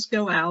archaeologists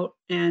go out,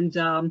 and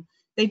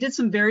they did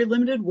some very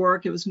limited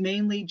work. It was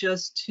mainly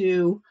just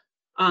to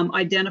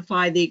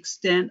identify the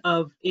extent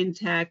of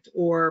intact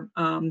or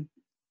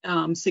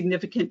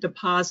significant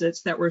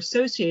deposits that were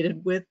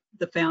associated with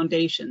the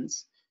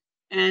foundations.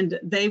 And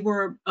they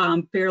were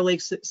fairly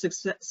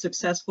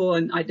successful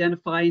in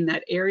identifying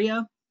that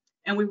area.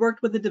 And we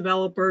worked with the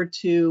developer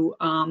to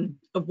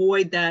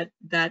avoid that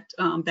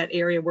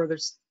area where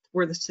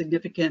the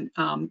significant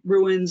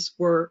ruins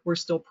were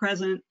still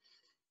present.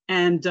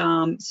 And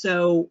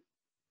so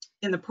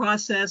in the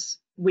process,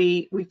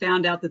 we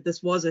found out that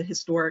this was a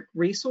historic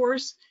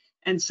resource.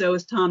 And so,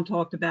 as Tom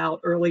talked about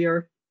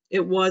earlier,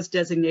 it was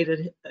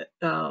designated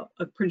a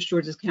Prince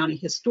George's County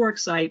Historic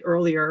Site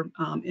earlier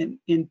in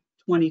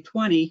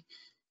 2020,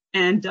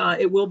 and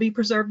it will be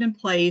preserved in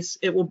place.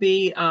 It will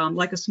be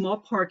like a small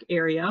park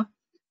area.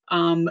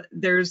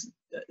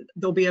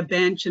 There'll be a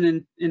bench and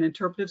an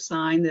interpretive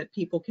sign that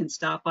people can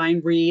stop by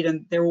and read,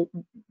 and there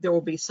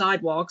will be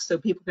sidewalks so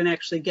people can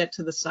actually get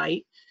to the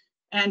site.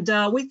 And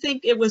we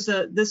think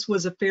this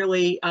was a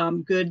fairly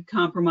good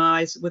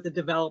compromise with the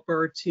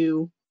developer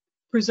to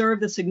preserve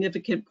the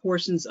significant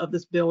portions of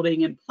this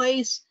building in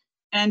place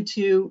and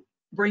to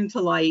bring to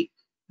light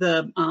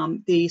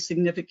the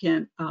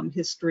significant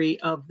history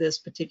of this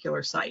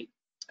particular site.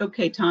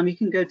 Okay, Tom, you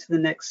can go to the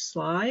next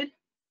slide.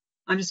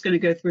 I'm just going to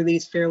go through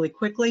these fairly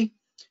quickly.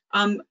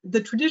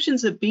 The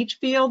Traditions of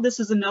Beachfield, this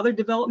is another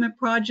development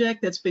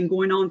project that's been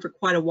going on for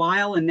quite a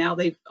while, and now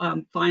they've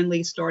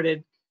finally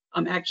started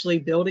actually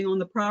building on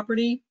the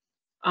property.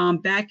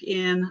 Back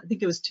in, I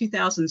think it was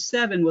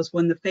 2007 was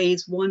when the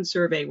Phase 1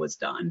 survey was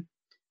done.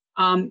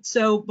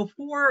 So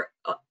before,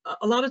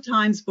 a lot of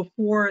times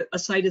before a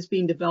site is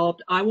being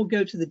developed, I will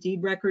go to the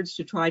deed records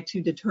to try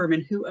to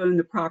determine who owned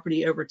the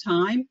property over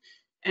time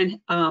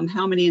and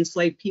how many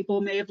enslaved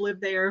people may have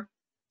lived there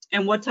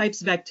and what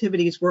types of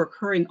activities were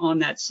occurring on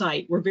that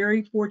site. We're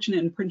very fortunate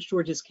in Prince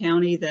George's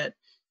County that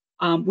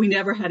we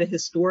never had a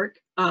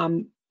historic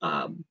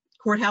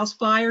courthouse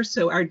fire,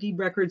 so our deed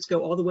records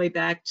go all the way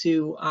back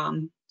to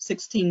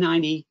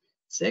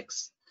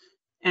 1696,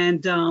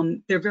 and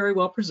they're very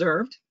well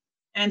preserved.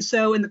 And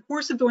so in the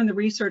course of doing the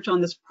research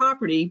on this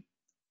property,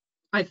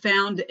 I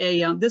found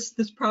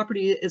this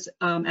property is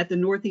at the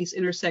northeast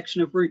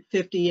intersection of Route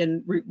 50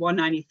 and Route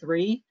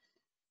 193.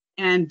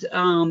 And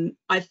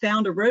I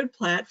found a road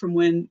plat from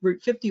when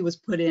Route 50 was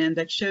put in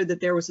that showed that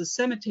there was a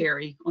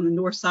cemetery on the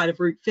north side of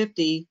Route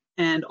 50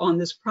 and on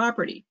this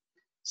property.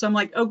 So I'm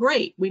like, oh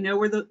great, we know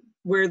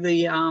where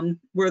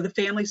the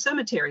family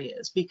cemetery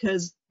is,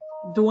 because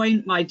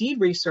doing my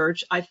deed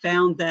research, I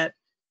found that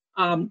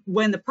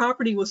when the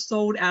property was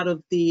sold out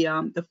of the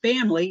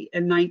family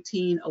in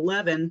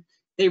 1911,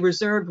 they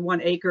reserved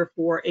 1 acre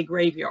for a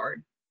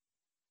graveyard.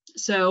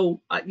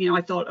 So,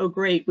 I thought, oh,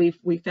 great,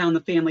 we found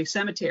the family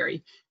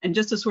cemetery. And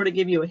just to sort of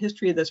give you a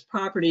history of this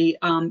property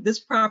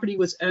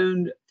was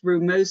owned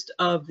through most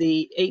of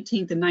the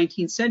 18th and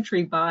 19th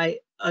century by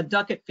a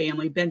Duckett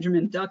family,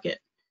 Benjamin Duckett.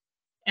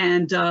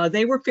 And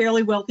they were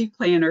fairly wealthy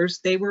planters.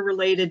 They were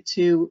related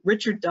to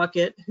Richard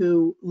Duckett,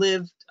 who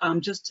lived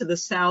just to the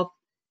south.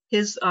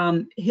 His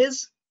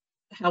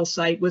house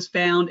site was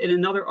found in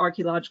another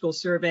archaeological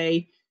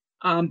survey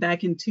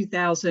back in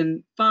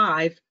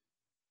 2005.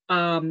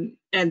 And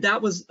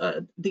that was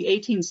the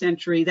 18th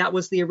century. That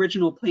was the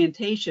original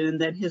plantation,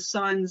 and that his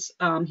sons,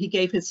 he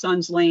gave his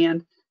sons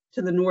land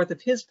to the north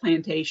of his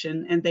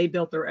plantation, and they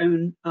built their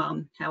own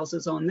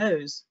houses on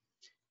those.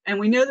 And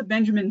we know that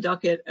Benjamin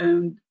Duckett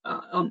owned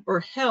or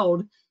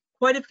held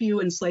quite a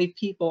few enslaved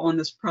people on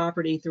this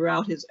property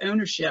throughout his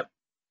ownership.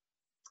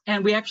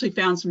 And we actually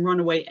found some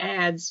runaway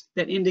ads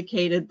that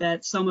indicated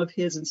that some of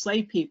his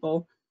enslaved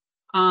people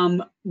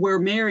were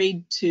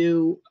married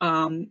to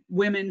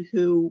women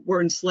who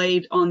were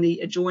enslaved on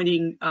the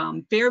adjoining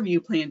Fairview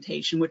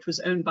plantation, which was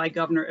owned by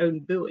Governor Odin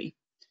Bowie.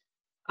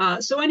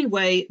 So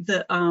anyway,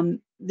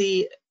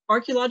 the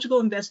archaeological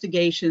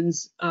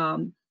investigations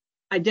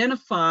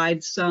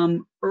identified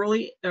some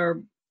early,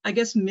 or I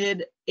guess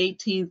mid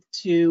 18th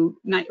to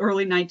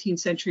early 19th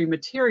century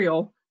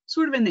material,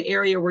 sort of in the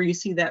area where you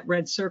see that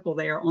red circle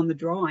there on the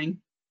drawing.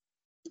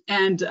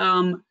 And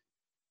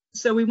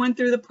so we went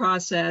through the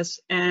process,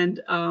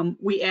 and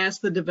we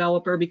asked the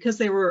developer, because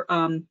they were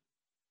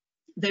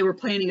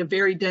planning a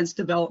very dense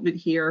development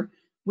here,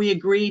 we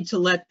agreed to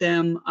let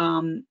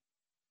them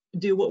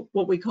do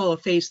what we call a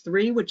phase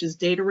 3, which is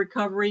data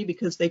recovery,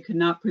 because they could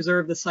not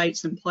preserve the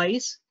sites in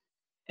place.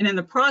 And in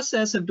the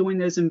process of doing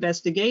those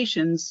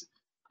investigations,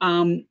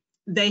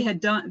 they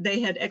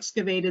had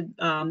excavated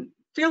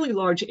fairly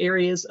large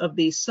areas of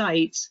these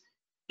sites,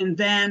 and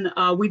then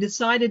we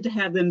decided to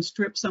have them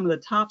strip some of the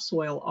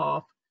topsoil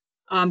off,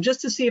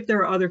 just to see if there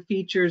are other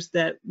features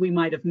that we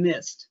might have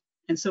missed.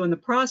 And so in the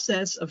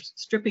process of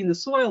stripping the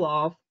soil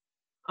off,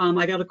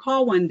 I got a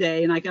call one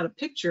day, and I got a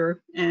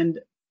picture, and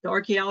the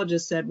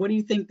archaeologist said, "What do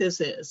you think this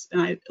is?"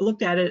 And I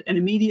looked at it, and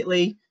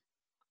immediately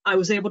I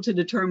was able to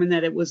determine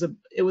that it was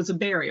a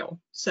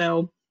burial.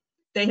 So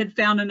they had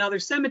found another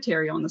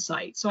cemetery on the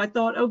site. So I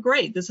thought, oh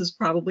great, this is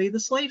probably the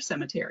slave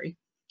cemetery.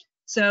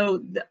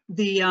 So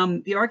the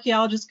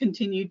archaeologists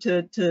continued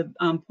to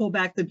pull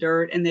back the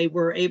dirt, and they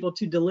were able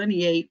to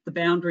delineate the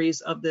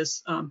boundaries of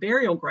this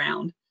burial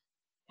ground.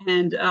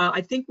 And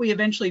I think we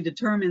eventually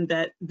determined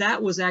that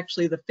that was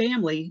actually the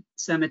family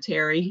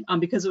cemetery,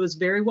 because it was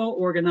very well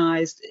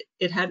organized.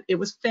 It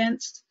was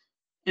fenced,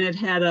 and it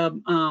had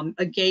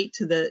a gate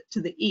to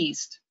the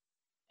east.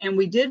 And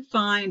we did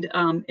find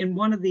in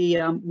one of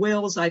the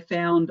wills, I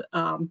found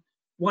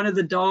one of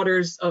the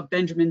daughters of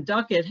Benjamin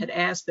Duckett had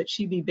asked that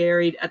she be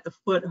buried at the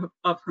foot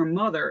of her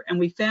mother. And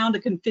we found a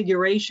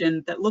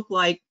configuration that looked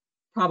like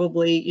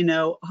probably, you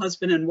know,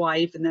 husband and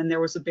wife, and then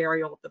there was a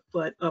burial at the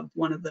foot of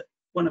one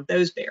of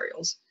those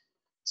burials.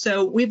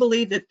 So we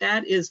believe that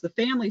that is the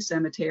family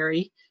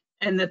cemetery,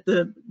 and that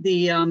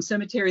the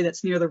cemetery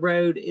that's near the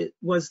road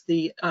was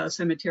the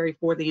cemetery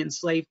for the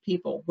enslaved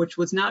people, which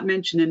was not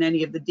mentioned in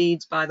any of the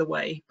deeds, by the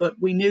way. But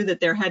we knew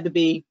that they had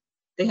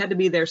to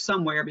be there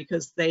somewhere,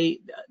 because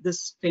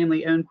this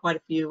family owned quite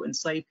a few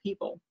enslaved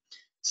people.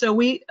 So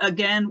we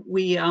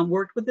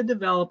worked with the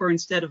developer.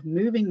 Instead of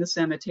moving the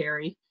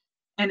cemetery,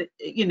 and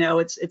you know,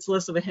 it's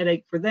less of a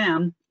headache for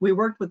them, we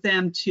worked with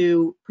them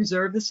to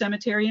preserve the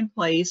cemetery in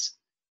place,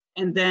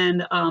 and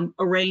then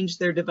arrange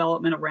their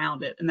development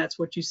around it. And that's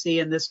what you see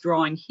in this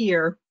drawing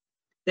here.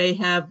 They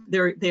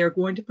are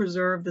going to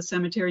preserve the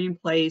cemetery in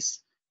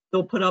place.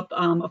 They'll put up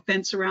a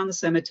fence around the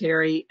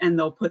cemetery, and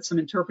they'll put some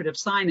interpretive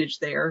signage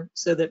there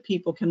so that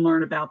people can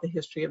learn about the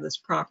history of this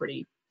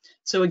property.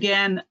 So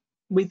again,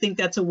 we think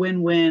that's a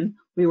win-win.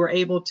 We were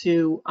able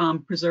to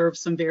preserve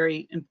some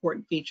very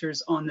important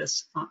features on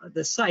this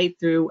site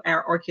through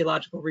our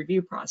archaeological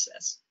review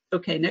process.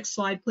 Okay, next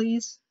slide,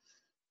 please.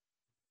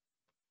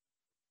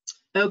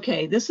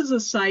 Okay, this is a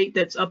site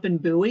that's up in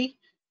Bowie.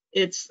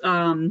 It's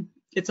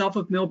off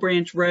of Mill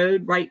Branch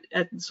Road, right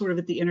at sort of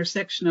at the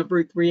intersection of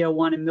Route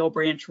 301 and Mill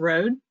Branch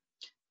Road.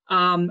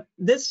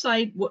 This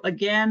site,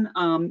 again,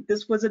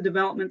 this was a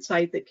development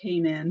site that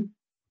came in,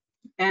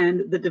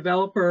 and the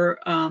developer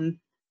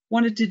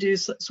wanted to do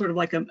sort of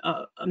like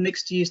a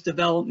mixed-use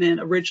development.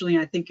 Originally,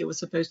 I think it was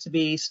supposed to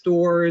be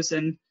stores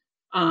and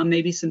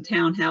maybe some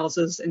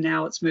townhouses, and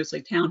now it's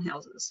mostly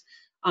townhouses.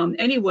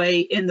 Anyway,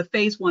 in the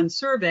phase 1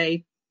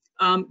 survey,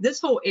 this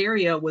whole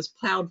area was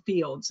plowed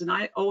fields, and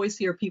I always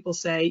hear people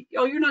say,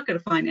 "Oh, you're not going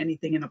to find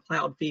anything in a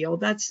plowed field.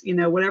 That's, you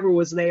know, whatever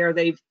was there,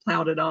 they've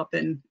plowed it up,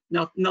 and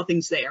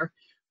nothing's there."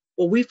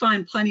 Well, we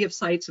find plenty of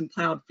sites in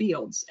plowed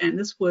fields, and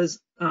this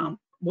was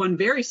one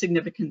very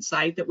significant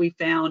site that we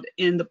found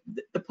in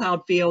the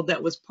plowed field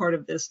that was part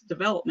of this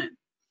development.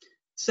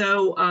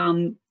 So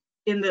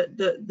in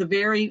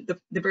the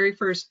very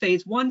first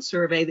phase 1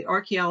 survey, the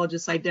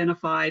archaeologists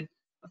identified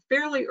a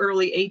fairly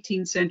early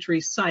 18th century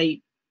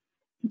site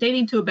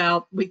dating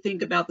to we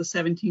think about the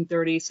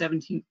 1730s,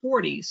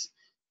 1740s.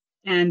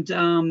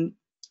 And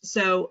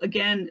so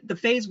again, the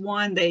phase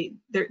 1, they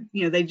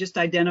just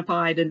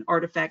identified an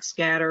artifact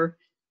scatter,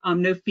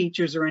 no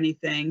features or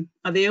anything.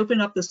 They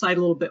opened up the site a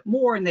little bit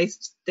more, and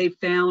they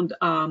found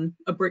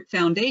a brick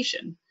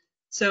foundation.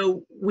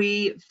 So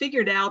we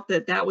figured out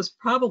that that was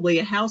probably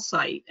a house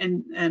site,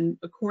 and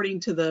according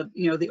to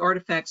the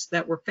artifacts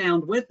that were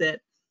found with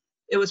it,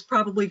 it was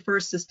probably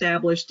first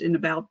established in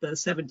about the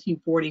 1740s,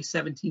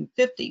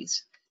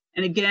 1750s.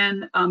 And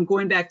again,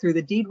 going back through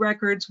the deed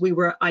records, we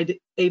were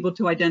able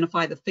to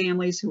identify the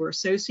families who were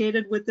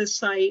associated with this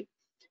site.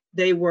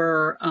 They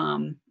were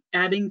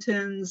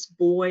Addingtons,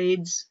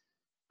 Boyds,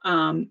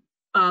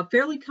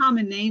 fairly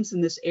common names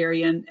in this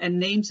area, and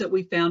names that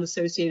we found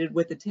associated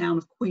with the town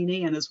of Queen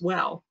Anne as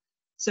well.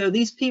 So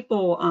these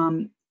people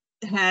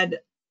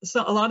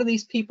a lot of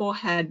these people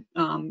had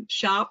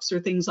shops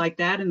or things like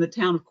that in the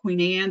town of Queen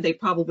Anne. They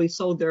probably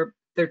sold their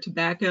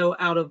tobacco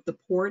out of the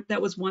port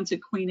that was once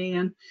at Queen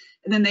Anne.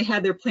 And then they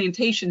had their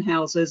plantation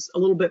houses a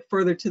little bit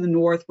further to the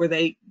north where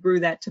they grew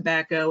that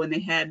tobacco, and they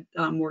had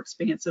more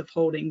expansive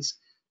holdings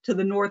to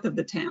the north of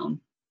the town.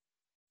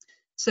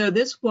 So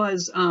this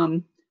was,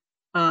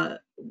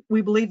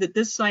 we believe that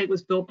this site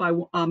was built by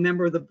a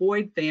member of the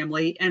Boyd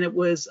family, and it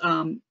was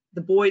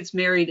the Boyds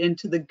married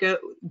into the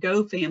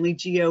Go family,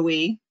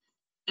 G-O-E.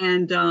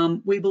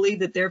 And we believe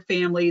that their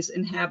families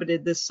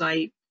inhabited this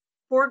site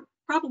for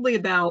probably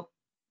about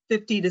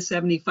 50 to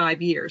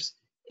 75 years.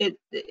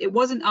 It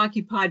wasn't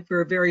occupied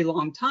for a very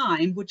long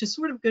time, which is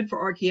sort of good for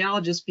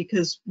archaeologists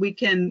because we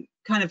can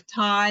kind of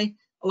tie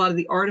a lot of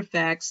the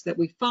artifacts that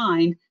we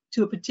find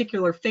to a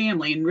particular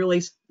family and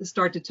really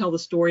start to tell the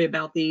story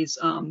about these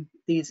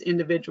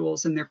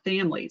individuals and their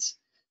families.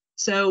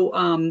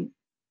 So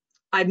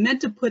I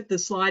meant to put the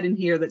slide in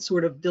here that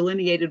sort of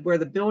delineated where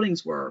the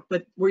buildings were,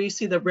 but where you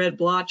see the red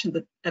blotch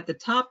at the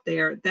top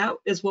there, that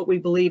is what we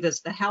believe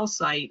is the house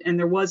site. And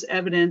there was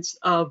evidence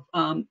of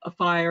a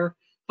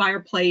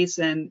fireplace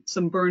and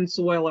some burned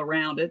soil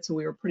around it. So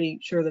we were pretty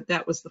sure that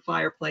that was the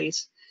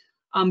fireplace.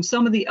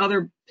 Some of the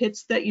other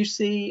pits that you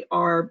see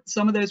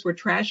some of those were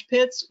trash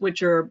pits,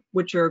 which are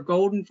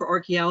golden for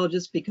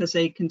archaeologists because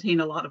they contain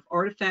a lot of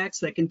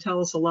artifacts that can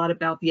tell us a lot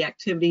about the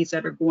activities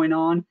that are going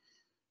on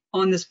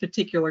this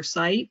particular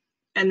site.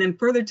 And then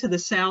further to the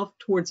south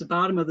towards the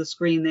bottom of the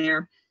screen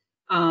there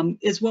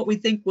is what we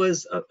think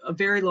was a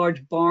very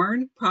large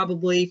barn,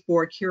 probably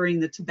for curing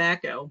the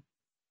tobacco.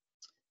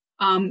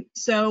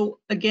 So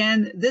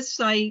again, this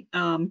site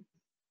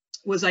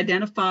was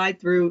identified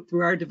through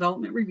our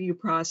development review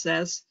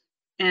process,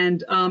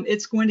 and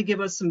it's going to give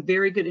us some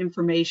very good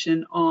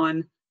information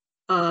on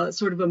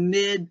sort of a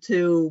mid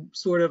to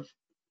sort of,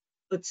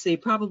 let's see,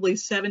 probably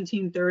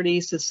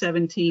 1730s to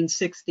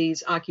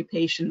 1760s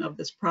occupation of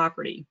this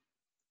property.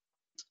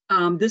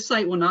 This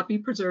site will not be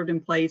preserved in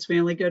place. We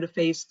only go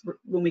to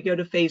when we go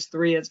to phase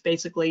 3, it's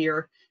basically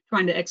you're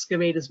trying to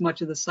excavate as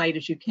much of the site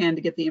as you can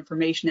to get the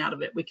information out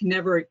of it. We can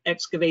never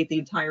excavate the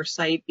entire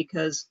site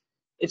because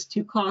it's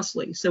too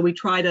costly. So we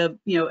try to,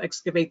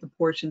 excavate the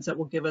portions that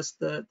will give us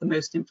the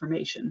most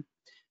information.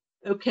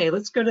 Okay,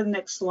 let's go to the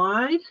next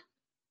slide.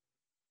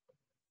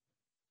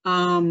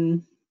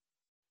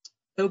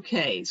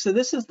 Okay, so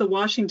this is the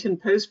Washington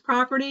Post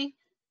property.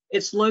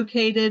 It's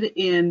located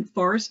in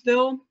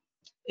Forestville.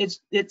 It's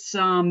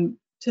to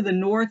the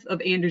north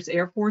of Andrews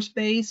Air Force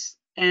Base,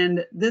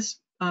 and this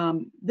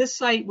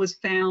site was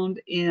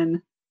found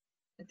in,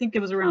 I think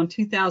it was around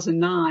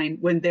 2009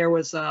 when there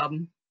was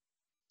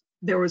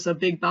a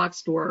big box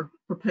store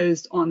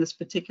proposed on this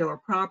particular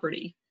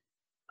property.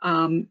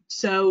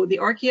 So the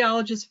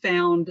archaeologists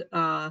found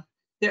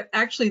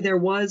there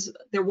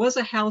was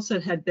a house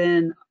that had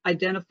been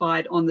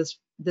identified on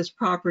this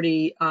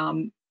property.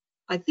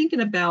 I think in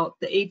about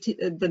the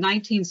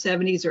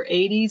 1970s or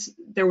 80s,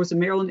 there was a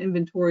Maryland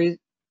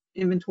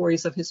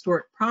inventories of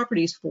historic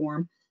properties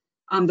form.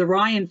 The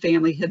Ryan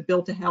family had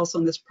built a house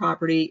on this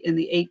property in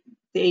the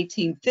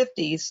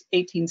 1850s,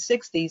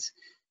 1860s,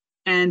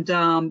 and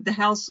the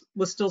house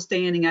was still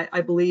standing, I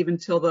believe,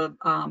 until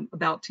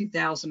about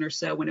 2000 or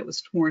so when it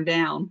was torn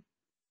down.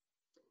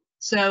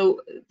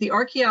 So the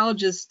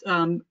archaeologists,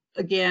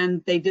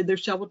 again, they did their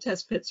shovel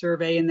test pit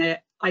survey, and they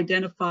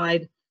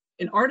identified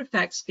an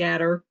artifact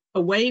scatter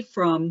away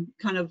from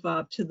kind of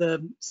to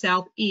the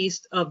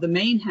southeast of the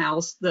main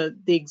house, the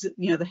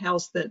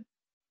house that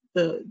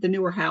the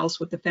newer house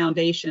with the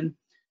foundation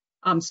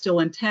still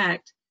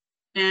intact.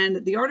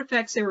 And the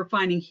artifacts they were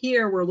finding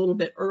here were a little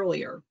bit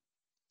earlier.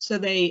 So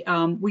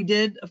we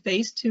did a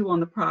phase 2 on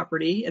the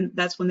property, and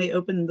that's when they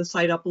opened the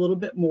site up a little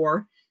bit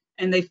more.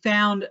 And they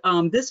found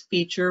this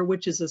feature,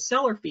 which is a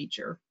cellar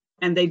feature.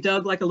 And they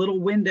dug like a little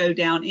window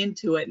down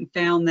into it and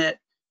found that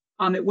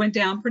it went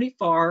down pretty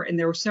far, and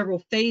there were several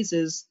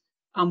phases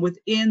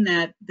within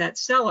that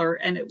cellar,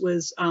 and it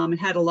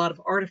had a lot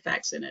of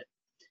artifacts in it.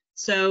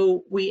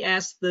 So we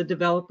asked the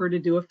developer to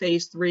do a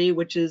phase 3,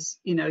 which is,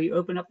 you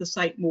open up the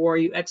site more,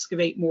 you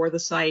excavate more of the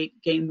site,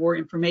 gain more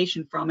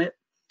information from it.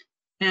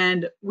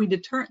 And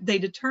they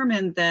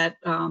determined that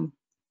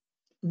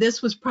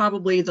this was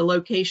probably the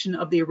location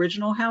of the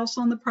original house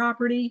on the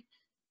property.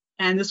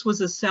 And this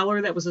was a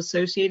cellar that was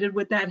associated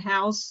with that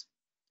house.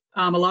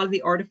 A lot of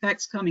the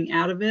artifacts coming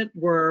out of it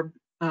were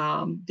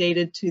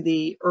dated to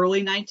the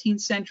early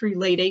 19th century,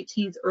 late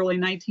 18th, early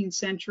 19th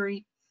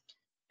century.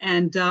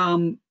 And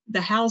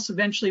the house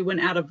eventually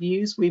went out of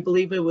use. We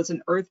believe it was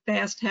an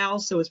earth-fast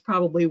house, so it's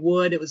probably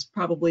wood. It was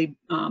probably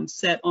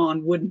set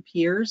on wooden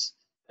piers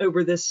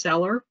over this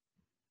cellar.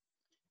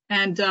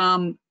 And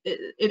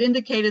it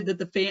indicated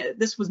that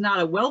this was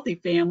not a wealthy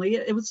family.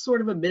 It was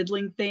sort of a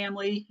middling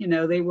family. You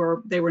know, they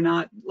were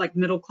not like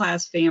middle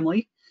class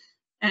family.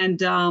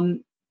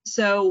 And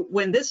so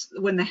when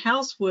the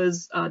house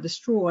was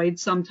destroyed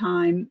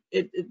sometime,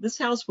 this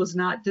house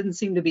didn't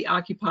seem to be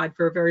occupied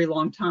for a very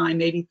long time,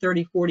 maybe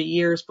 30, 40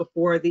 years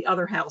before the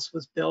other house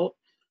was built,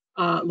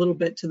 a little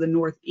bit to the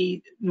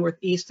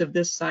northeast of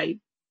this site.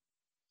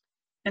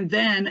 And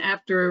then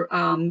after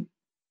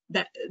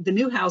that the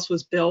new house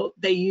was built,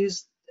 they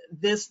used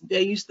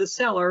the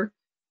cellar,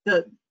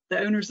 the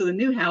owners of the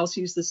new house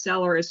used the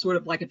cellar as sort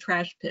of like a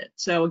trash pit.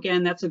 So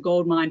again, that's a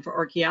gold mine for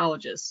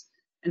archaeologists.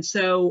 And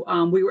so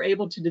we were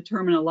able to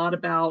determine a lot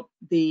about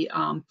the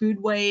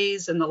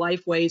foodways and the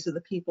lifeways of the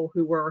people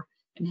who were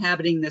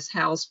inhabiting this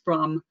house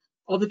from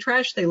all the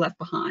trash they left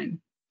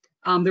behind.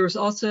 There was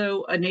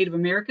also a Native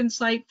American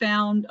site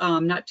found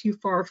not too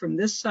far from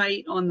this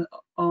site on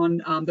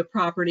the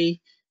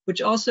property,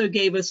 which also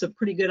gave us a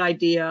pretty good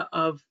idea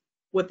of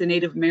what the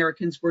Native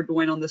Americans were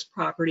doing on this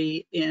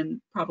property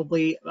in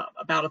probably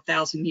about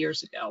 1,000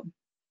 years ago.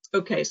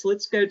 Okay, so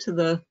let's go to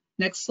the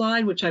next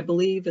slide, which I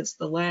believe is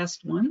the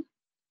last one.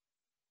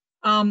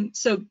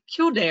 So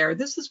Kildare,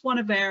 this is one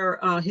of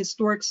our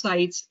historic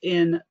sites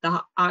in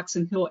the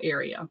Oxon Hill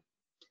area.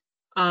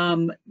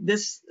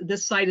 This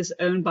site is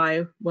owned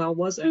by, well,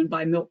 was owned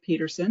by Milt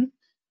Peterson,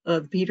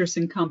 the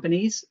Peterson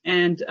companies.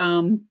 And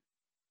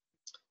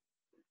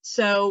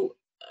so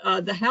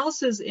the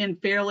house is in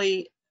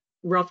fairly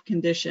rough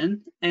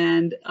condition.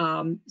 And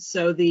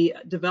so the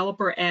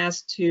developer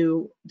asked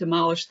to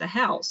demolish the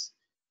house.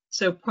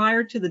 So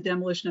prior to the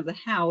demolition of the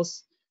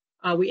house,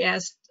 we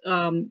asked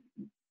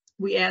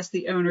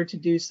the owner to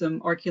do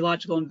some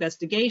archaeological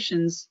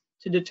investigations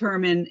to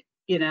determine,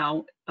 you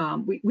know,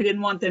 we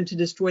didn't want them to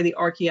destroy the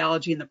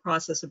archaeology in the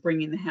process of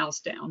bringing the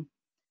house down.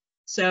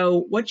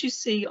 So what you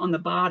see on the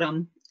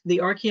bottom,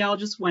 the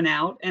archaeologists went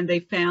out and they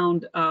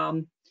found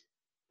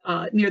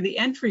near the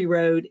entry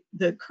road,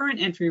 the current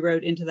entry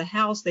road into the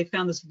house, they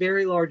found this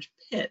very large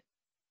pit,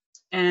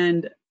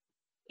 and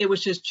it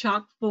was just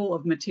chock full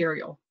of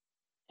material,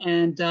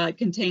 and it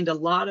contained a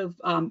lot of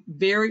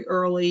very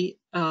early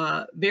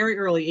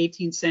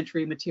 18th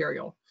century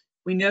material.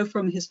 We know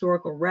from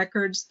historical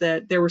records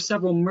that there were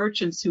several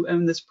merchants who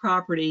owned this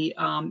property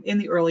in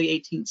the early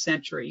 18th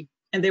century,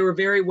 and they were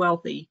very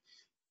wealthy.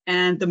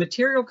 And the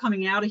material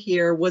coming out of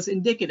here was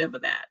indicative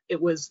of that.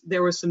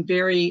 There was some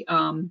very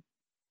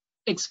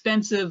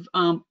expensive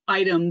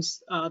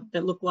items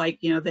that looked like,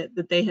 you know,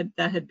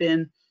 that had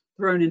been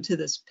thrown into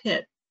this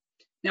pit.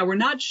 Now, we're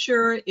not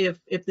sure if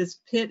this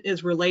pit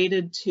is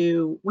related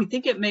to, we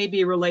think it may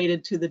be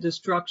related to the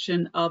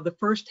destruction of the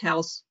first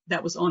house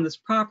that was on this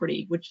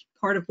property, which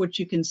part of what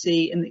you can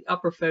see in the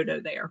upper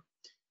photo there.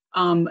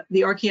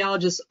 The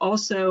archaeologists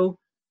also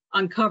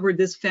uncovered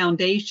this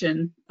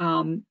foundation,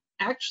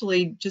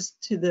 actually just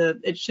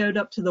it showed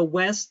up to the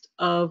west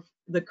of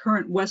the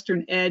current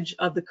western edge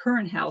of the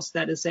current house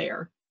that is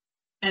there.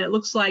 And it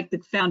looks like the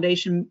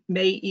foundation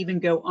may even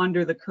go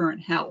under the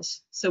current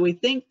house. So we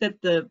think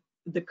that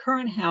the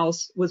current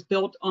house was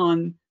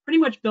pretty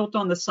much built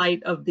on the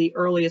site of the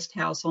earliest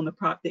house on the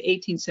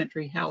 18th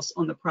century house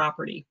on the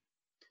property.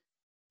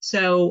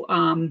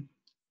 So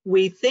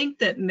we think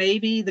that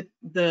maybe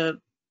the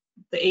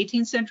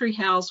 18th century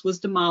house was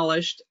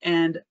demolished,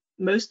 and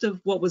most of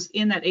what was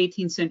in that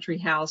 18th century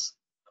house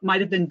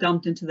might have been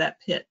dumped into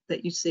that pit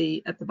that you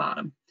see at the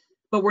bottom.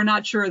 But we're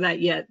not sure of that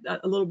yet.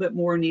 A little bit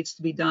more needs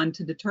to be done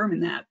to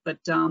determine that. But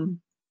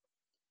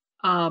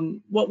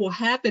what will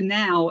happen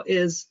now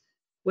is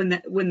when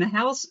the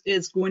house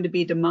is going to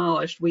be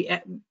demolished,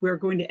 we're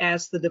going to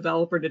ask the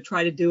developer to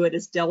try to do it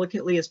as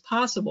delicately as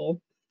possible,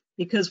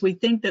 because we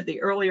think that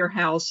the earlier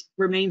house,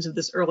 remains of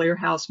this earlier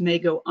house, may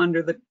go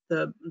under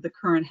the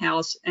current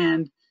house,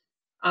 and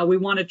we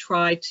want to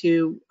try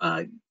to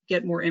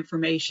get more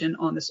information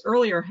on this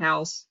earlier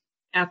house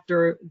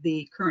after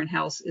the current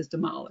house is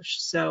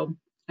demolished. So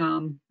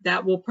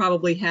that will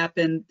probably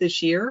happen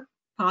this year,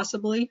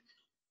 possibly.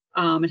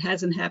 It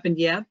hasn't happened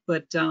yet,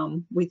 but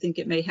we think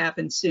it may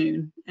happen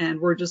soon. And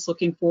we're just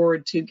looking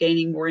forward to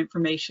gaining more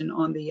information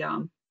on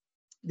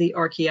the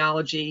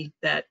archaeology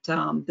that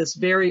this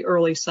very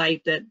early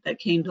site that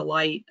came to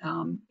light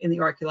in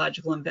the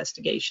archaeological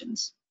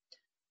investigations.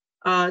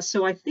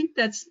 So I think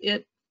that's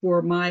it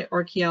for my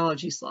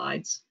archaeology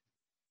slides.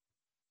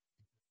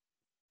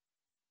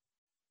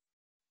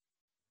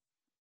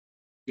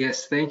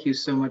 Yes, thank you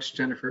so much,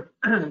 Jennifer.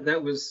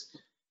 That was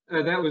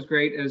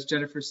great. As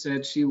Jennifer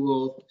said, she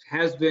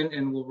has been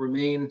and will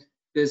remain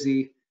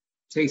busy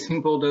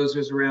chasing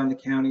bulldozers around the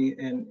county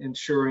and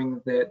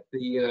ensuring that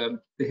the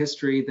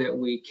history that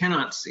we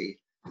cannot see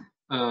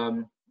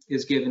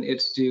is given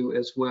its due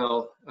as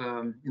well,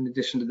 in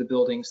addition to the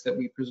buildings that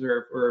we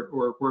preserve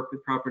or work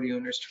with property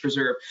owners to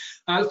preserve.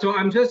 So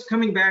I'm just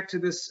coming back to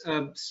this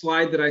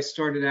slide that I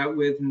started out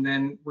with, and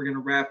then we're going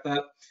to wrap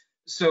up.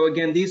 So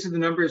again, these are the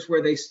numbers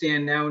where they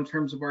stand now in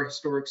terms of our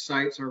historic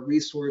sites, our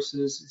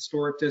resources,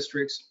 historic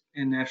districts,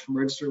 and National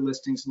Register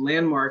listings and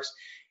landmarks.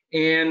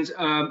 And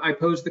I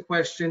posed the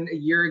question a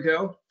year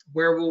ago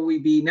Where will we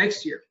be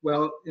next year?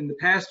 Well, in the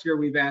past year,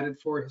 we've added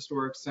 4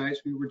 historic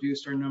sites. We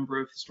reduced our number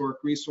of historic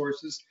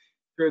resources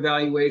through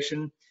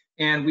evaluation,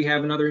 and we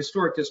have another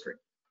historic district.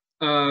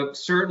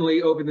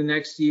 Certainly over the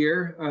next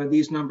year,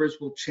 these numbers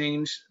will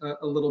change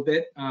a little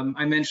bit.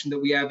 I mentioned that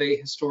we have a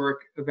historic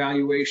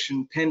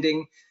evaluation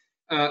pending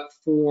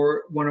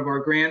for one of our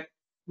grant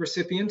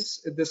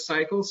recipients this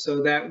cycle,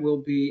 so that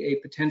will be a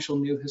potential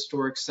new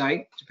historic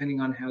site,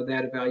 depending on how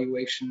that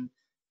evaluation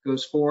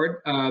goes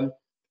forward.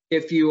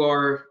 If you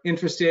are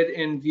interested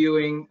in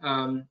viewing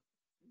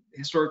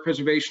Historic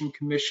Preservation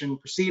Commission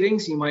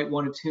proceedings, you might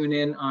want to tune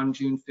in on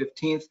June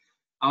 15th.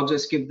 I'll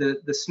just give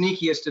the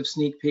sneakiest of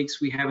sneak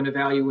peeks. We have an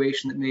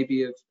evaluation that may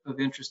be of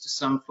interest to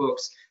some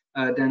folks.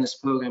 Dennis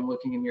Pogue, I'm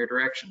looking in your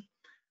direction.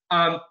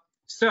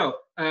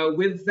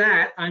 With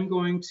that, I'm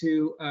going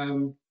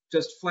to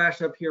just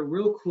flash up here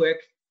real quick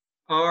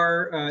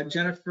our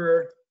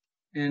Jennifer's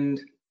and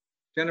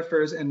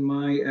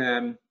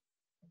my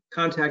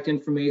contact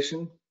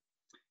information.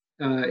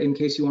 In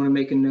case you want to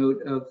make a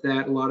note of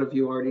that, a lot of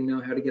you already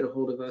know how to get a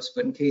hold of us,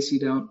 but in case you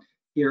don't,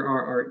 here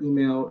are our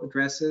email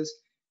addresses.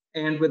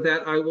 And with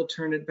that, I will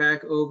turn it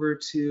back over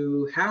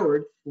to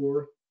Howard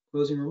for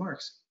closing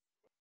remarks.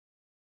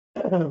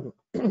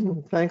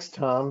 Thanks,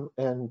 Tom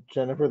and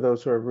Jennifer.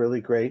 Those were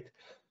really great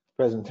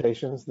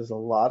presentations. There's a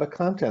lot of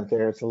content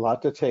there. It's a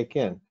lot to take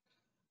in.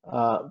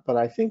 But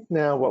I think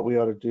now what we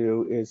ought to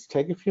do is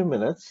take a few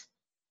minutes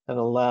and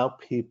allow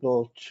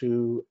people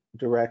to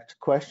direct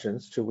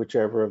questions to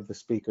whichever of the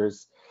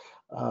speakers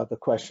the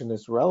question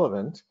is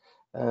relevant.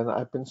 And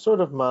I've been sort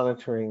of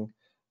monitoring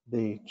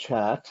the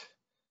chat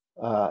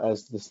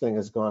as this thing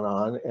has gone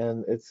on,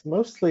 and it's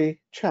mostly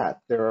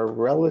chat. There are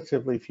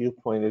relatively few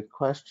pointed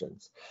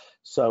questions.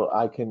 So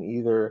I can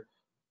either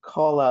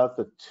call out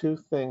the 2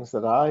 things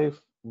that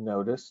I've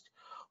noticed,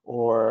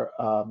 or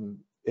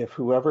if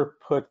whoever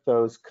put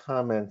those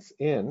comments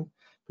in,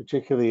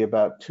 particularly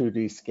about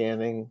 2D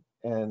scanning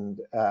and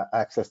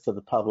access to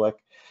the public,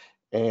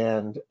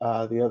 and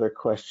the other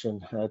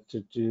question had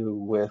to do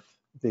with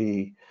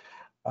the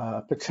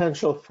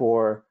potential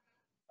for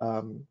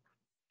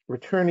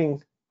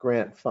returning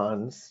grant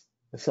funds,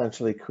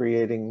 essentially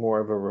creating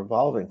more of a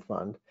revolving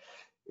fund.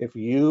 If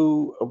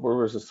you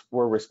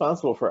were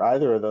responsible for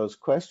either of those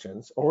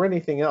questions or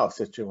anything else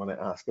that you want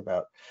to ask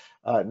about,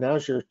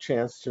 now's your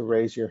chance to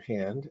raise your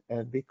hand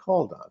and be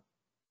called on.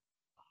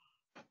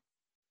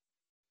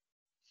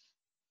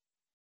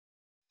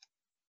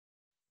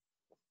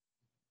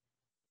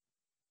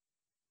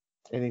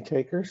 Any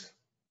takers?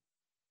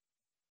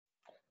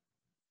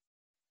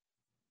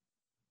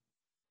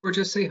 Or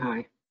just say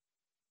hi.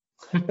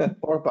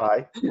 Or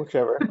bye,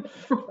 whichever.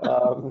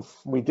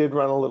 We did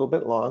run a little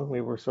bit long. We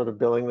were sort of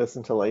billing this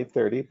until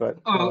 8:30, but.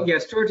 Oh,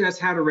 yes, George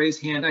asked how to raise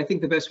hand. I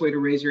think the best way to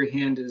raise your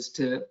hand is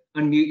to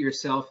unmute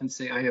yourself and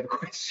say, I have a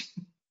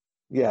question.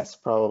 Yes,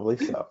 probably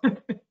so.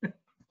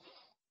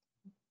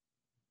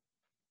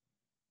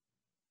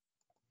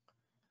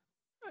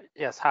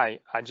 Yes, hi.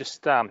 I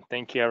just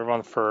thank you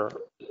everyone for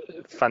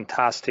a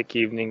fantastic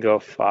evening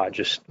of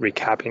just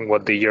recapping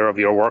what the year of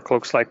your work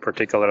looks like,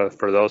 particularly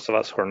for those of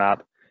us who are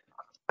not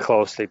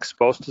closely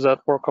exposed to that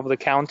work of the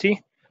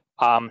county.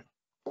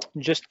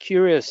 Just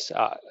curious,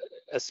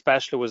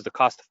 especially with the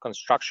cost of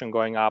construction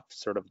going up,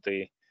 sort of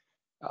the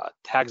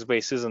tax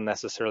base isn't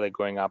necessarily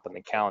going up in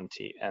the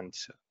county, and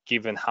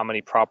given how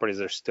many properties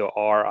there still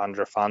are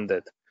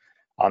underfunded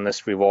on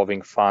this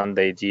revolving fund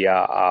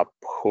idea,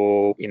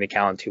 who in the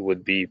county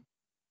would be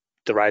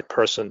the right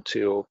person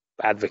to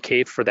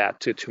advocate for that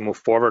to move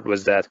forward?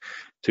 Was that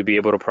to be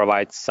able to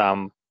provide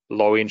some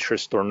low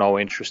interest or no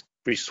interest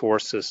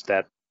resources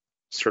that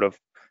sort of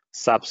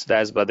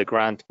subsidized by the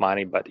grant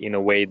money, but in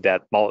a way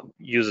that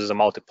uses a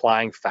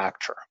multiplying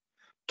factor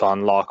to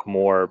unlock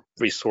more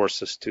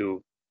resources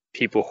to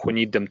people who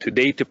need them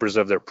today to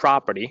preserve their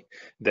property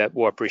that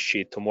will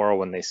appreciate tomorrow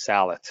when they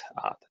sell it?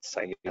 That's,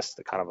 I guess,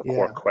 the kind of a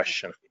core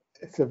question.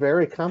 It's a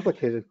very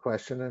complicated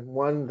question, and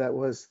one that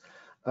was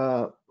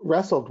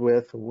wrestled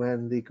with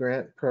when the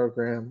grant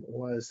program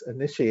was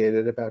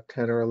initiated about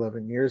 10 or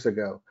 11 years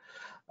ago.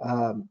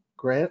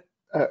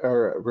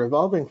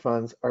 Revolving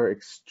funds are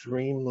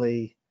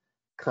extremely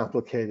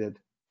complicated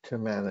to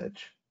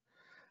manage,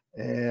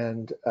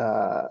 and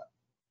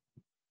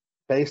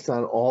based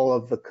on all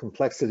of the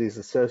complexities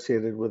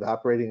associated with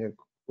operating a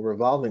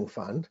revolving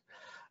fund,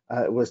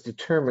 it was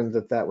determined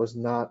that that was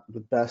not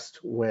the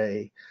best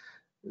way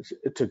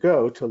to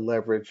go to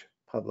leverage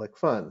public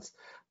funds.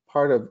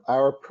 Part of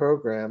our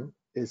program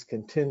is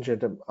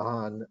contingent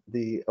on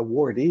the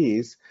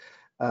awardees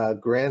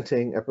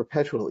granting a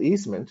perpetual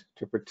easement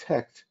to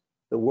protect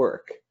the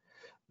work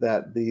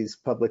that these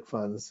public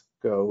funds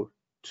go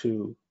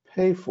to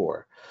pay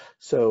for.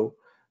 So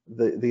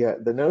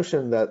the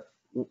notion that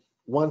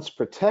once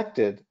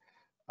protected,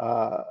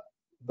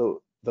 the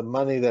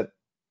money that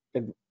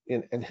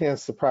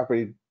enhanced the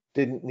property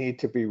didn't need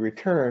to be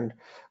returned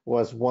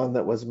was one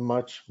that was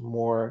much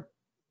more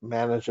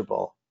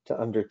manageable to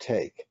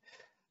undertake.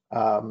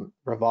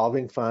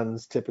 Revolving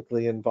funds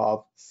typically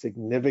involve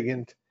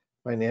significant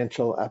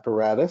financial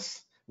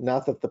apparatus,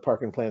 Not that the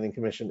Park and Planning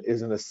Commission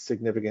isn't a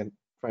significant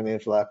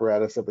financial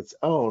apparatus of its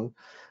own,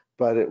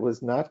 but it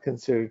was not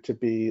considered to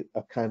be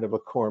a kind of a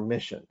core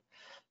mission.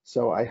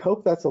 So I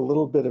hope that's a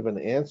little bit of an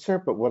answer,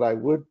 but what I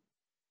would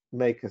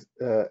make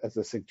as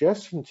a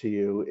suggestion to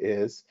you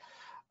is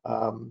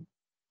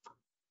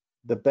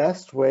the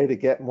best way to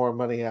get more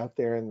money out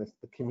there in the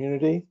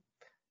community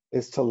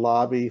is to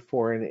lobby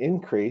for an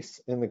increase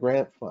in the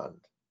grant fund.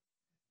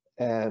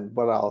 And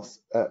what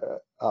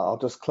I'll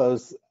just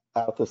close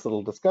out this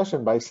little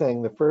discussion by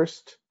saying the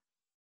first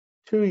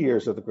 2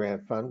 years of the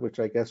grant fund, which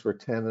I guess were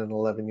 10 and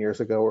 11 years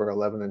ago, or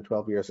 11 and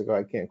 12 years ago,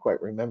 I can't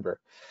quite remember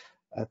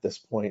at this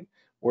point,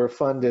 were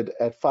funded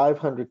at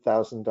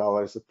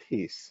 $500,000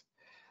 apiece.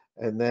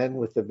 And then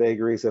with the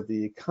vagaries of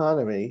the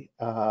economy,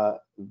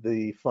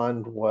 the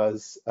fund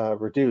was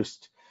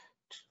reduced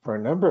for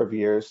a number of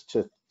years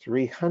to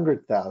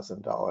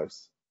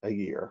 $300,000 a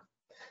year.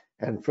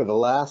 And for the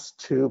last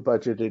 2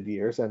 budgeted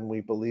years, and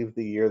we believe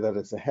the year that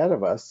is ahead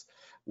of us,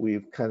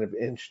 we've kind of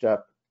inched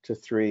up to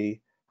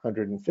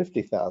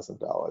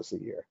 $350,000 a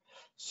year.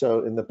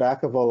 So in the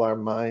back of all our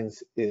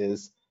minds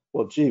is,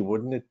 well, gee,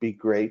 wouldn't it be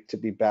great to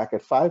be back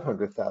at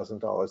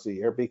 $500,000 a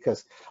year?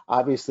 Because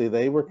obviously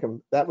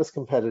that was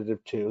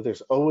competitive too.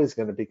 There's always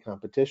going to be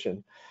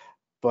competition,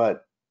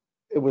 but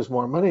it was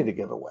more money to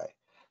give away.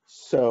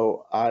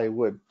 So I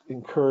would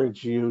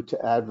encourage you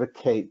to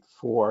advocate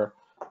for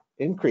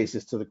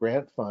increases to the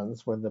grant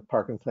funds when the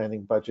Park and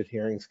Planning budget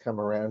hearings come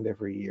around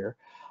every year.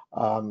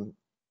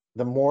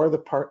 The more the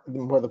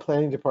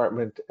Planning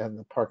Department and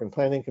the Park and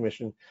Planning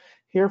Commission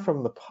hear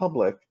from the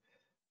public,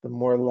 the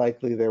more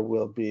likely there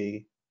will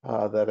be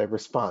that a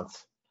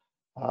response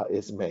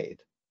is made.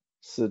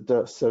 So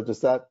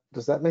does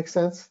that make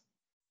sense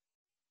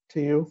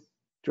to you,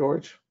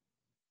 George?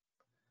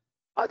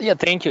 Yeah,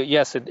 thank you.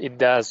 Yes, it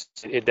does.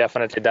 It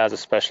definitely does,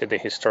 especially the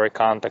historic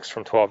context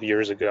from 12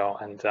 years ago,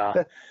 and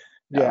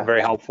yeah,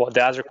 very helpful.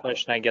 The other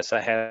question I guess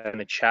I had in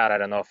the chat, I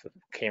don't know if it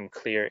came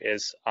clear,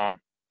 is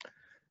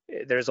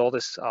there's all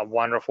this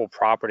wonderful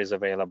properties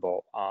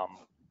available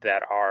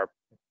that are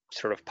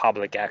sort of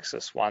public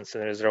access ones,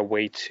 and is there a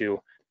way to,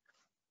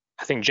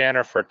 I think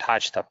Jennifer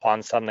touched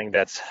upon something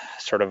that's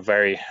sort of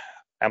very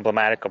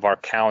emblematic of our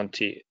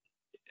county,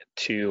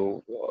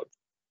 to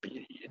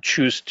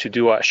choose to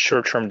do a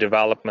short-term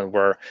development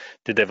where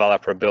the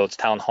developer builds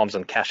townhomes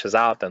and cashes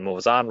out and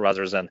moves on,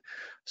 rather than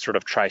sort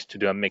of tries to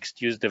do a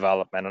mixed-use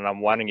development. And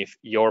I'm wondering if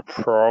your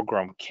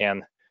program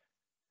can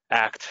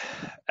act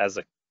as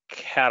a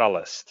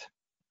catalyst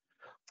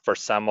for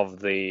some of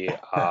the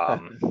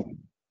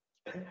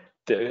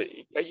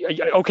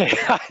okay,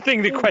 I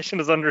think the question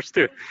is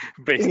understood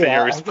based on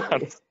your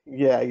response.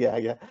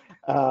 Yeah.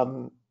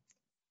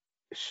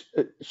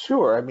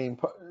 Sure. I mean,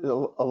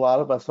 a lot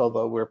of us,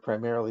 although we're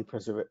primarily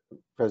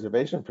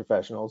preservation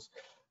professionals,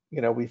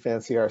 we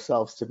fancy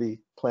ourselves to be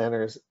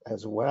planners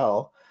as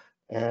well.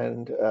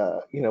 And,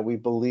 we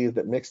believe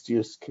that mixed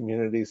use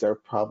communities are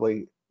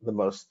probably the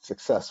most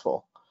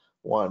successful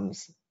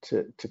ones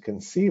to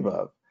conceive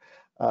of.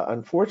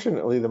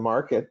 Unfortunately, the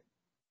market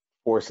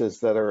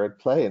forces that are at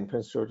play in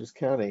Prince George's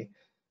County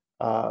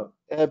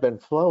ebb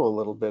and flow a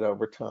little bit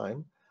over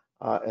time.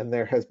 And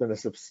there has been a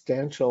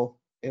substantial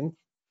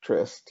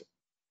interest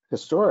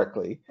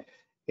historically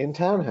in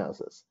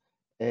townhouses.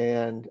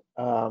 And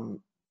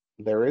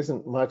there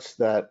isn't much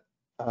that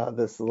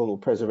this little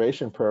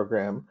preservation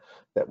program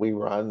that we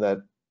run that,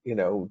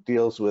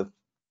 deals with,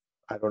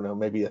 I don't know,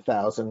 maybe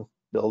 1,000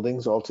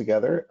 buildings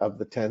altogether of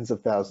the tens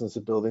of thousands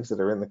of buildings that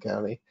are in the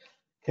county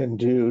can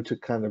do to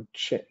kind of,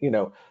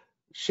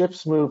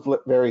 ships move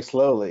very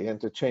slowly,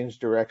 and to change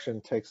direction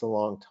takes a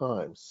long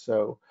time.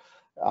 So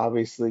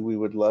obviously we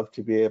would love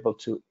to be able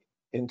to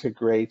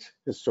integrate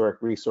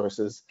historic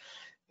resources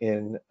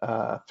in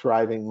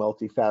thriving,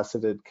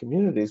 multifaceted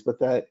communities,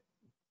 but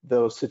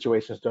those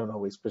situations don't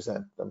always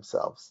present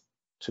themselves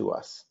to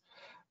us.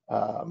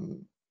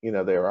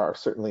 There are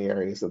certainly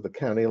areas of the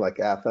county like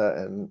Atha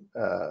and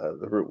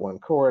the Route 1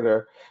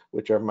 corridor,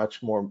 which are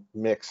much more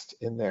mixed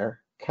in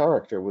their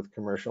character with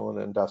commercial and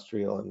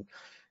industrial and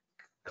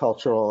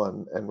cultural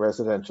and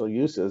residential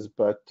uses,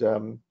 but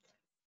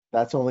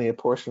that's only a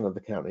portion of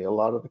the county. A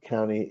lot of the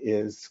county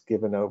is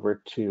given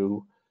over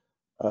to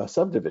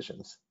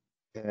subdivisions,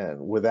 and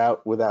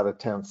without a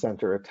town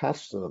center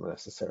attached to them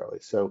necessarily.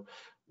 So,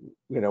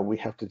 we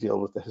have to deal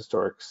with the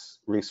historic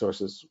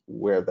resources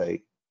where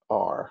they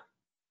are.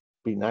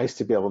 Be nice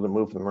to be able to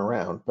move them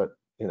around, but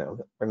we're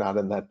not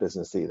in that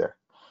business either.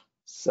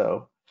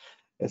 So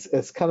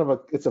it's kind of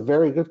it's a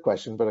very good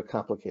question, but a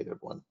complicated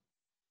one.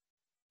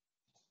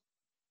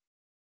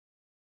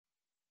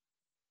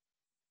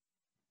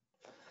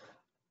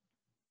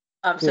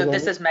 So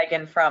this is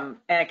Megan from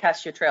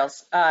Anacostia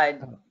Trails. I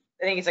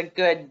think it's a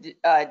good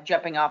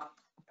jumping off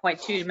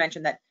point too to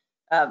mention that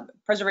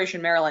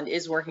Preservation Maryland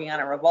is working on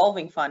a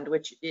revolving fund,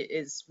 which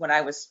is, when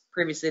I was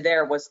previously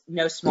there, was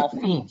no small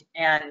feat.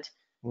 And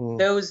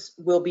those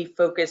will be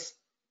focused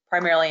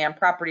primarily on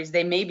properties.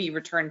 They may be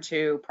returned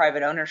to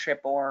private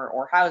ownership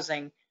or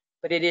housing,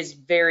 but it is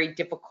very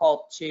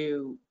difficult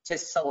to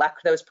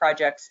select those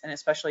projects and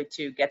especially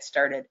to get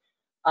started.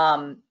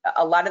 A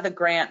lot of the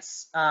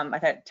grants, I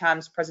thought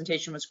Tom's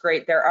presentation was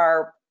great. There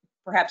are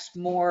perhaps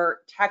more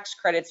tax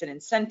credits and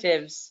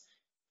incentives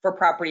for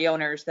property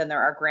owners than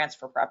there are grants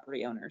for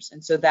property owners.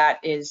 And so that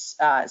is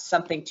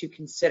something to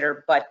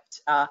consider. But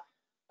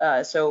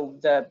so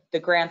the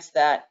grants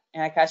that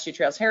Anacostia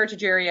Trails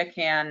Heritage Area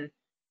can,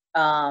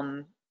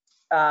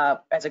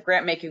 as a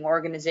grant making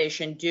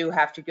organization, do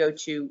have to go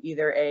to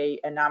either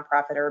a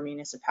nonprofit or a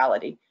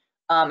municipality.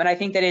 And I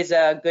think that is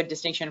a good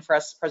distinction for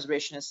us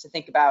preservationists to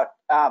think about.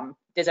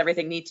 Does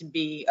everything need to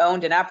be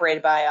owned and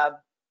operated by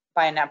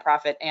a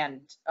nonprofit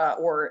and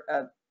or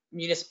a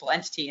municipal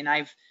entity? And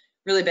I've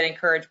really been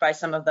encouraged by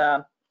some of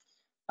the,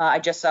 I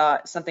just saw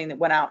something that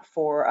went out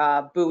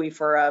for Bowie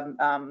for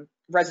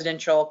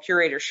residential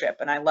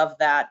curatorship, and I love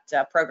that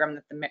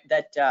program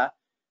that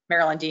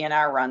Maryland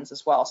DNR runs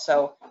as well.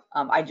 So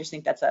I just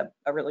think that's a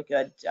really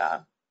good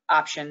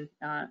option,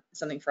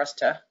 something for us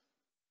to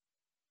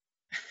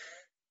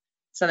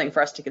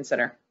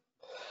consider.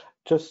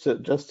 Just to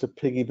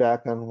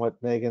piggyback on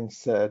what Meagan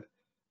said,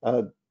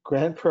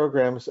 grant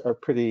programs are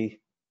pretty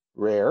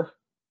rare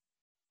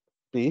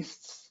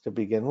beasts to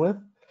begin with.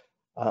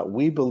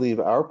 We believe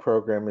our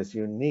program is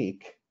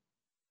unique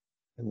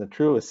in the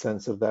truest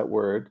sense of that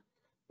word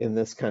in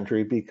this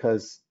country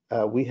because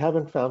we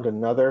haven't found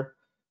another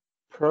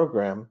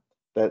program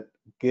that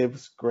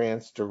gives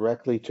grants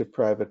directly to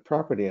private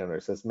property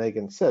owners. As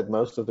Meagan said,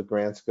 most of the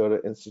grants go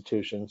to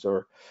institutions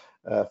or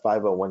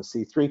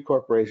 501c3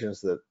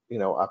 corporations that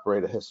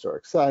operate a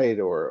historic site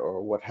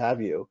or what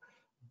have you.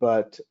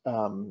 But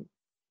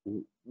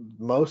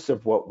most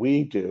of what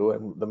we do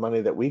and the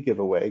money that we give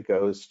away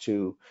goes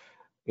to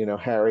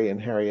Harry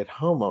and Harriet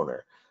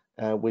homeowner,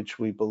 which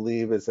we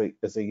believe is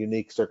a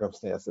unique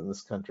circumstance in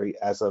this country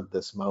as of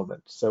this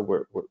moment.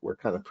 So we're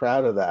kind of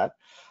proud of that.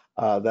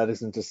 That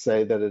isn't to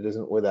say that it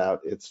isn't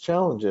without its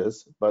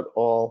challenges, but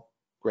all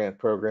grant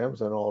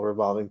programs and all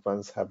revolving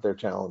funds have their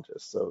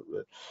challenges. So,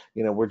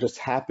 we're just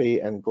happy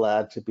and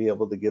glad to be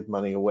able to give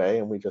money away,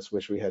 and we just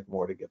wish we had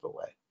more to give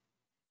away.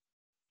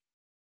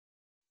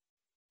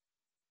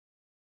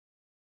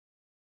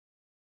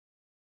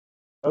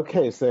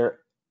 Okay, is there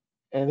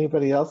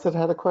anybody else that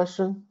had a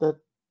question that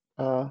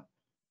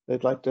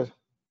they'd like to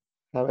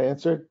have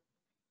answered?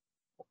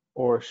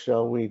 Or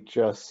shall we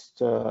just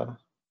call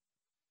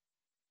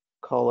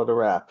it a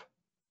wrap?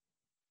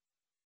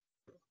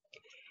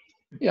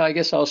 Yeah, I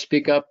guess I'll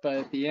speak up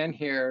at the end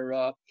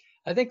here.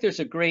 I think there's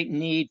a great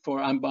need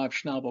for, I'm Bob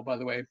Schnabel, by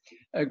the way,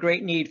 a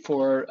great need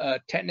for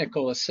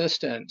technical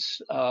assistance.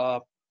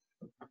 I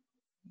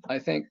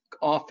think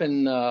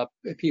often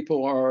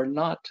people are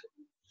not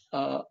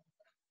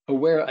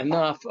aware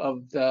enough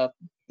of the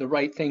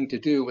right thing to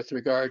do with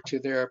regard to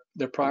their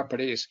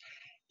properties.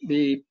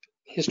 The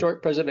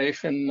historic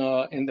preservation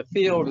in the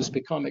field has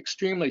become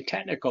extremely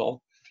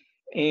technical,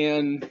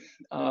 and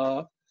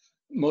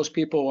most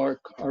people are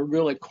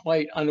really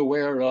quite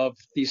unaware of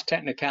these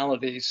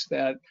technicalities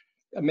that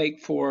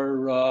make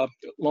for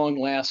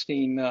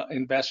long-lasting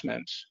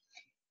investments.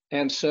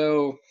 And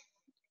so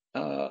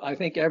I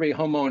think every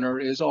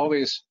homeowner is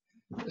always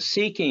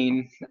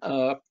seeking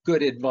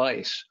good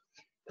advice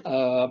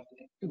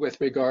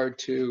with regard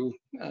to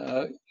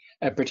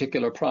a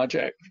particular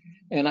project.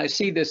 And I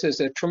see this as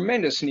a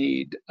tremendous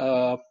need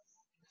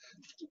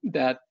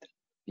that,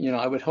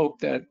 I would hope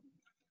that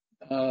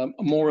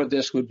more of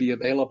this would be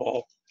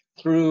available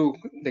through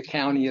the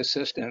county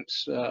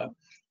assistance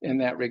in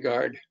that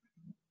regard.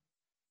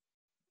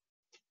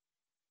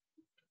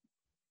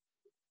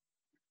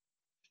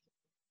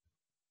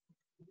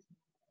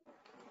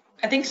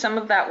 I think some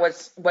of that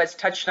was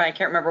touched on. I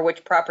can't remember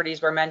which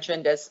properties were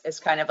mentioned as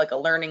kind of like a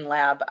learning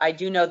lab. I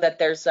do know that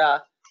there's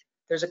a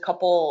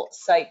couple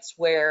sites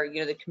where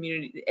the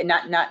community,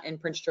 not in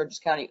Prince George's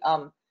County,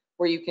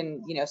 where you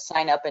can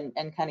sign up and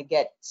kind of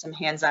get some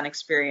hands-on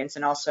experience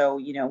and also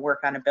work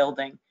on a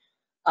building.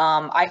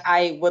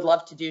 I would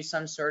love to do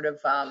some sort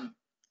of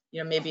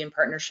maybe in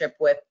partnership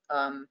with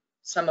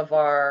some of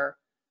our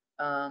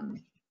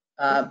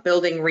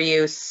building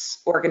reuse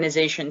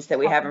organizations that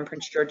we have in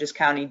Prince George's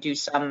County, do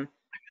some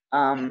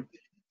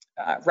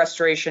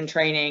restoration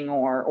training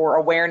or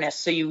awareness,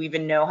 so you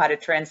even know how to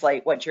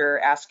translate what you're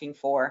asking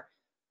for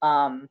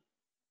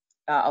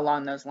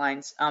along those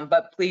lines.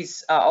 But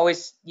please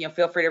always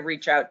feel free to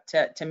reach out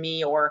to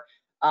me or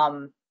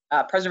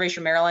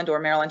Preservation Maryland or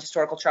Maryland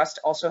Historical Trust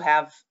also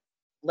have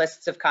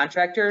lists of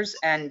contractors,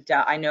 and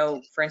I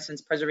know, for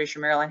instance,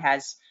 Preservation Maryland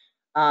has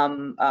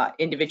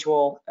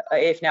individual,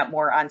 if not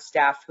more, on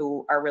staff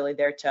who are really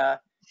there to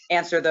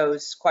answer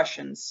those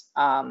questions.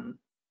 And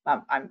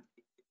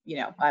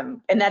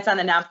that's on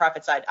the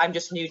nonprofit side. I'm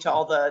just new to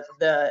all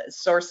the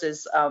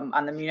sources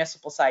on the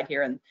municipal side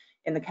here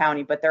in the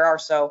county, but there are,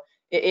 so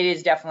it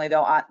is definitely,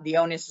 though, the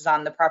onus is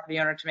on the property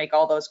owner to make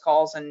all those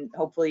calls, and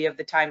hopefully you have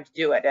the time to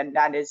do it. And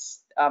that is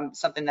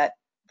something that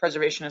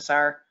preservationists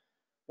are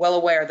well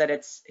aware that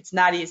it's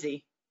not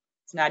easy.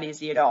 It's not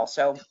easy at all.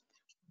 So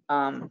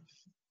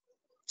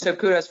so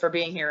kudos for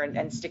being here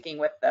and sticking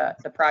with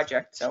the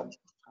project. So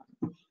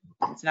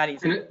it's not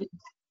easy.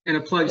 And a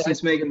plug,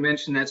 since Megan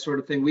mentioned that sort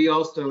of thing, we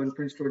also in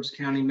Prince George's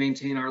County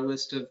maintain our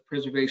list of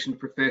preservation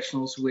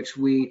professionals, which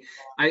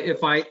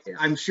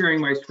I'm sharing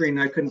my screen,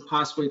 I couldn't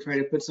possibly try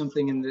to put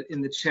something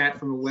in the chat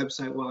from a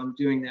website while I'm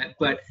doing that.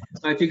 But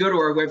if you go to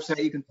our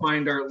website, you can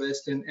find our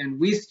list, and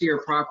we steer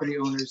property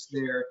owners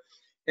there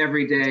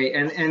every day.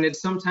 And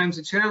it's sometimes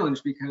a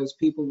challenge because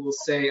people will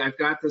say, I've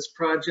got this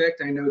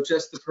project, I know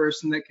just the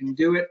person that can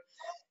do it.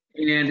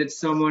 And it's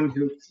someone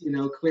who,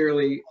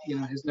 clearly,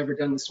 has never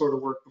done this sort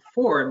of work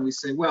before. And we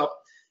say, well,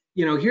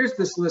 here's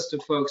this list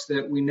of folks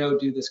that we know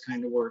do this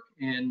kind of work.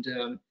 And,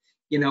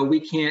 we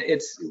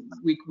can't,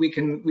 we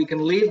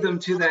can lead them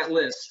to that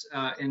list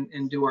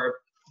and do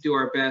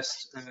our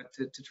best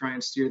to try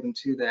and steer them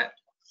to that.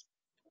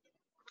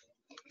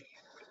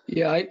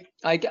 Yeah,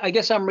 I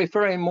guess I'm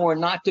referring more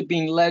not to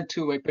being led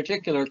to a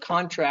particular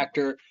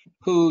contractor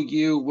who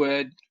you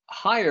would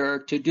hire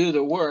to do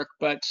the work,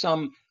 but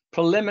some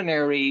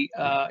preliminary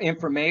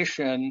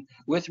information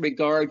with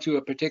regard to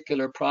a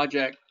particular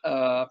project,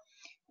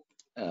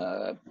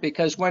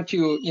 because once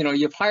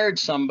you've hired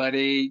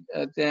somebody,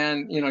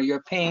 then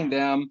you're paying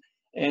them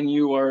and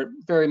you are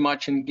very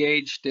much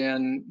engaged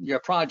in your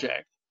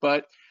project.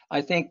 But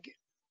I think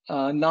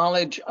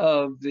knowledge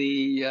of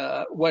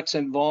the what's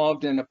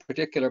involved in a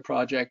particular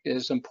project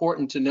is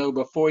important to know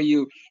before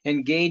you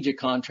engage a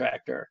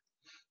contractor.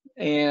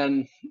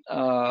 And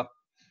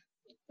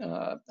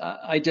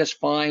I just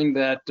find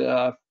that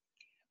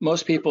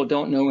most people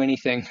don't know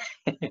anything.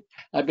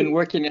 I've been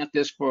working at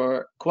this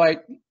for quite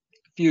a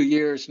few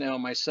years now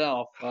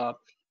myself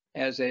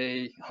as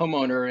a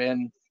homeowner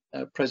and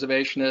a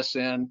preservationist,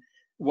 and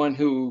one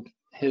who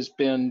has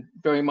been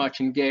very much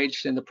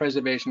engaged in the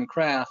preservation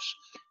crafts.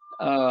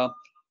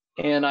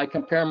 And I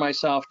compare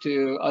myself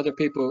to other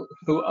people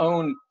who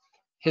own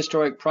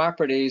historic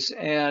properties,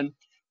 and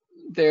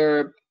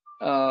their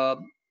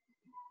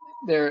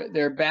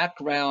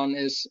background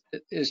is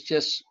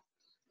just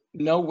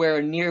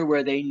nowhere near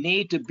where they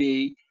need to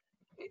be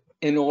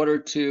in order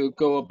to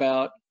go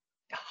about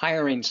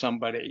hiring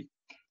somebody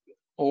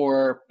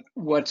or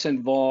what's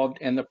involved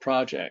in the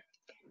project.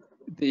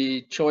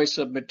 The choice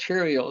of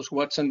materials,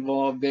 what's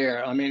involved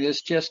there. I mean,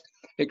 it's just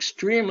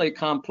extremely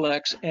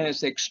complex and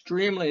it's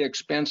extremely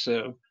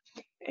expensive.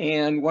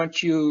 And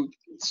once you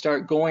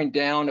start going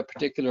down a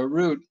particular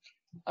route,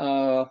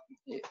 a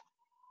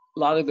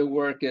lot of the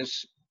work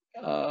is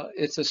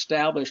it's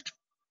established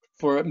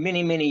for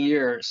many, many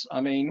years.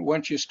 I mean,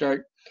 once you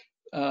start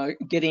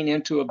getting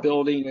into a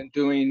building and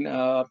doing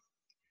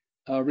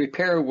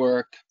repair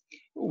work,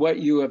 what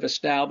you have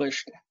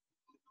established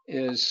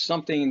is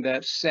something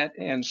that's set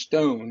in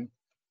stone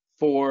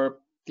for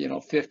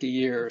 50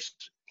 years,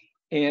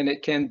 and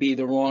it can be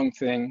the wrong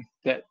thing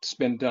that's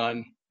been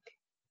done.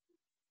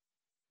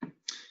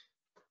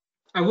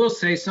 I will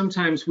say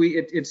sometimes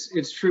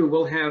it's true.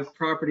 We'll have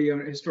property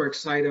owner, historic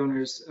site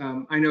owners.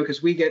 I know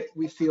because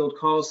we field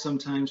calls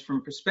sometimes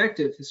from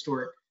prospective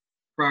historic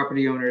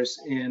property owners,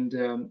 and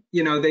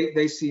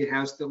they see a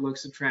house that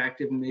looks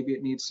attractive and maybe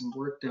it needs some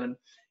work done,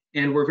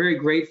 and we're very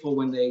grateful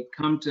when they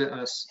come to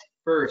us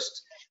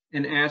first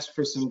and ask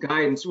for some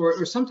guidance,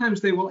 or sometimes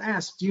they will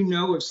ask, do you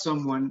know of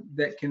someone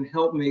that can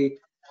help me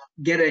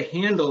get a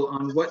handle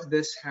on what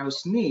this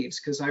house needs,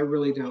 because I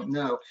really don't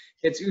know.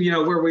 It's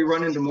where we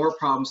run into more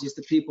problems is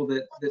the people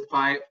that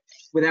buy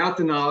without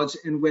the knowledge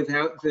and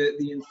without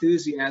the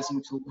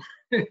enthusiasm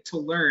to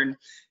learn,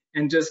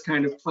 and just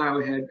kind of plow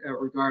ahead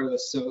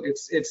regardless. So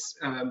it's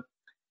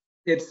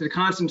the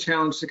constant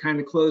challenge to kind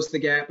of close the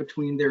gap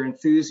between their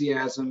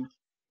enthusiasm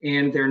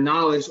and their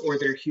knowledge, or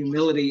their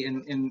humility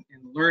in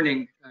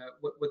learning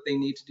what they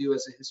need to do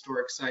as a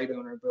historic site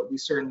owner. But we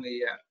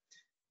certainly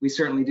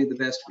do the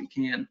best we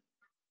can.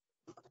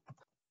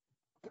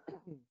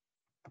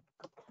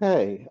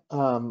 Okay,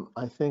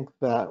 I think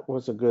that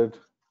was a good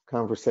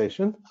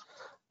conversation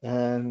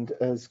and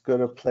as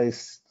good a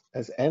place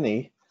as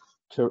any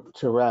to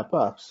wrap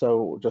up.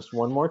 So just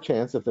one more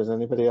chance, if there's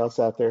anybody else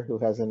out there who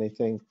has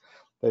anything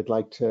they'd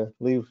like to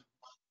leave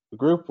the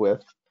group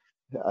with,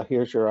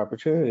 here's your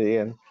opportunity.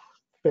 And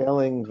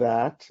failing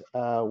that,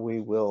 we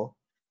will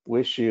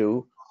wish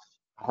you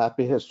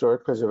Happy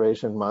Historic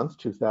Preservation Month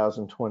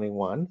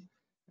 2021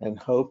 and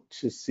hope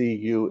to see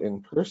you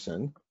in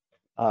person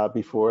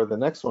before the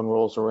next one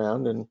rolls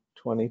around in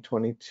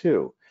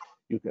 2022.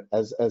 You can,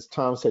 as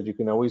Tom said, you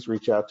can always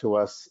reach out to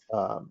us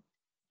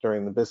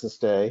during the business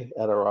day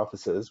at our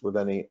offices with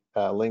any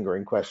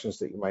lingering questions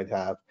that you might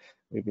have.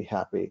 We'd be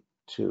happy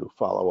to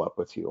follow up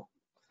with you.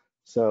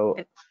 So,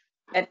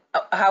 and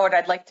Howard,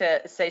 I'd like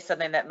to say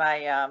something that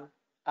my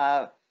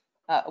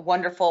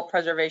wonderful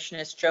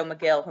preservationist Joe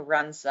McGill, who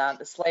runs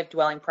the Slave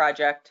Dwelling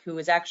Project, who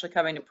is actually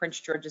coming to Prince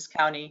George's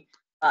County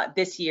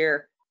this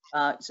year.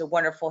 He's a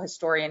wonderful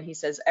historian. He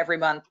says every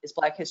month is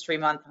Black History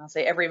Month. I'll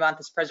say every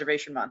month is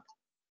Preservation Month.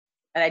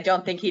 And I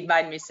don't think he'd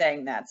mind me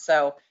saying that.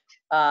 So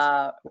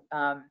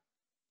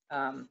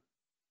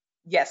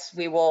yes,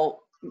 we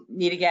will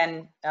meet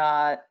again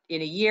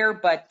in a year,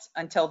 but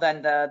until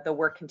then, the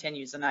work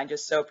continues. And I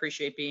just so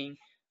appreciate being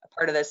a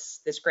part of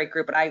this great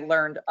group. And I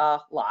learned a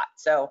lot.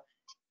 So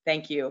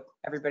thank you,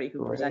 everybody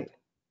who presented.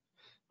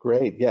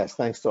 Great. Yes.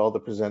 Thanks to all the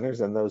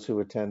presenters and those who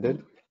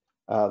attended,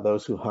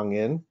 those who hung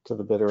in to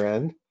the bitter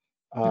end.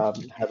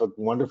 Have a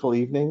wonderful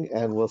evening,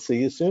 and we'll see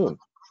you soon.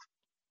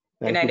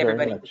 Good night,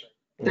 everybody. Much.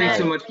 Thanks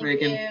so Right. much,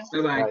 Thank Meagan.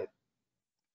 you. Bye-bye. Bye.